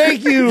beautiful.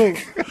 Thank you,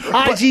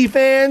 IG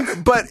fans.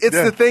 But it's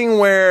the thing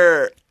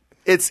where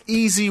it's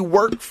easy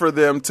work for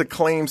them to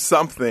claim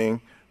something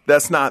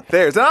that's not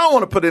theirs. And I don't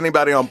want to put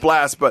anybody on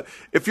blast, but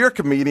if you're a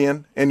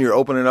comedian and you're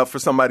opening up for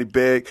somebody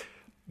big,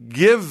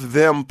 give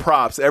them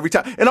props every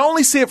time. And I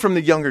only see it from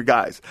the younger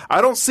guys.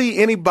 I don't see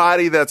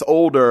anybody that's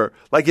older.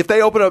 Like, if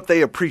they open up,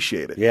 they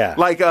appreciate it. Yeah.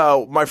 Like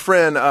my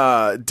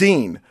friend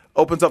Dean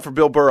opens up for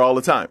Bill Burr all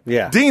the time.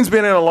 Yeah. Dean's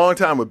been in a long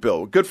time with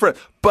Bill. Good friend.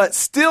 But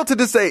still to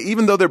this day,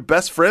 even though they're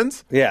best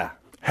friends,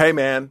 hey,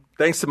 man,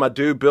 thanks to my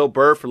dude Bill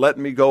Burr for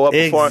letting me go up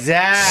before.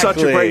 Exactly.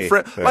 Such a great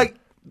friend. Yeah. Like,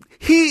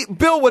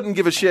 Bill wouldn't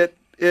give a shit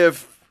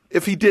if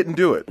he didn't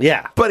do it.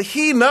 Yeah. But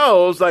he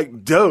knows,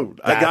 like,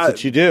 dude, I got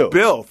what you do.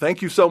 Bill,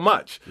 thank you so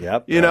much.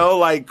 Yep. You know,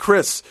 like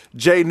Chris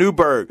J.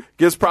 Newberg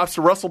gives props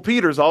to Russell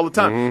Peters all the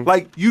time. Mm-hmm.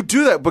 Like, you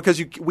do that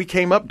because we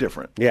came up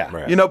different. Yeah.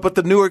 Right. You know, but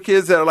the newer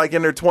kids that are, like,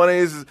 in their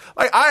 20s,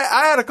 like,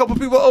 I had a couple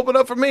people open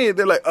up for me.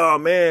 They're like, oh,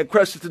 man,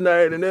 crushes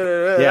tonight. And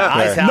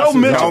no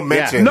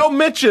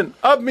mention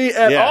of me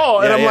at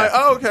all. And I'm like,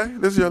 oh, okay,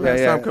 this is your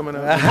last time coming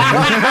out.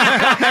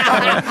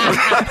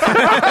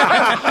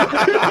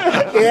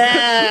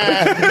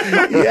 Yes.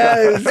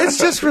 It's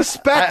just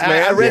respect,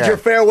 man. I read your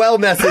farewell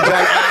message on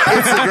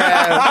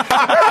Instagram.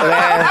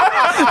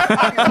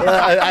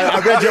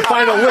 I read your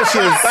final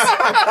wishes.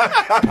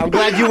 I'm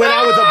glad you went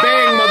out with a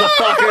bang,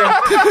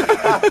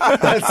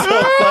 motherfucker. That's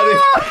so funny.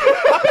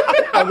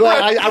 I'm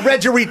glad I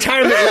read your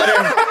retirement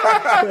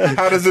letter.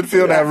 How does it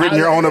feel to have written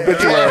your own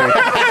obituary?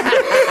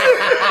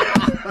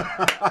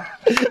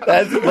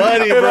 That's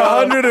funny, in bro.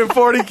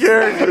 140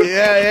 characters.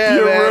 Yeah,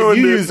 you man.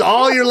 You used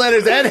all your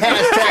letters and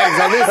hashtags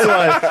on this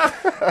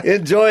one.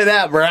 Enjoy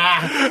that, brah.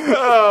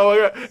 Oh, my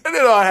God. And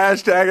then I'll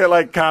hashtag it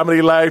like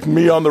comedy life,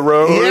 me on the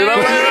road. Yeah. You know?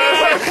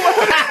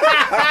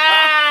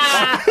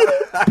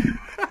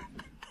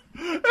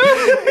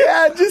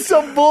 Yeah, just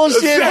some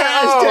bullshit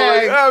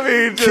hashtag. I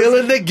mean, just,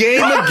 killing the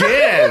game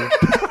again.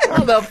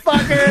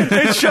 Motherfucker.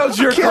 It shows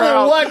your killing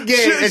crowd. What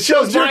game? It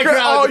shows your my crowd.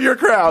 crowd. Oh, your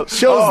crowd.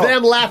 Shows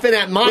them laughing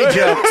at my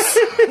jokes.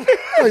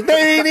 Like,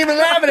 they ain't even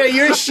laughing at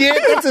your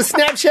shit. That's a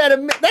Snapchat of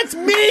me. That's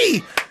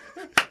me.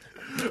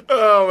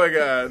 Oh, my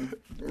God.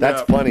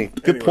 That's funny.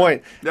 Good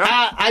point.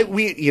 Yeah.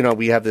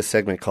 We have this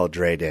segment called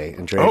Dre Day,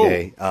 and Dre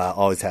Day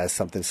always has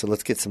something. So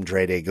let's get some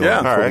Dre Day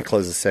going before we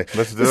close the segment.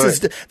 Let's do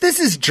it. This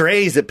is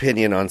Dre's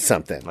opinion on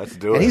something. Let's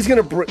do it. And he's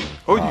gonna bring.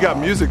 Oh, you got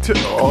music too.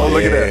 Oh,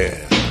 look at that.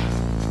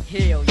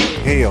 Hell yeah.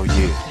 Hell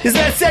yeah. Is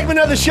that segment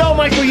of the show,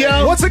 Michael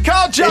Yo? What's it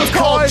called, Joe? It's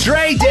called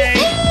Dre Day.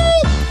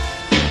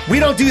 We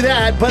don't do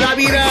that, but I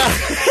mean,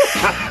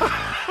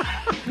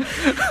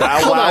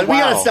 hold on, we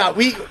gotta stop.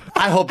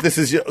 I hope this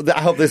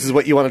is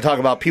what you want to talk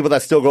about. People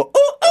that still go,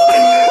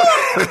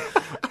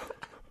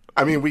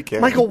 I mean, we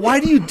can. Michael, why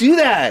do you do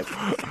that?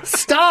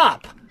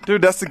 Stop.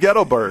 Dude, that's the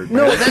ghetto bird.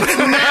 No, that's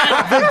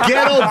not the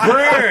ghetto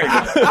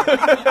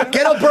bird.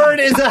 Ghetto bird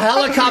is a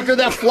helicopter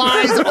that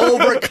flies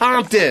over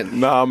Compton.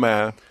 Nah,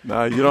 man.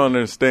 Nah, you don't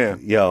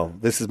understand. Yo,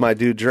 this is my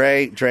dude,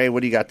 Dre. Dre,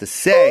 what do you got to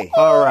say?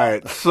 All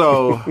right.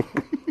 So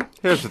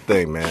here's the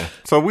thing, man.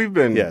 So we've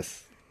been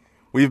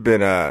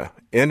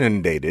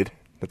inundated.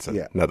 That's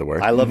another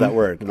word. I love that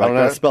word. I don't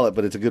know how to spell it,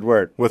 but it's a good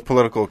word. With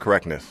political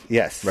correctness.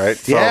 Yes. Right?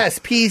 So, yes.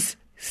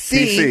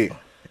 PC.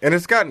 And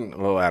it's gotten a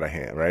little out of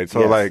hand, right? So,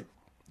 like,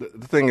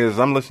 the thing is,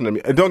 I'm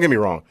listening to don't get me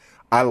wrong.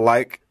 I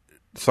like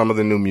some of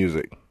the new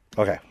music.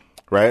 Okay.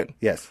 Right?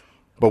 Yes.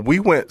 But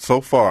we've gone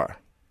so far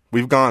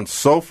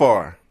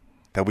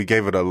that we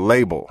gave it a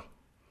label.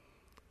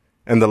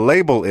 And the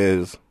label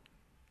is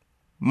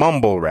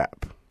mumble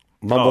rap.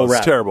 Mumble rap.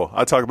 It's terrible.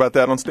 I talk about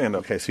that on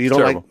stand-up. Okay, so you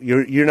don't like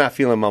you're not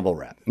feeling mumble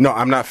rap. No,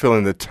 I'm not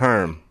feeling the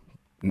term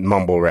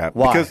mumble rap.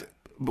 Why?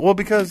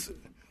 Because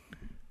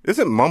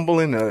isn't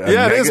mumbling a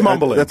it is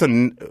mumbling. It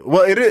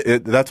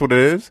is. That's what it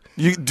is.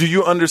 Do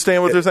you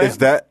understand what they're saying? Is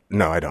that?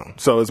 No, I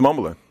don't. So it's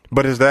mumbling.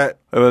 But is that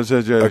Is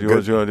a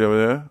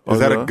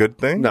good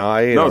thing? No,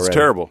 I ate it's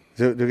terrible.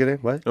 Do you get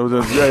it? What? I I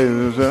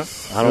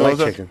don't like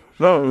chicken.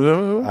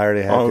 No, I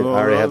already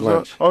had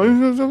lunch.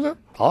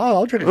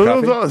 I'll drink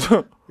a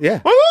coffee.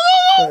 Yeah.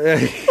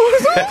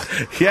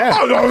 Yeah.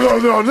 Come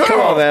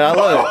on, man. I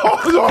love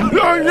it.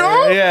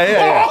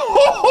 Yeah.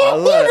 I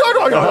love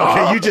it.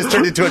 Okay, you just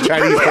turned into a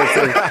Chinese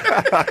person.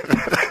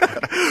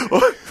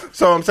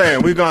 So I'm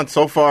saying we've gone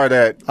so far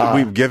that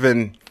we've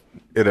given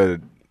it a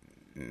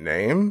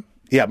name.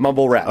 Yeah,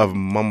 mumble rap. Of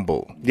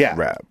mumble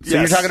rap. So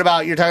you're talking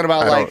about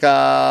like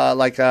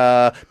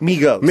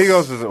Migos.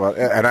 Migos is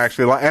and I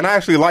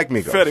actually like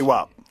Migos. Fetty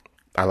Wap.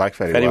 I like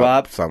Fetty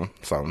Wap. Some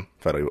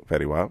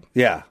Fetty Wap.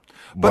 Yeah.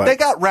 But they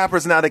got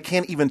rappers now that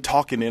can't even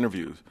talk in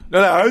interviews.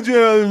 Like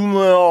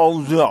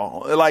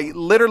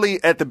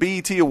literally at the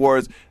BET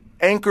Awards,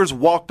 anchors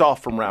walked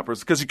off from rappers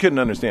because you couldn't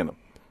understand them.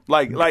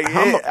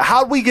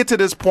 How'd we get to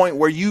this point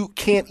where you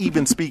can't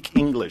even speak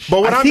English?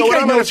 But I think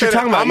I know what you're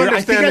talking about.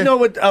 I think I know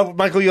what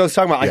Michael Yo's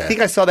talking about. Yeah. I think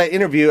I saw that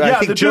interview. I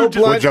think Joe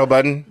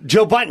Budden.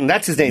 Joe Budden,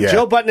 that's his name. Yeah.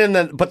 Joe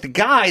Budden, but the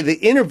guy, the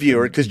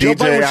interviewer, because Joe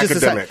Budden was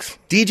just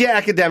DJ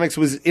Academics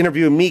was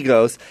interviewing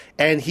Migos,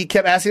 and he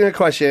kept asking a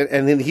question,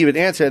 and then he would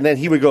answer, and then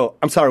he would go,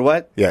 "I'm sorry,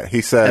 what?" Yeah,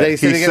 he said.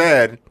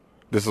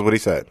 This is what he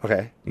said.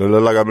 Okay. Do it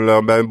look like I'm a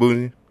little bad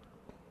bougie?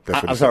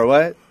 I'm sorry,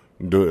 what?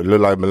 Do it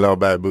look like I'm a little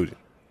bad bougie?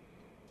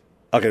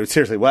 Okay,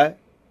 seriously, what?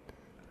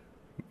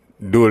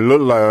 Do it look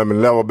like I'm in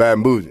level bad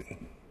and bougie?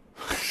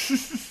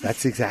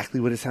 That's exactly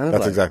what it sounded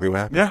That's like. exactly what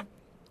happened. Yeah.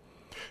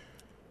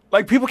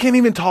 Like, people can't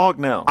even talk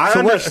now. So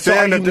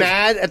are you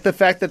mad at the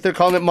fact that they're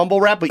calling it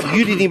mumble rap, but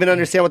you didn't even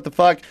understand what the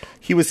fuck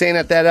he was saying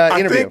at that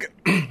interview?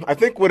 I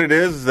think what it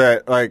is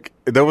that, like,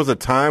 there was a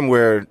time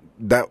where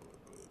that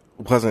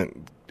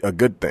wasn't a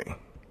good thing.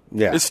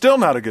 Yeah. It's still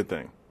not a good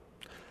thing.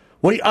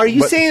 What are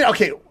you saying?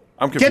 Okay.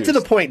 I'm confused. Get to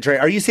the point, Dre.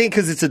 Are you saying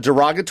because it's a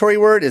derogatory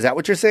word? Is that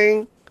what you're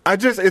saying?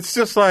 It's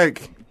just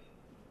like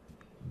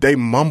they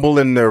mumble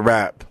in their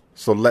rap,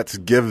 so let's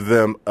give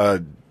them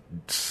a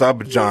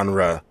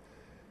subgenre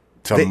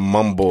to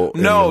mumble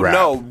in rap.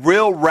 No.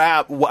 Real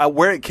rap,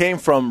 where it came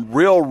from,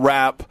 real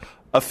rap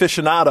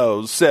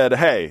aficionados said,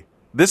 hey,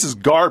 this is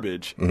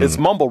garbage. Mm-hmm. It's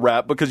mumble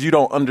rap because you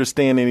don't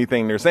understand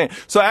anything they're saying.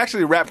 So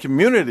actually, rap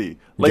community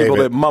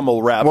labeled it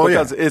mumble rap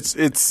because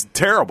it's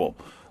terrible.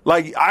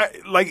 I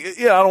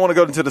don't want to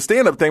go into the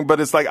stand-up thing,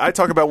 but it's like I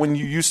talk about when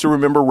you used to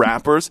remember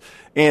rappers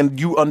and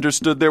you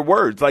understood their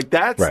words. Like,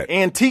 that's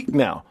antique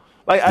now.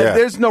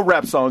 There's no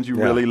rap songs you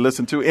really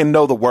listen to and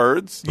know the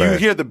words. You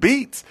hear the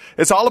beats.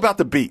 It's all about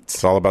the beats.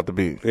 It's all about the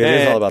beat. It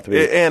is all about the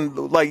beat. And,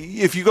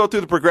 if you go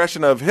through the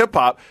progression of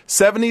hip-hop,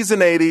 70s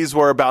and 80s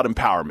were about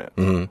empowerment.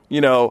 Mm-hmm.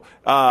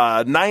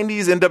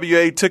 90s,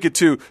 NWA took it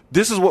to,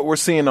 this is what we're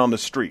seeing on the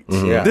streets.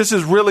 Mm-hmm. Yeah. This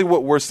is really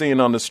what we're seeing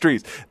on the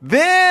streets.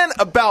 Then,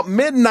 about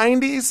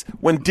mid-90s,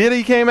 when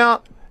Diddy came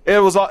out, it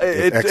was all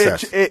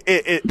excess.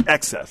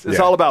 It's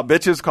all about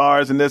bitches,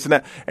 cars, and this and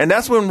that. And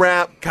that's when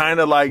rap kind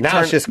of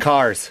now it's just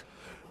cars.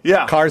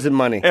 Yeah. Cars and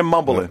money. And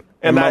mumbling.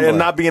 And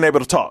not being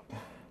able to talk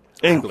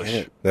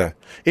English. Yeah.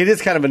 It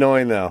is kind of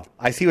annoying, though.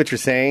 I see what you're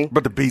saying.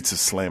 But the beats is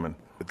slamming.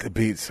 The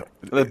beats are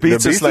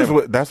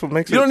slamming. That's what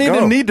makes you it don't go.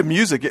 even need the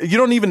music. You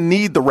don't even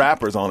need the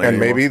rappers on it And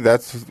anymore. maybe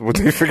that's what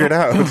they figured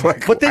out.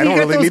 But then you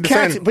got those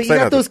cats. But you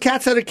got those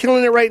cats that are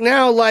killing it right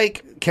now,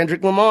 like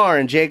Kendrick Lamar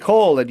and J.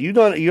 Cole. And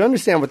you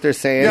understand what they're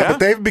saying. Yeah,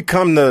 but they've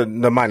become the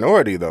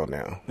minority, though,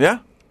 now. Yeah?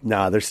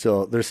 Nah, they're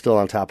still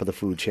on top of the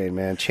food chain,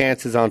 man.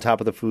 Chance is on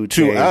top of the food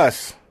chain. To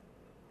us.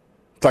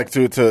 Like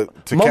to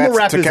mumble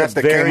rap is cats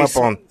that came up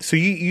on. So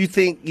you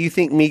think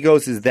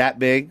Migos is that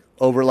big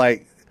over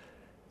like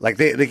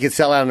they could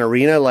sell out an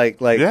arena like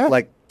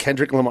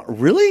Kendrick Lamar?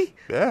 Really?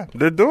 Yeah,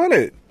 they're doing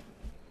it.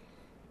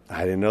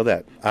 I didn't know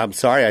that. I'm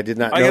sorry, I did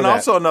not know that. And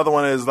also another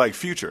one is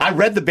Future. I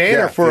read the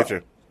banner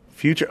for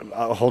Future.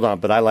 Hold on,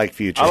 but I like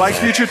Future. I like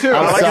Future too.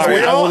 I'm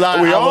sorry.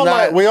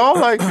 We all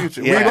like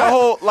Future.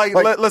 Yeah.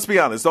 Let's be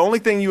honest. The only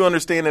thing you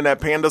understand in that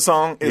Panda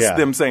song is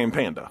them saying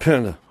Panda.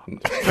 Panda.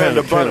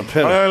 Panda. That's all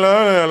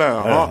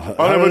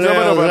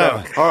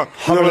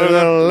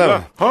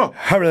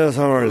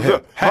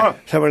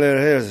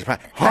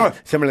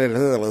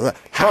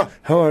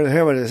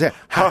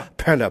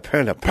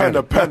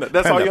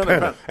you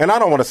understand. And I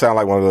don't want to sound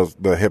like one of those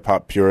the hip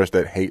hop purists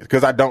that hate,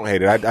 because I don't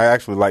hate it. I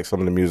actually like some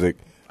of the music.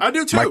 I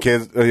do too. My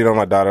kids,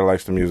 my daughter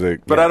likes the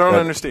music, but I don't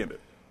understand it.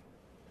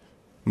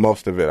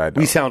 Most of it, I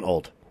don't. We sound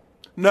old.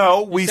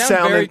 No, we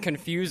sound very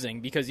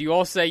confusing because you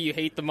all say you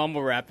hate the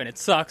mumble rap and it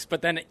sucks,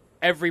 but then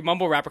every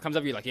mumble rapper comes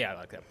up, you're like, yeah, I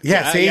like that.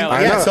 Yeah, see,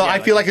 so I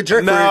feel like a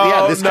jerk.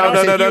 No, this no. Do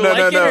you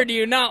like it or do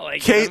you not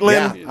like it?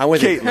 Caitlin, I'm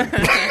with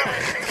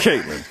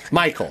Caitlin,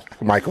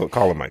 Michael,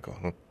 call him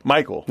Michael.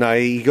 Michael. No,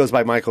 he goes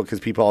by Michael because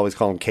people always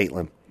call him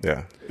Caitlin.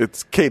 Yeah,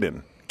 it's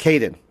Caden.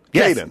 Caden.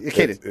 Yes, Caden.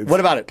 Caden. What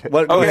about it?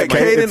 What, Okay, It's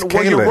Caden,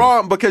 well, you're Caden.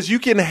 wrong because you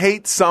can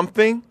hate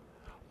something,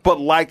 but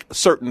like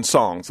certain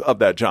songs of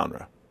that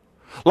genre.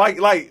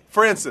 Like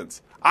for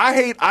instance, I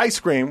hate ice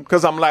cream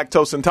because I'm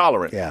lactose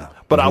intolerant. Yeah.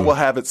 But I will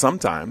have it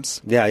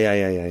sometimes Yeah.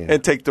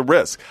 and take the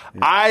risk.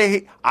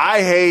 I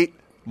hate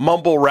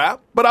mumble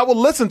rap, but I will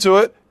listen to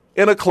it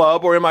in a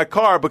club or in my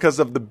car because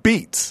of the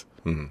beats.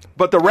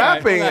 But the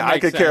rapping, that I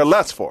makes could care sense.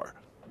 less for.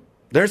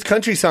 There's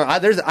country songs.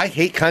 I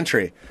hate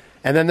country.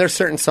 And then there's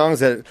certain songs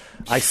that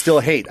I still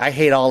hate. I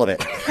hate all of it.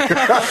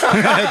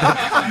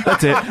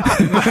 That's it.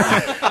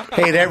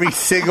 Hate every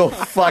single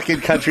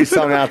fucking country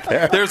song out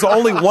there. There's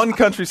only one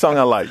country song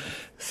I like.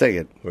 Sing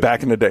it.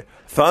 Back in the day.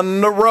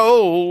 Thunder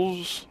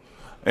rolls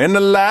and the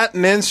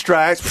lightning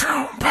strikes.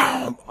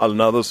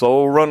 Another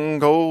soul run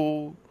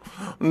cold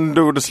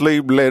due to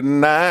sleepless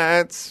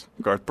nights.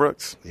 Garth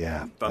Brooks.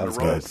 Yeah. Thunder That was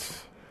rolls. good.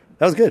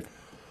 That was good.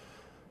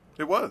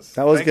 It was.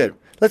 That was Thank good. you.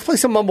 Let's play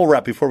some mumble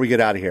rap before we get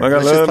out of here. Okay,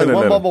 Let's just play no.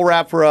 one mumble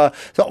rap for well,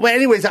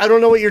 anyways, I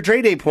don't know what your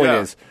Dre Day point Yeah.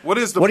 is. What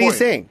is the What are you point?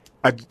 saying?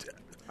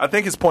 I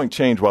think his point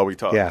changed while we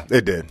talked. Yeah.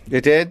 It did.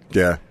 It did?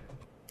 Yeah.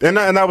 And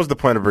that was the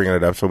point of bringing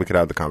it up, so we could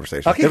have the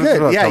conversation. Okay, It was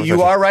good. a Yeah, you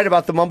conversation. are right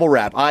about the mumble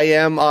rap. I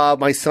am.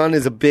 My son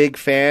is a big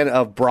fan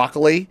of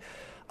Broccoli,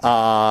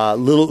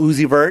 Little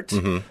Uzi Vert.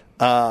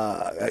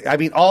 I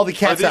mean, all the Are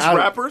cats these out.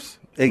 rappers?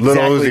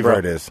 Exactly, Little Uzi bro.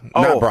 Vert is.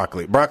 Oh. Not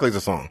Broccoli. Broccoli's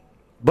a song.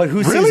 But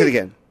who sings Really? it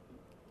again?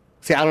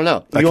 See, I don't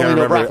know. I You can't only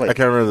know remember. Broccoli. I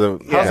can't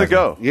remember the. How's it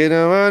go? You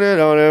know what it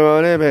only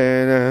wanted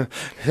better.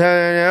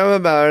 Telling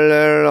about a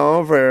little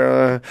on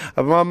prayer.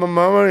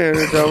 Mama in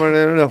the door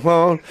in the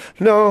phone.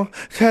 No,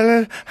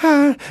 telling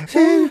how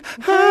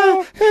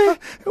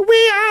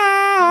we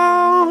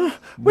are.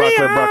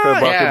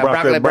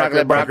 Broccoli,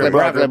 green.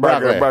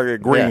 Broccoli,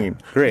 green.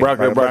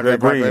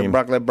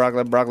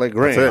 Broccoli,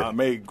 green. That's it. I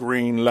made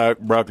green like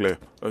broccoli.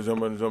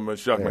 Someone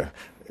shock me.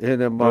 In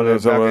the morning, on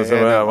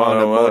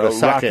the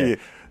motorcycle.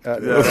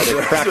 Like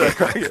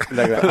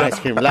an ice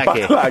cream like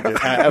it.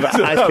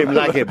 Ice cream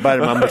like it, but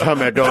my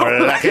tummy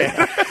don't like it.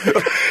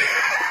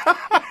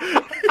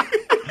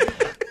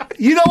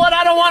 You know what?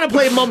 I don't want to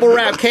play mumble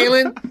rap,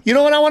 Kaylin. You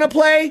know what I want to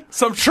play?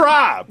 Some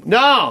Tribe.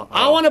 No,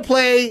 I want to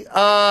play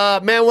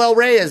Manuel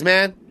Reyes,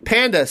 man.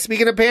 Panda.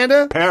 Speaking of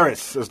Panda,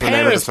 Paris is the name of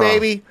the Paris, song.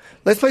 baby.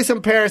 Let's play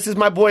some Paris. This is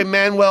my boy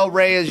Manuel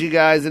Reyes, you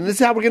guys, and this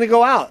is how we're going to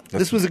go out.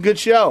 This was a good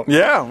show.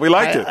 Yeah, we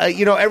liked it.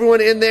 You know,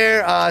 everyone in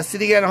there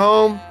sitting at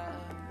home,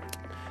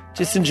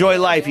 just enjoy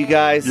life, you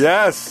guys.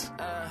 Yes.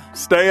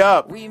 Stay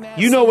up.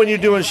 You know when you're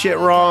doing shit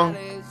wrong.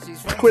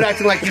 Quit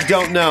acting like you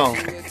don't know.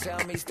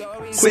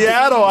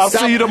 Seattle, I'll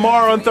see you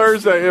tomorrow on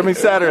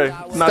Saturday.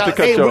 Not to cut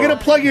Hey, you we're gonna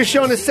off. plug your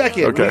show in a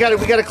second. Okay.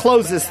 We gotta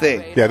close this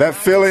thing. Yeah, that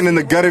feeling in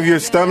the gut of your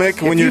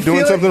stomach when you you're doing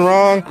feel it- something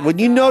wrong. When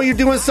you know you're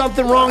doing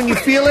something wrong and you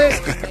feel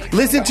it,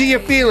 listen to your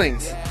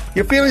feelings.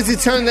 Your feelings are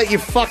telling that you're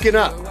fucking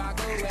up.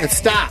 And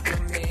stop.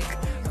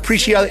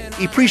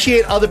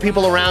 Appreciate other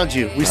people around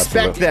you.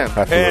 Respect them.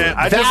 Absolutely. And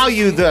I just-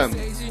 Value them.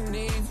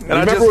 And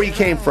I Remember just- where you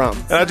came from.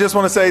 And I just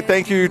want to say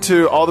thank you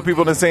to all the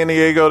people in San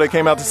Diego that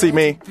came out to see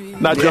me,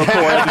 not Joe Coy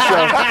at the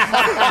show.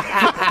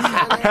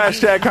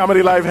 Hashtag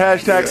comedy life,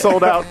 hashtag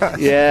sold out.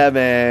 Yeah,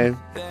 man.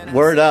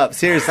 Word up.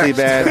 Seriously,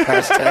 man.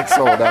 Hashtag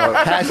sold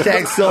out.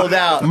 Hashtag sold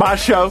out. My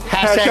show.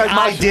 Hashtag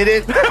my I did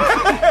it.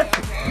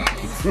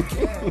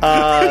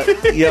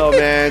 Yo,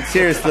 man,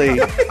 seriously.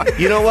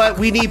 You know what?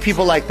 We need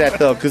people like that,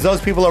 though, because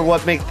those people are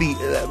what make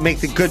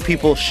the good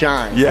people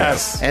shine.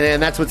 Yes.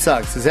 And that's what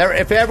sucks.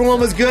 If everyone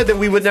was good, then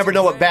we would never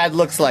know what bad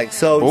looks like.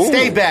 So Ooh,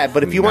 stay bad.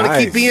 But if you want to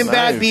keep nice, being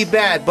bad, nice. be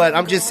bad. But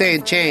I'm just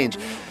saying change.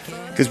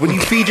 Because when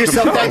you feed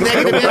yourself that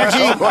negative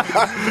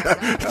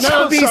energy,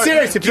 no, I'm being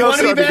serious. If you want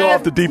to be starting to go bad,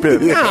 off the deep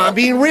end. no, I'm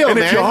being real, And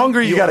man. if you're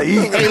hungry, you gotta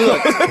eat. Hey,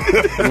 look,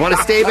 you want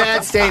to stay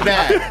bad, stay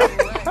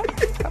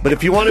bad. But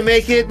if you want to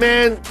make it,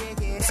 man,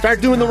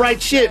 start doing the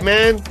right shit,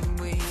 man.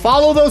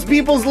 Follow those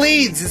people's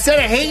leads. Instead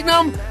of hating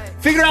them,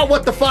 figure out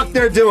what the fuck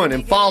they're doing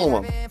and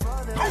follow them.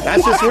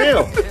 That's just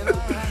real.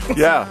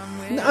 Yeah.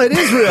 No, it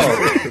is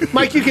real.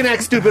 Mike, you can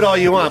act stupid all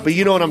you want, but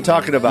you know what I'm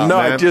talking about, No,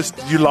 man.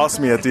 you lost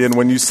me at the end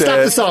when you Stop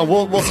said. the song.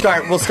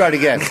 We'll start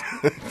again.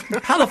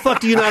 How the fuck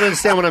do you not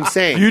understand what I'm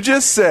saying? You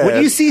just said.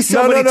 When you see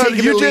somebody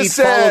taking the lead,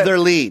 follow their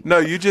lead. No,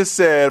 you just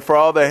said for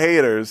all the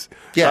haters,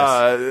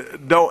 Yes.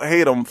 don't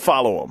hate them,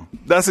 follow them.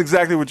 That's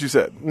exactly what you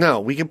said. No,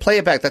 we can play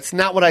it back. That's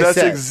not what I That's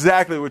said.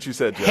 exactly what you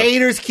said, Jeff.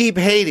 Haters keep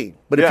hating,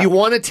 but if Yeah. you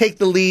want to take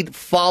the lead,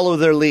 follow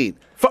their lead.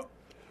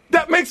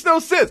 That makes no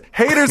sense.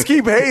 Haters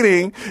keep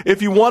hating.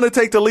 If you want to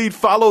take the lead,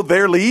 follow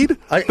their lead.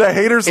 I- The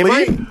haters am I-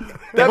 lead.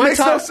 That am I makes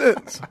no talk-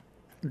 sense.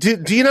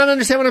 Do you not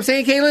understand what I'm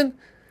saying, Caitlin?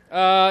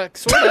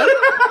 Sort of.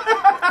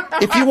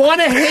 If you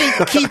want to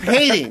hate, keep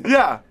hating.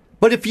 Yeah.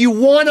 But if you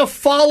want to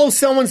follow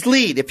someone's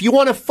lead, if you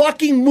want to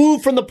fucking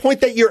move from the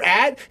point that you're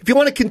at, if you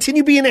want to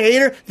continue being a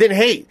hater, then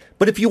hate.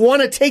 But if you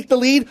want to take the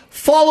lead,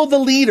 follow the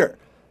leader.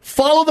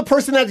 Follow the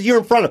person that you're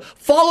in front of.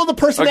 Follow the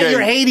person that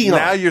you're hating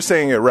now on. you're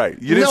saying it right.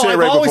 You didn't No, say it I've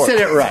right always before.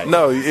 said it right.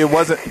 No, it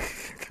wasn't.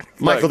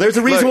 Michael, there's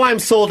a reason why I'm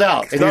sold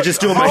out, and you're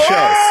just doing my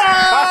shows.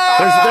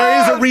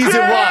 There is a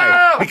reason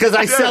why. Because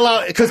I sell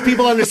out, because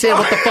people understand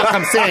what the fuck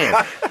I'm saying.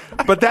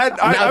 But that,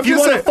 now, if you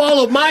want to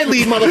follow my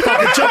lead,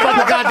 motherfucker, jump on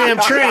the goddamn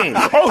train.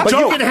 But Joe,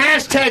 you can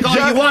hashtag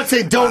all you want,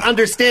 say don't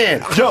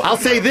understand. Joe, I'll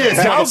say this,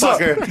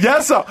 motherfucker.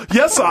 Yes, sir.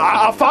 Yes, sir.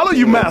 I'll follow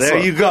you, master. There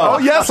you go. Oh,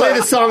 yes, I'll play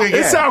the song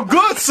again. It sound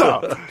good,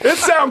 sir. It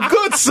sound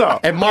good, sir.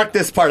 And mark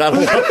this part. I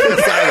don't want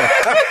this either.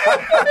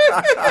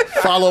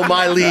 Follow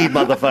my lead,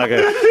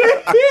 motherfucker.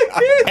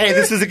 Hey,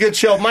 this is a good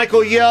show.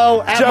 Michael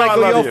Yo, at Joe,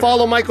 Michael Yo. You.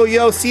 Follow Michael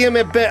Yo. See him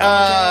at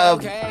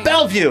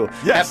Bellevue.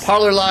 Yes. At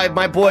Parlor Live.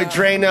 My boy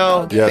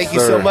Drano. Yes, Thank you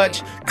sir. so much.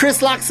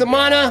 Chris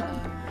Loxamana.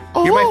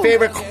 You're my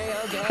favorite.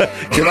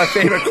 You're my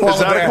favorort koala. Is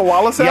that bear. a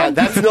koala sound? Yeah,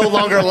 that's no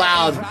longer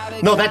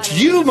allowed. No, that's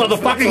you,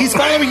 motherfucker. He's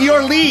following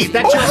your lead.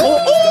 That's your.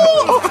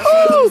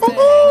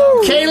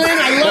 Kaylin,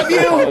 I love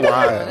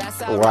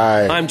you.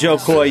 Why? I'm Joe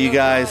Koy, you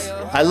guys.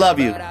 I love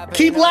you.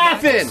 Keep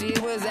laughing. She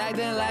was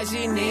acting like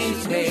she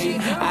needs me.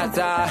 I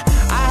thought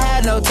I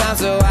had no time,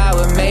 so I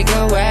would make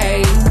her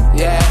wait.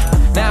 Yeah.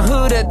 Now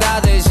who'd have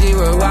thought that she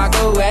would walk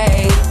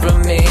away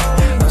from me?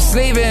 I'm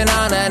sleeping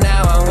on her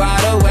now, I'm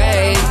wide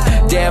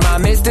awake. Damn, I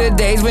miss the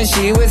days when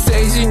she would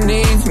say she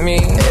needs me.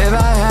 If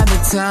I had the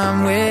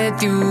time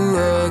with you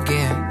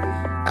again,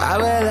 I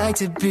would like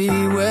to be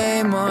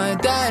way more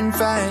than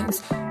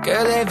friends.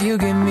 Girl, if you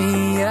give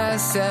me a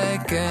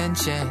second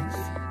chance,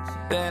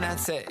 then I'd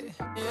say,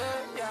 yeah.